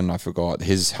that, and I forgot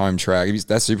his home track.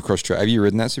 That Supercross track. Have you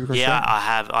ridden that Supercross track? Yeah, I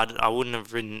have. I wouldn't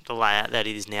have ridden the layout that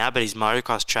it is now, but his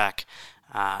motocross track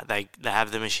They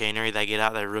have the machinery. They get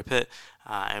out, they rip it,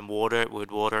 and water it.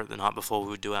 We'd water it the night before we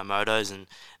would do our motos, and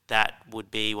that would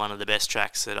be one of the best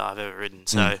tracks that I've ever ridden.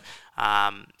 So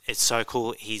it's so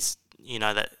cool. He's,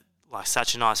 that like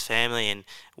such a nice family, and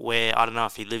where I don't know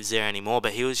if he lives there anymore,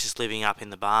 but he was just living up in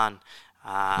the barn.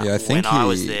 I think I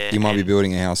was there, he might be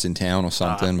building a house in town or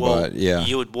something. But yeah,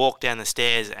 you would walk down the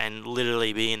stairs and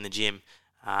literally be in the gym,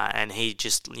 and he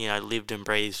just lived and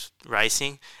breathed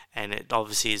racing, and it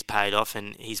obviously has paid off.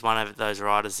 And he's one of those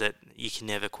riders that you can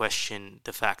never question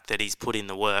the fact that he's put in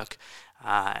the work,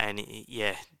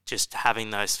 just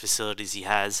having those facilities he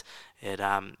has,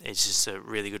 it's just a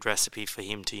really good recipe for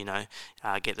him to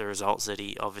get the results that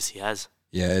he obviously has.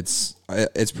 Yeah, it's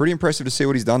pretty impressive to see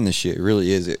what he's done this year. It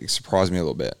really is. It surprised me a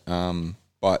little bit.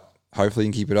 But hopefully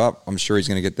he can keep it up. I'm sure he's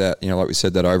going to get that, like we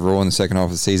said, that overall in the second half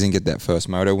of the season, get that first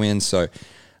moto win. So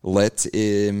let's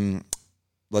move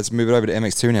it over to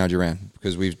MX2 now, Duran,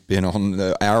 because we've been on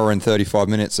the hour and 35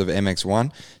 minutes of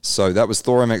MX1. So that was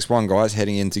Thor MX1, guys,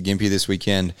 heading into Gympie this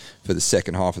weekend for the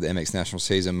second half of the MX National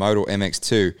season. Modal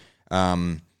MX2.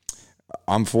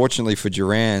 Unfortunately for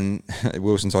Duran,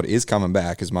 Wilson Todd is coming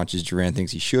back as much as Duran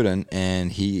thinks he shouldn't,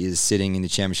 and he is sitting in the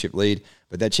championship lead.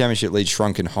 But that championship lead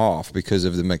shrunk in half because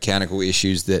of the mechanical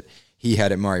issues that he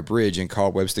had at Murray Bridge, and Kyle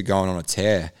Webster going on a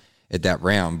tear at that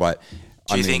round. But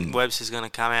do you think Webster's going to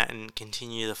come out and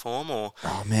continue the form? Or?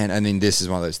 Oh, man, this is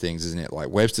one of those things, isn't it? Like,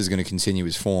 Webster's going to continue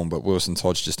his form, but Wilson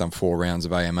Todd's just done 4 rounds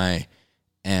of AMA,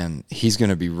 and he's going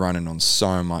to be running on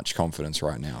so much confidence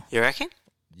right now. You reckon?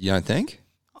 You don't think?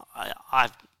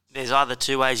 There's either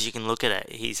two ways you can look at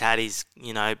it. He's had his,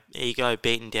 ego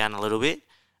beaten down a little bit,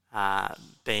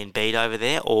 being beat over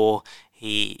there, or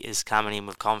he is coming in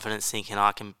with confidence thinking,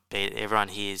 I can beat everyone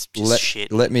here is just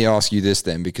shit. Let me ask you this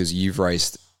then, because you've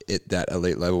raced at that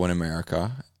elite level in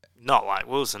America. Not like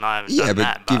Wilson, I haven't done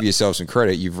that. But give yourself some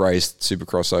credit. You've raced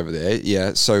Supercross over there.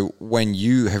 Yeah, so when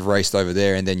you have raced over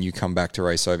there and then you come back to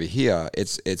race over here,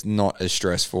 it's not as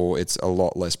stressful. It's a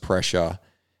lot less pressure.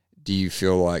 Do you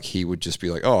feel like he would just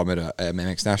be like, I'm at a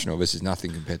MX National, this is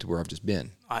nothing compared to where I've just been?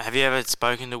 Have you ever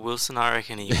spoken to Wilson? I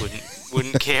reckon he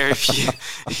wouldn't care if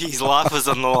his life was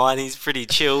on the line. He's pretty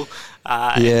chill.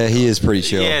 He is pretty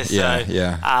chill.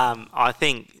 Yeah. I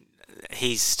think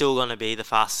he's still going to be the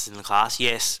fastest in the class.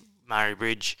 Yes, Murray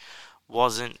Bridge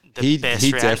wasn't the best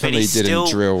round. He definitely but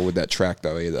didn't drill with that track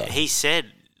though either. He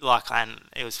said, and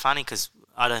it was funny because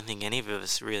I don't think any of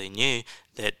us really knew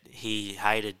that he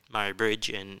hated Murray Bridge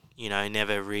and,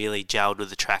 never really gelled with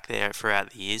the track there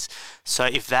throughout the years. So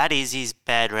if that is his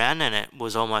bad round, and it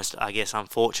was almost, I guess,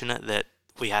 unfortunate that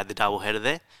we had the double header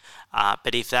there,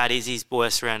 but if that is his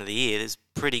worst round of the year, it's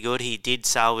pretty good. He did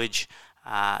salvage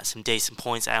some decent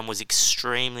points and was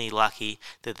extremely lucky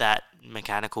that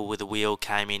mechanical with a wheel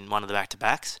came in one of the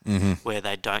back-to-backs where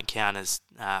they don't count as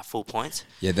full points.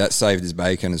 Yeah, that saved his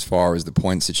bacon as far as the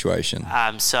point situation.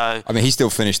 He still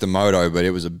finished the moto, but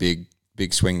it was a big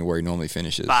swing to where he normally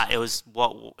finishes. But it was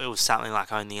something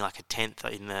like only like a tenth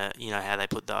in the how they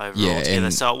put the overall together.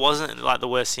 So it wasn't like the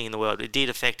worst thing in the world. It did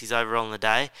affect his overall in the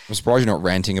day. I'm surprised you're not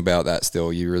ranting about that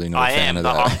still. You're really not a fan of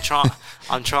that.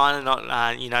 I'm trying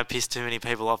to not piss too many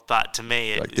people off. But to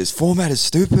me, this format is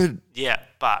stupid. Yeah,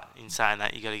 but in saying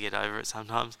that, you got to get over it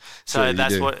sometimes. So sure,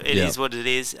 that's what it is. What it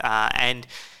is. And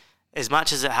as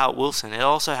much as it helped Wilson, it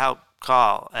also helped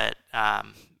Kyle at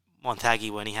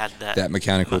Montague when he had that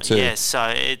mechanical too. Yeah, so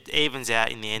it evens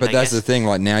out in the end. But that's the thing.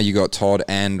 Like now, you got Todd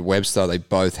and Webster. They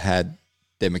both had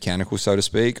their mechanical, so to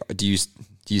speak. Do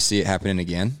you see it happening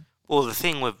again? Well, the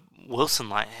thing with Wilson,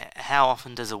 like, how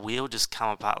often does a wheel just come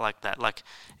apart like that? Like,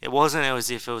 it wasn't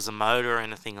as if it was a motor or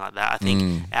anything like that. I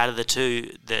think out of the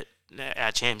two that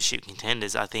our championship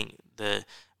contenders, I think the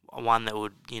one that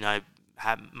would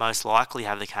most likely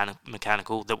have the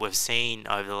mechanical that we've seen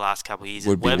over the last couple of years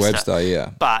would be Webster,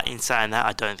 yeah. But in saying that,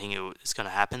 I don't think it's going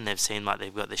to happen. They've seemed like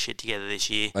they've got their shit together this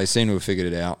year. They seem to have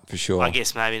figured it out, for sure. I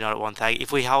guess maybe not at Montague.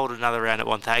 If we hold another round at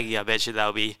Montague, I bet you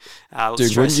they'll be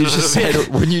Dude, wouldn't you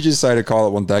just say to Kyle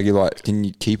at Montague, like, can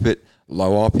you keep it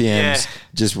low RPMs,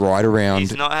 just right around?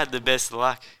 He's not had the best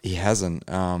luck. He hasn't.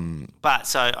 But,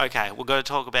 so, okay, we're going to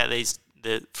talk about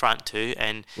the front two,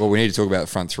 and we need to talk about the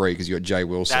front three because you got Jay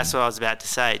Wilson. That's what I was about to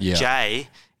say. Yeah. Jay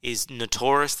is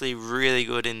notoriously really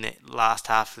good in the last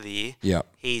half of the year. Yeah,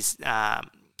 he's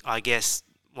I guess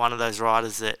one of those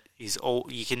riders that is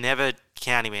you can never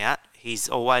count him out. He's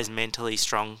always mentally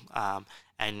strong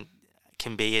and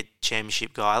can be a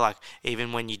championship guy. Like,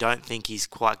 even when you don't think he's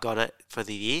quite got it for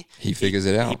the year, he figures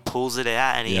it out. He pulls it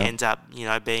out, and he ends up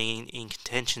being in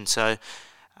contention. So.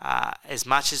 As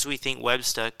much as we think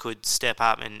Webster could step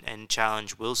up and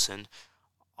challenge Wilson,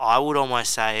 I would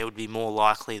almost say it would be more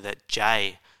likely that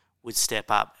Jay would step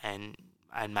up and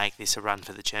make this a run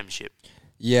for the championship.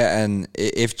 Yeah, and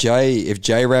if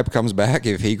J-Rab comes back,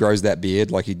 if he grows that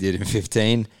beard like he did in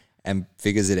 15 and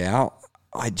figures it out,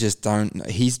 I just don't.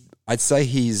 I'd say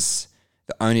he's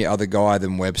the only other guy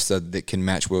than Webster that can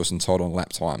match Wilson Todd on lap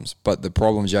times. But the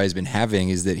problem Jay's been having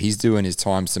is that he's doing his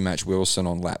times to match Wilson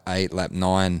on lap 8, lap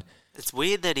 9. It's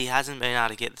weird that he hasn't been able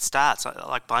to get the starts.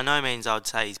 Like by no means I would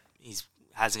say he's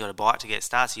hasn't got a bike to get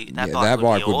starts. That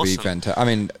bike would be fantastic. I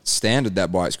mean, standard,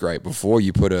 that bike's great. Before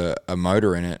you put a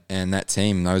motor in it, and that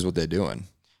team knows what they're doing.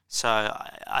 So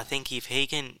I think if he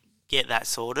can get that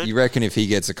sorted... You reckon if he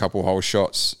gets a couple hole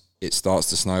shots, it starts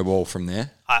to snowball from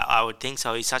there? I would think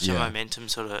so. He's such a momentum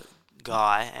sort of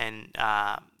guy, and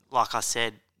like I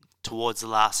said, towards the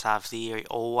last half of the year, he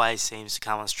always seems to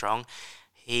come on strong.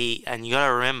 And you got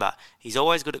to remember, he's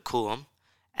always good at Coolum,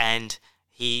 and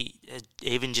he,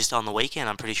 even just on the weekend,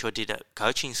 I'm pretty sure did a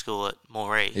coaching school at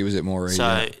Moree. He was at Moree,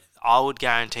 So I would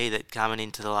guarantee that coming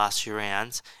into the last few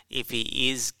rounds, if he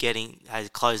has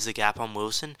closed the gap on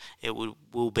Wilson, it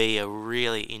will be a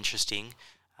really interesting,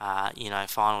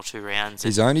 final 2 rounds.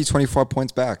 He's only 25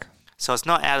 points back. So it's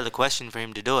not out of the question for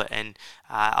him to do it. And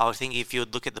I would think if you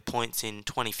would look at the points in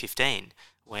 2015,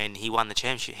 when he won the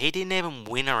championship, he didn't even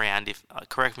win a round.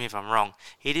 Correct me if I'm wrong,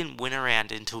 he didn't win a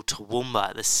round until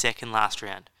Toowoomba, the second last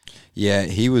round. Yeah,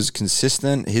 he was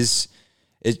consistent.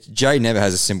 Jay never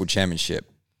has a simple championship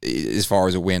as far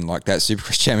as a win. Like that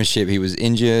Supercross championship, he was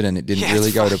injured and it didn't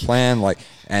really go to plan. Like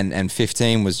and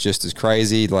 15 was just as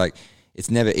crazy. Like it's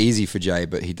never easy for Jay,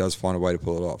 but he does find a way to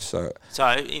pull it off. So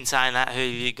in saying that, who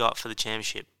have you got for the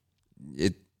championship?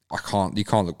 You can't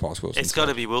look past Wilson. It's got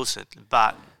to be Wilson,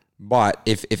 But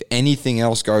if anything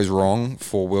else goes wrong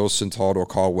for Wilson Todd or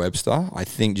Kyle Webster, I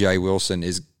think Jay Wilson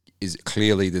is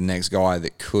clearly the next guy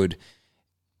that could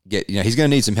get. He's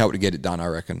going to need some help to get it done, I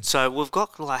reckon. So we've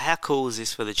got how cool is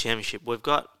this for the championship? We've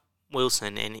got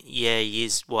Wilson, and he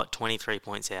is 23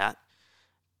 points out,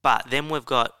 but then we've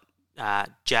got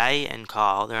Jay and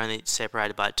Kyle. They're only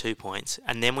separated by 2 points,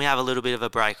 and then we have a little bit of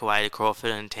a breakaway to Crawford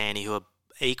and Tanny, who are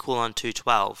equal on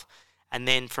 212, and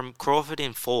then from Crawford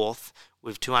in 4th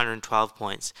with 212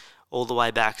 points, all the way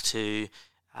back to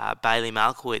Bailey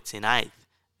Malkowitz in 8th.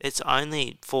 It's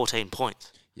only 14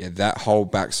 points. Yeah, that whole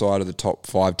backside of the top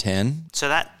 5-10. So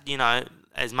that,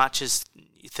 as much as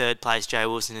 3rd place Jay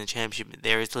Wilson in the championship,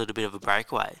 there is a little bit of a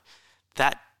breakaway.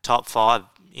 That top 5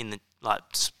 in the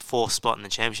 4th spot in the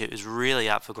championship is really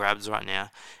up for grabs right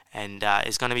now, and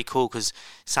it's going to be cool because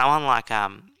someone like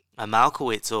a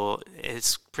Malkowitz, or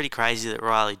it's pretty crazy that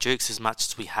Riley Dukes, as much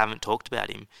as we haven't talked about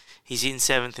him, he's in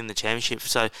 7th in the championship.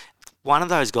 So one of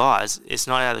those guys, it's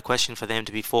not out of the question for them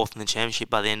to be 4th in the championship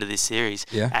by the end of this series.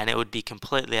 Yeah. And it would be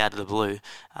completely out of the blue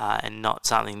and not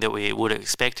something that we would have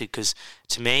expected. Because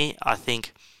to me, I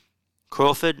think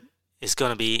Crawford is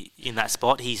going to be in that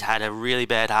spot. He's had a really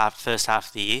bad first half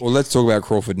of the year. Well, let's talk about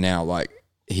Crawford now. Like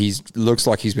looks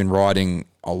like he's been riding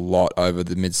a lot over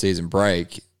the mid-season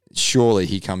break. Surely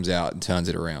he comes out and turns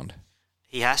it around.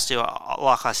 He has to.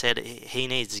 Like I said, he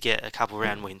needs to get a couple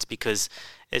round wins because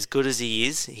as good as he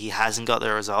is, he hasn't got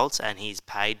the results and he's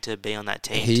paid to be on that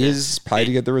team. He is paid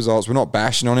to get the results. We're not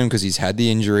bashing on him because he's had the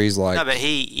injuries. No, but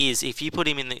he is. If you put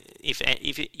him in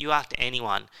if you asked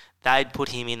anyone, they'd put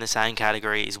him in the same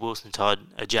category as Wilson Todd,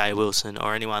 a Jay Wilson,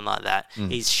 or anyone like that.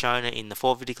 He's shown it in the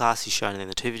 450 class. He's shown it in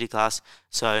the 250 class.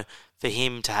 So for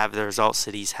him to have the results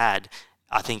that he's had,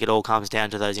 I think it all comes down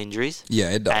to those injuries. Yeah,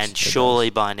 it does. And surely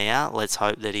by now, let's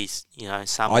hope that he's,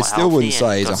 somewhat I still wouldn't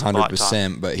say he's healthy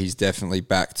 100%, but he's definitely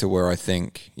back to where I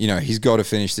think, he's got to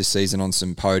finish this season on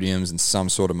some podiums and some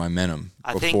sort of momentum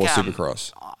before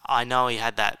Supercross. I know he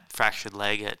had that fractured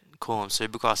leg at Coolum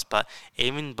Supercross, but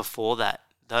even before that,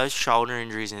 those shoulder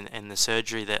injuries and the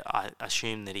surgery that I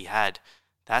assume that he had,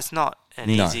 that's not an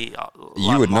easy.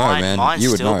 You would know, man. Mine you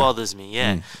still would know. bothers me.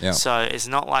 Yeah. Yeah. So it's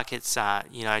not like it's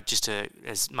just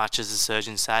as much as the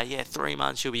surgeons say, 3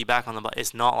 months you'll be back on the bike.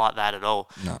 It's not like that at all.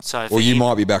 No. So you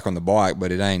might be back on the bike,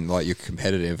 but it ain't like you're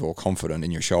competitive or confident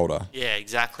in your shoulder. Yeah,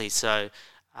 exactly. So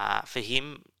for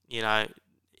him,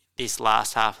 this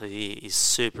last half of the year is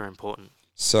super important.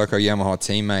 Serco Yamaha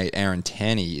teammate Aaron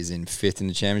Tanny is in 5th in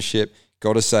the championship.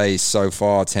 Got to say, so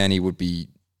far Tanny would be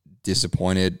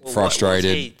disappointed,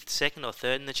 frustrated. Was he 2nd or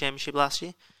 3rd in the championship last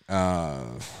year?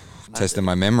 Testing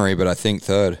my memory, but I think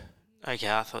 3rd. Okay,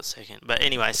 I thought 2nd. But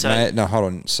anyway, so... No, hold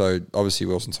on. So, obviously,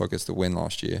 Wilson Todd gets the win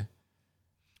last year.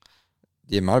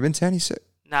 Yeah, it might have been Tanny 2nd.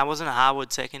 No, wasn't it Harwood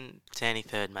 2nd, Tanny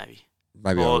 3rd maybe?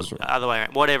 Maybe I or was. other way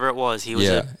around. Whatever it was, he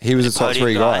was he was a top podium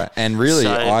 3 guy. And really,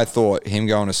 So- I thought him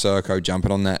going to Serco,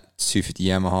 jumping on that 250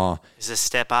 Yamaha, It's a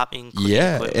step up in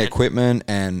equipment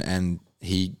and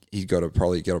he's got to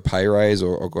probably get a pay raise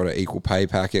or got an equal pay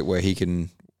packet where he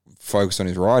can focus on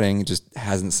his riding. It just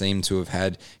hasn't seemed to have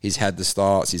had. He's had the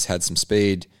starts, he's had some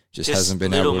speed, just hasn't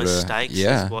been little able mistakes to.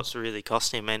 Yeah, is what's really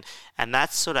cost him, and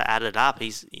that's sort of added up.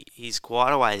 He's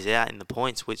quite a ways out in the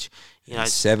points, which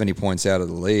He's 70 points out of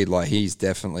the lead. Like, he's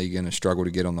definitely going to struggle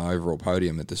to get on the overall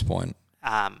podium at this point.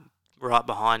 Right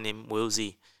behind him,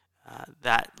 Wilsey.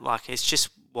 It's just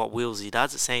what Wilsey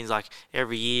does. It seems like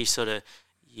every year, sort of,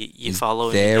 you follow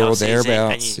him there in the or off-season,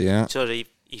 thereabouts. and Yeah, sort of,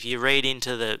 if you read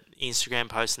into the Instagram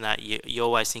post and that, you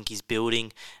always think he's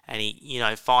building, and he,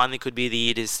 finally could be the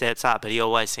year to steps up, but he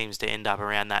always seems to end up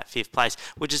around that 5th place,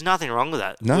 which is nothing wrong with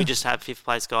that. No. We just have 5th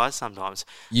place guys sometimes.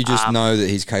 you just know that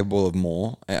he's capable of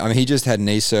more. I mean, he just had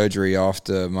knee surgery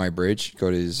after Murray Bridge,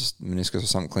 got his meniscus or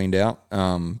something cleaned out.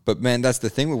 But man, that's the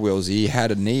thing with Wills. He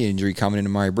had a knee injury coming into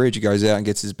Murray Bridge. He goes out and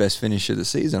gets his best finish of the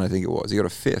season. I think it was. He got a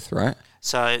 5th, right?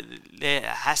 So there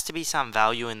has to be some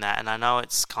value in that, and I know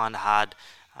it's kind of hard.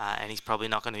 And he's probably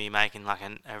not going to be making like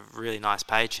a really nice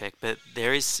paycheck, but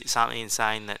there is something in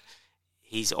saying that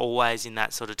he's always in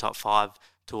that sort of top 5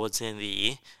 towards the end of the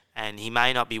year, and he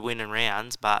may not be winning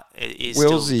rounds, but it is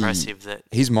still impressive that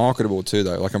he's marketable too,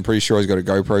 though. Like, I'm pretty sure he's got a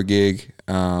GoPro gig.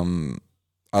 I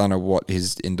don't know what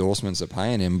his endorsements are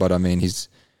paying him, but I mean, he's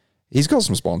got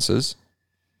some sponsors.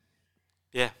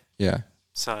 Yeah.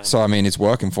 So I mean, it's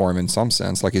working for him in some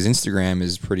sense. Like, his Instagram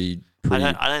is pretty. I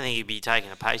don't think he'd be taking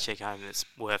a paycheck home that's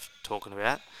worth talking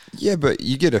about. Yeah, but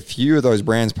you get a few of those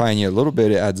brands paying you a little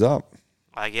bit, it adds up.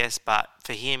 I guess, but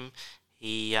for him,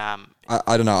 he. I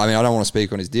don't know. I mean, I don't want to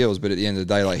speak on his deals, but at the end of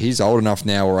the day, like, he's old enough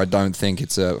now where I don't think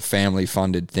it's a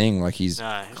family-funded thing. Like, he's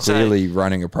clearly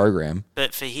running a program.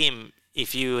 But for him,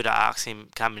 if you were to ask him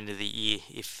coming into the year,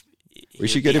 if we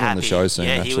should get him on the show soon.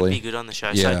 Yeah, actually, he would be good on the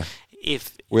show. Yeah. So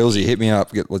if Willsy, hit me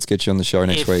up. Let's get you on the show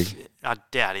next week. I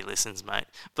doubt he listens, mate.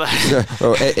 But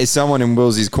well, is someone in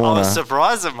Willsy's I corner? was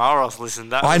surprised that Melroth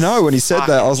listened. I know, when he said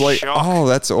that, I was like, shocked. oh,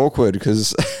 that's awkward,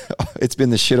 because it's been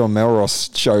the shit on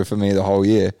Melroth's show for me the whole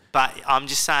year. But I'm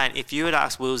just saying, if you had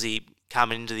asked Willsy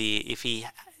coming into the year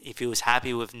if he was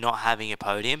happy with not having a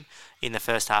podium in the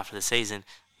first half of the season,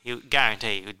 he would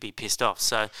guarantee he would be pissed off.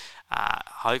 So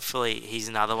hopefully he's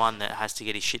another one that has to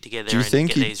get his shit together and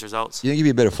get these results. You think he'd be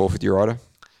a better 450 rider?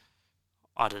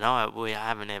 I don't know. We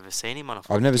haven't ever seen him on a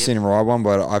 450. I've never seen him ride one,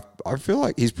 but I feel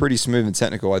like he's pretty smooth and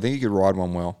technical. I think he could ride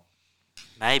one well.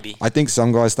 Maybe. I think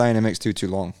some guys stay in MX2 too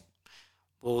long.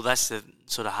 Well, that's the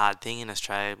sort of hard thing in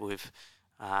Australia. We've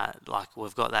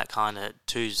got that kind of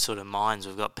two sort of minds.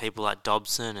 We've got people like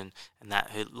Dobson and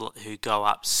that who go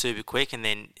up super quick, and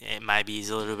then it maybe is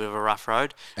a little bit of a rough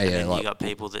road. And then you got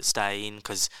people that stay in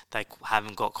because they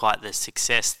haven't got quite the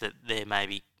success that they're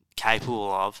maybe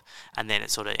capable of, and then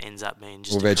it sort of ends up being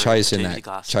just. Well, they're chasing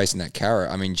that carrot.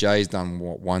 I mean, Jay's done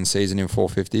one season in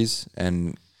 450s,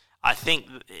 and I think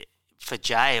for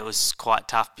Jay it was quite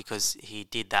tough because he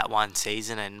did that one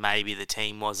season, and maybe the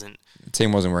team wasn't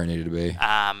where it needed to be.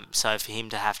 So for him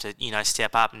to have to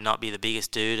step up and not be the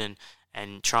biggest dude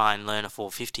and try and learn a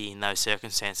 450 in those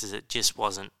circumstances, it just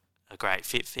wasn't a great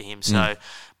fit for him. So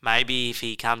maybe if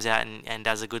he comes out and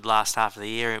does a good last half of the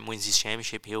year and wins his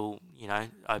championship, he'll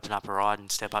open up a ride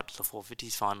and step up to the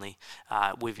 450s finally.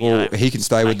 He can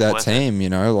stay with that team,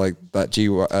 like that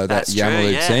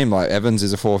Yamaha team. Like, Evans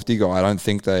is a 450 guy. I don't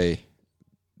think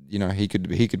he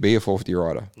could be a 450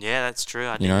 rider. Yeah, that's true.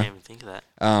 I didn't even think of that.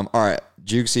 All right,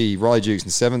 Riley Jukes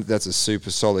in 7th. That's a super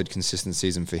solid, consistent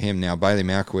season for him. Now, Bailey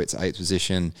Malkowitz, 8th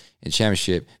position in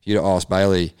championship. If you'd asked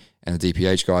Bailey and the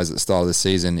DPH guys at the start of the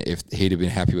season if he'd have been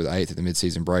happy with 8th at the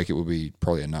mid-season break, it would be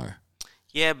probably a no.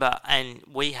 Yeah, and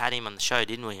we had him on the show,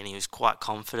 didn't we? And he was quite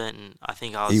confident, and I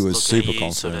think I was looking super at you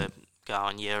confident. Sort of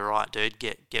going, yeah, right, dude,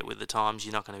 get with the times.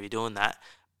 You're not going to be doing that.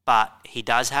 But he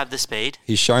does have the speed.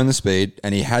 He's shown the speed,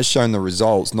 and he has shown the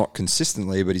results, not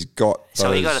consistently, but he's got those.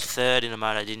 So he got a 3rd in a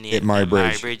moto, didn't he? At Murray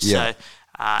Bridge. Yeah.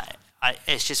 So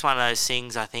it's just one of those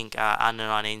things. I think under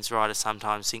 19s riders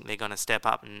sometimes think they're going to step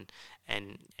up and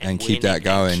keep that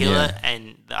going, kill yeah. it.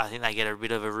 And I think they get a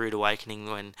bit of a rude awakening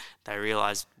when they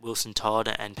realise Wilson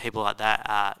Todd and people like that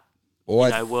are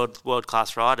world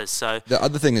class riders. So the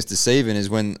other thing that's deceiving is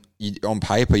when on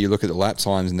paper you look at the lap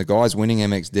times and the guys winning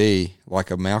MXD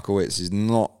like a Malkowitz is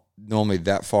not normally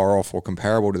that far off or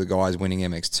comparable to the guys winning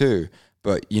MX2.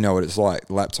 But you know what it's like.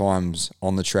 Lap times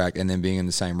on the track and then being in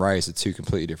the same race are two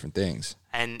completely different things.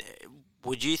 And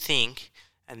would you think,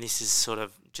 and this is sort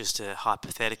of just a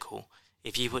hypothetical,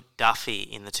 if you put Duffy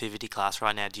in the 250 class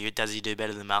right now, does he do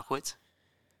better than Malkowitz?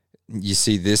 You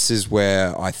see, this is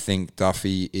where I think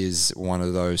Duffy is one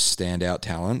of those standout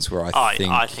talents where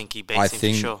I think he beats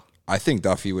him for sure. I think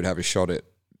Duffy would have a shot at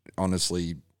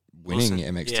honestly winning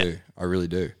Wilson, MX2. yeah. I really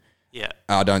do. Yeah.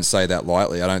 I don't say that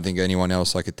lightly. I don't think anyone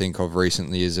else I could think of recent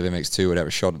years of MX2 would have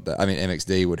a shot at that. I mean,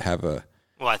 MXD would have a...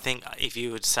 Well, I think if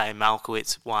you would say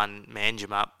Malkowitz won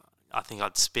Manjum up, I think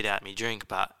I'd spit out my drink,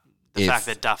 but the fact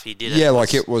that Duffy did it... Yeah,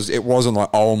 like it wasn't like,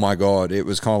 oh my God. It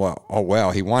was kind of like, oh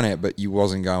wow, he won it, but you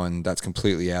wasn't going, that's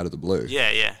completely out of the blue.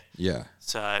 Yeah. Yeah.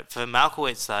 So for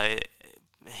Malkowitz, though,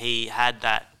 he had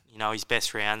that, his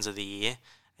best rounds of the year.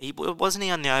 Wasn't he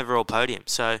on the overall podium?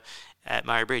 So... at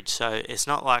Murray Bridge, so it's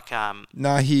not like...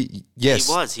 No, he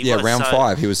was. He was. Round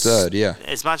 5, he was third, yeah.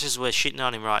 As much as we're shitting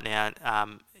on him right now,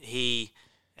 he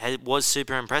was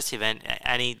super impressive,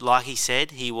 and he, like he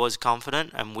said, he was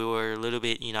confident, and we were a little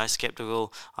bit,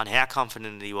 sceptical on how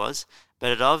confident he was,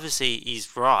 but it obviously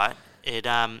is right. He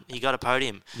got a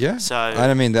podium. Yeah, so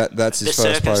I mean, that's his first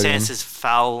podium. The circumstances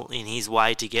fell in his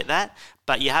way to get that,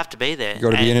 but you have to be there. You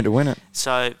got to be in it to win it.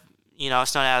 So,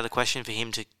 it's not out of the question for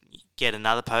him to get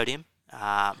another podium.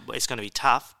 It's going to be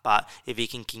tough, but if he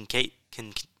can keep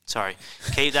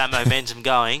that momentum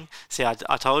going. See,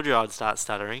 I told you I'd start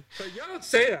stuttering. So you don't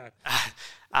say that.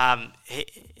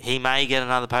 He may get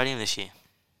another podium this year.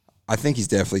 I think he's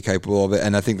definitely capable of it,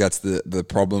 and I think that's the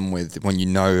problem with when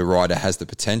a rider has the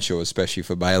potential, especially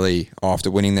for Bailey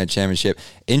after winning that championship.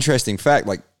 Interesting fact,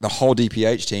 like the whole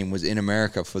DPH team was in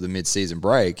America for the mid-season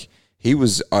break. He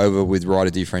was over with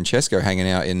Ryder DiFrancesco hanging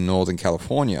out in Northern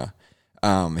California.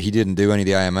 He didn't do any of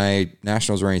the AMA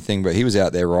Nationals or anything, but he was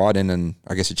out there riding, and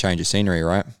I guess a change of scenery,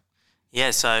 right?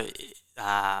 Yeah, so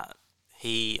I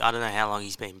don't know how long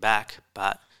he's been back,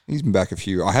 but... He's been back a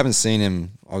few. I haven't seen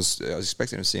him. I was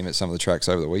expecting to see him at some of the tracks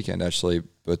over the weekend, actually,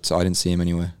 but I didn't see him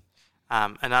anywhere.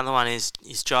 Another one is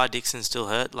Jai Dixon still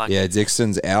hurt? Yeah,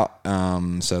 Dixon's out,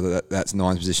 so that's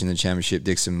ninth position in the championship.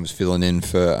 Dixon was filling in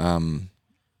for...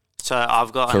 so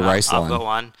I've got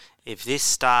one. If this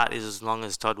start is as long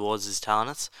as Todd Wards is telling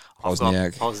us, I've got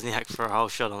Wozniak for a whole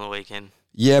shot on the weekend.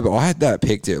 Yeah, but I had that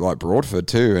picked at like Broadford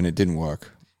too, and it didn't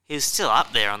work. He was still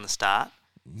up there on the start.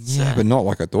 Yeah, but not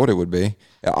like I thought it would be.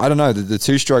 I don't know. The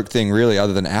two-stroke thing really,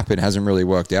 other than Appin, hasn't really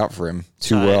worked out for him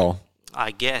too well.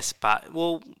 I guess, but,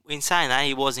 in saying that,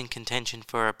 he was in contention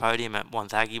for a podium at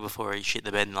Wonthaggi before he shit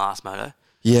the bed in the last moto.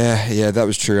 Yeah, that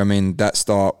was true. I mean, that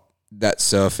start... That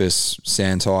surface,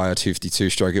 sand tyre, 252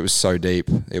 stroke, it was so deep.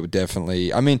 It would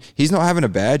definitely... I mean, he's not having a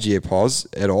bad year, Pos,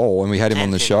 at all, and we had him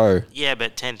on the show. Yeah,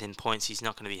 but 10th in points, he's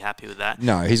not going to be happy with that.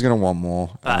 No, he's going to want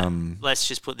more. But let's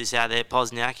just put this out there.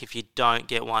 Pozniak, if you don't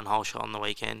get one whole shot on the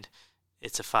weekend,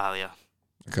 it's a failure.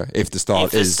 Okay, if the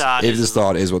start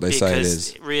is what they say it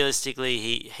is. Because realistically,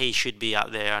 he should be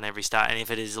up there on every start, and if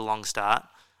it is a long start,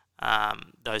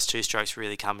 those two strokes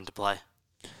really come into play.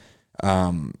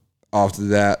 After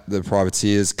that, the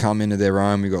privateers come into their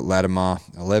own. We've got Latimer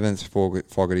 11th,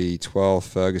 Fogarty 12th,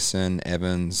 Ferguson,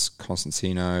 Evans,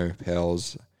 Constantino,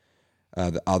 Pels,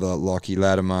 the other Lockie,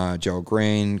 Latimer, Joel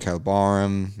Green, Caleb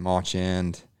Byram,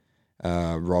 Marchand,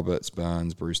 Roberts,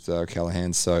 Burns, Brewster,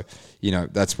 Callahan. So,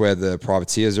 that's where the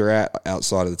privateers are at,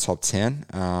 outside of the top 10.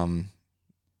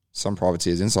 Some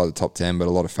privateers inside the top 10, but a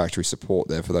lot of factory support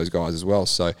there for those guys as well.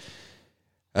 So,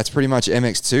 that's pretty much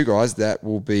MX2, guys. That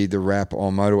will be the wrap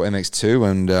on Motor MX2,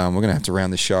 and we're going to have to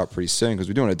round this show up pretty soon because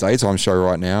we're doing a daytime show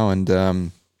right now, and I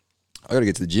got to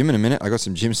get to the gym in a minute. I got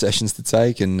some gym sessions to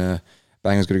take, and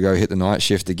Banger's got to go hit the night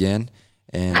shift again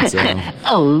and do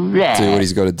what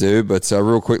he's got to do. But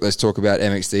real quick, let's talk about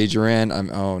MXD, Duran.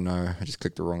 Oh, no, I just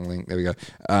clicked the wrong link. There we go.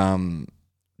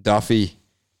 Duffy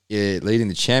leading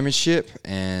the championship,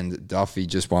 and Duffy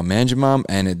just won Manjimup,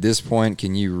 and at this point,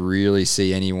 can you really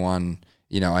see anyone...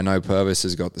 I know Purvis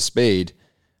has got the speed,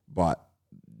 but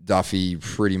Duffy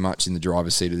pretty much in the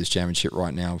driver's seat of this championship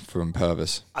right now from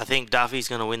Purvis. I think Duffy's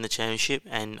going to win the championship,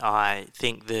 and I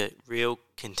think the real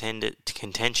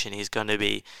contention is going to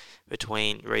be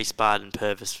between Reece Budd and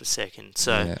Purvis for second.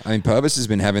 So yeah. I mean, Purvis has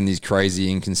been having these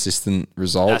crazy inconsistent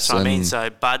results. That's what I mean. So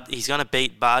Budd, he's going to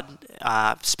beat Budd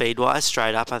speed-wise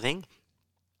straight up, I think.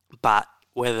 But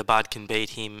whether Budd can beat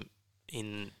him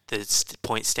in the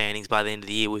point standings by the end of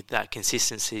the year with that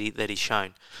consistency that he's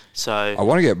shown. So I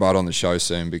want to get Bud on the show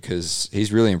soon because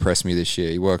he's really impressed me this year.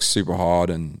 He works super hard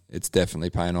and it's definitely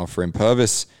paying off for him.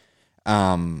 Purvis,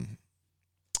 a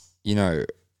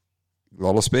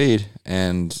lot of speed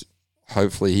and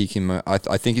hopefully he can... I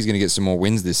think he's going to get some more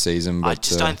wins this season. But I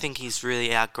just don't think he's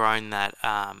really outgrown that...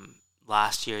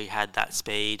 last year he had that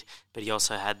speed, but he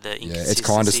also had the inconsistency. Yeah, it's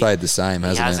kind of stayed the same,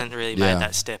 hasn't it? He hasn't really made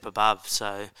that step above,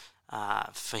 so...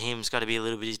 for him, it's got to be a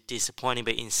little bit disappointing.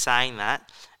 But in saying that,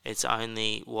 it's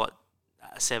only,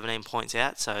 17 points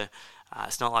out, so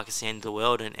it's not like it's the end of the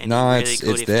world. And No, really it's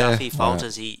good if there. Duffy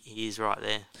falters, he is right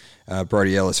there.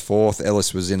 Brody Ellis 4th.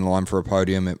 Ellis was in line for a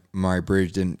podium at Murray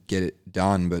Bridge, didn't get it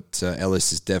done, but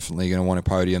Ellis is definitely going to want a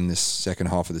podium this second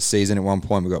half of the season. At one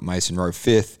point, we've got Mason Rowe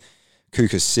 5th,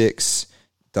 Kuka 6th,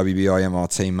 WBIMR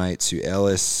teammate to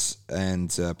Ellis and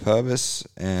Purvis.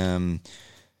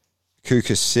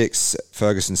 Kuka 6th,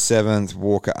 Ferguson 7th,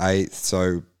 Walker 8th.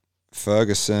 So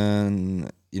Ferguson,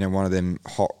 one of them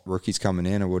hot rookies coming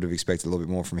in. I would have expected a little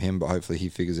bit more from him, but hopefully he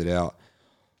figures it out.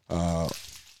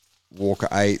 Walker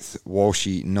 8th,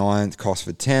 Walshy 9th,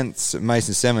 Cosford 10th.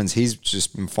 Mason Simmons, he's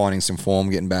just been finding some form,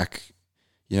 getting back,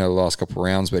 the last couple of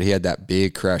rounds, but he had that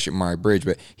big crash at Murray Bridge.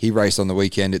 But he raced on the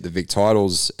weekend at the Vic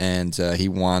Titles, and he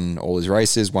won all his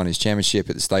races, won his championship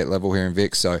at the state level here in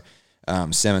Vic. So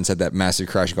Simmons had that massive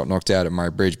crash and got knocked out at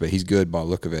Murray Bridge, but he's good by the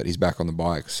look of it. He's back on the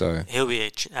bike, so he'll be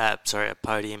a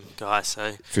podium guy.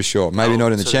 So for sure, maybe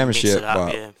not in the sort of mix championship, it up,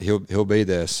 but yeah. he'll be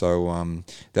there. So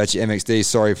that's your MXD.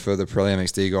 Sorry for the Pirelli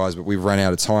MXD guys, but we've run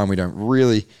out of time. We don't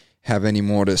really have any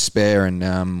more to spare,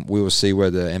 and we will see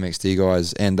where the MXD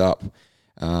guys end up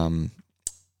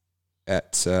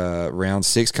at round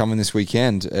 6 coming this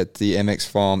weekend at the MX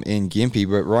Farm in Gympie.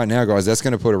 But right now, guys, that's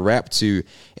going to put a wrap to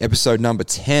episode number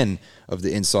 10 of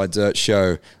the Inside Dirt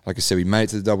Show. Like I said, we made it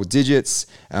to the double digits.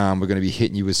 We're going to be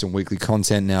hitting you with some weekly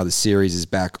content now. The series is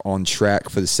back on track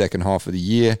for the second half of the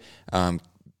year.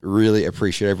 Really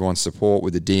appreciate everyone's support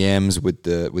with the DMs, with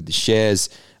the shares.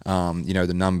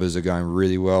 The numbers are going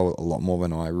really well, a lot more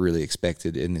than I really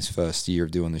expected in this first year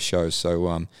of doing the show.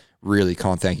 So really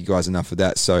can't thank you guys enough for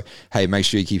that. So, hey, make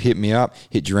sure you keep hitting me up.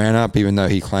 Hit Duran up, even though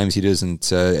he claims he doesn't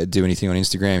do anything on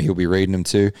Instagram. He'll be reading them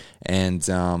too. And,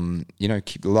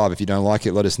 keep the love. If you don't like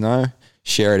it, let us know.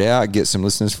 Share it out. Get some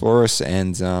listeners for us.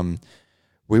 And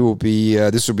we will be,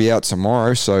 this will be out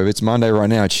tomorrow. So it's Monday right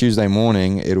now. Tuesday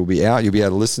morning, it'll be out. You'll be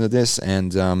able to listen to this.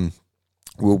 And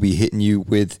we'll be hitting you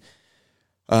with...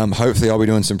 hopefully I'll be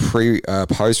doing some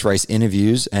post-race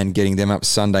interviews and getting them up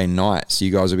Sunday night. So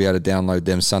you guys will be able to download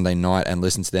them Sunday night and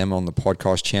listen to them on the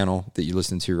podcast channel that you're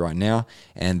listening to right now.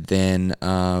 And then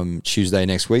Tuesday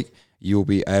next week, you'll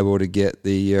be able to get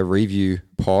the review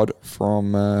pod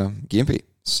from Gympie.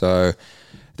 So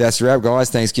that's a wrap, guys.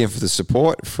 Thanks again for the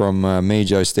support from me,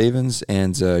 Joe Stevens,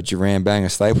 and Duran Banger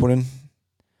Stapleton.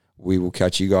 We will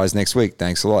catch you guys next week.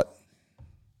 Thanks a lot.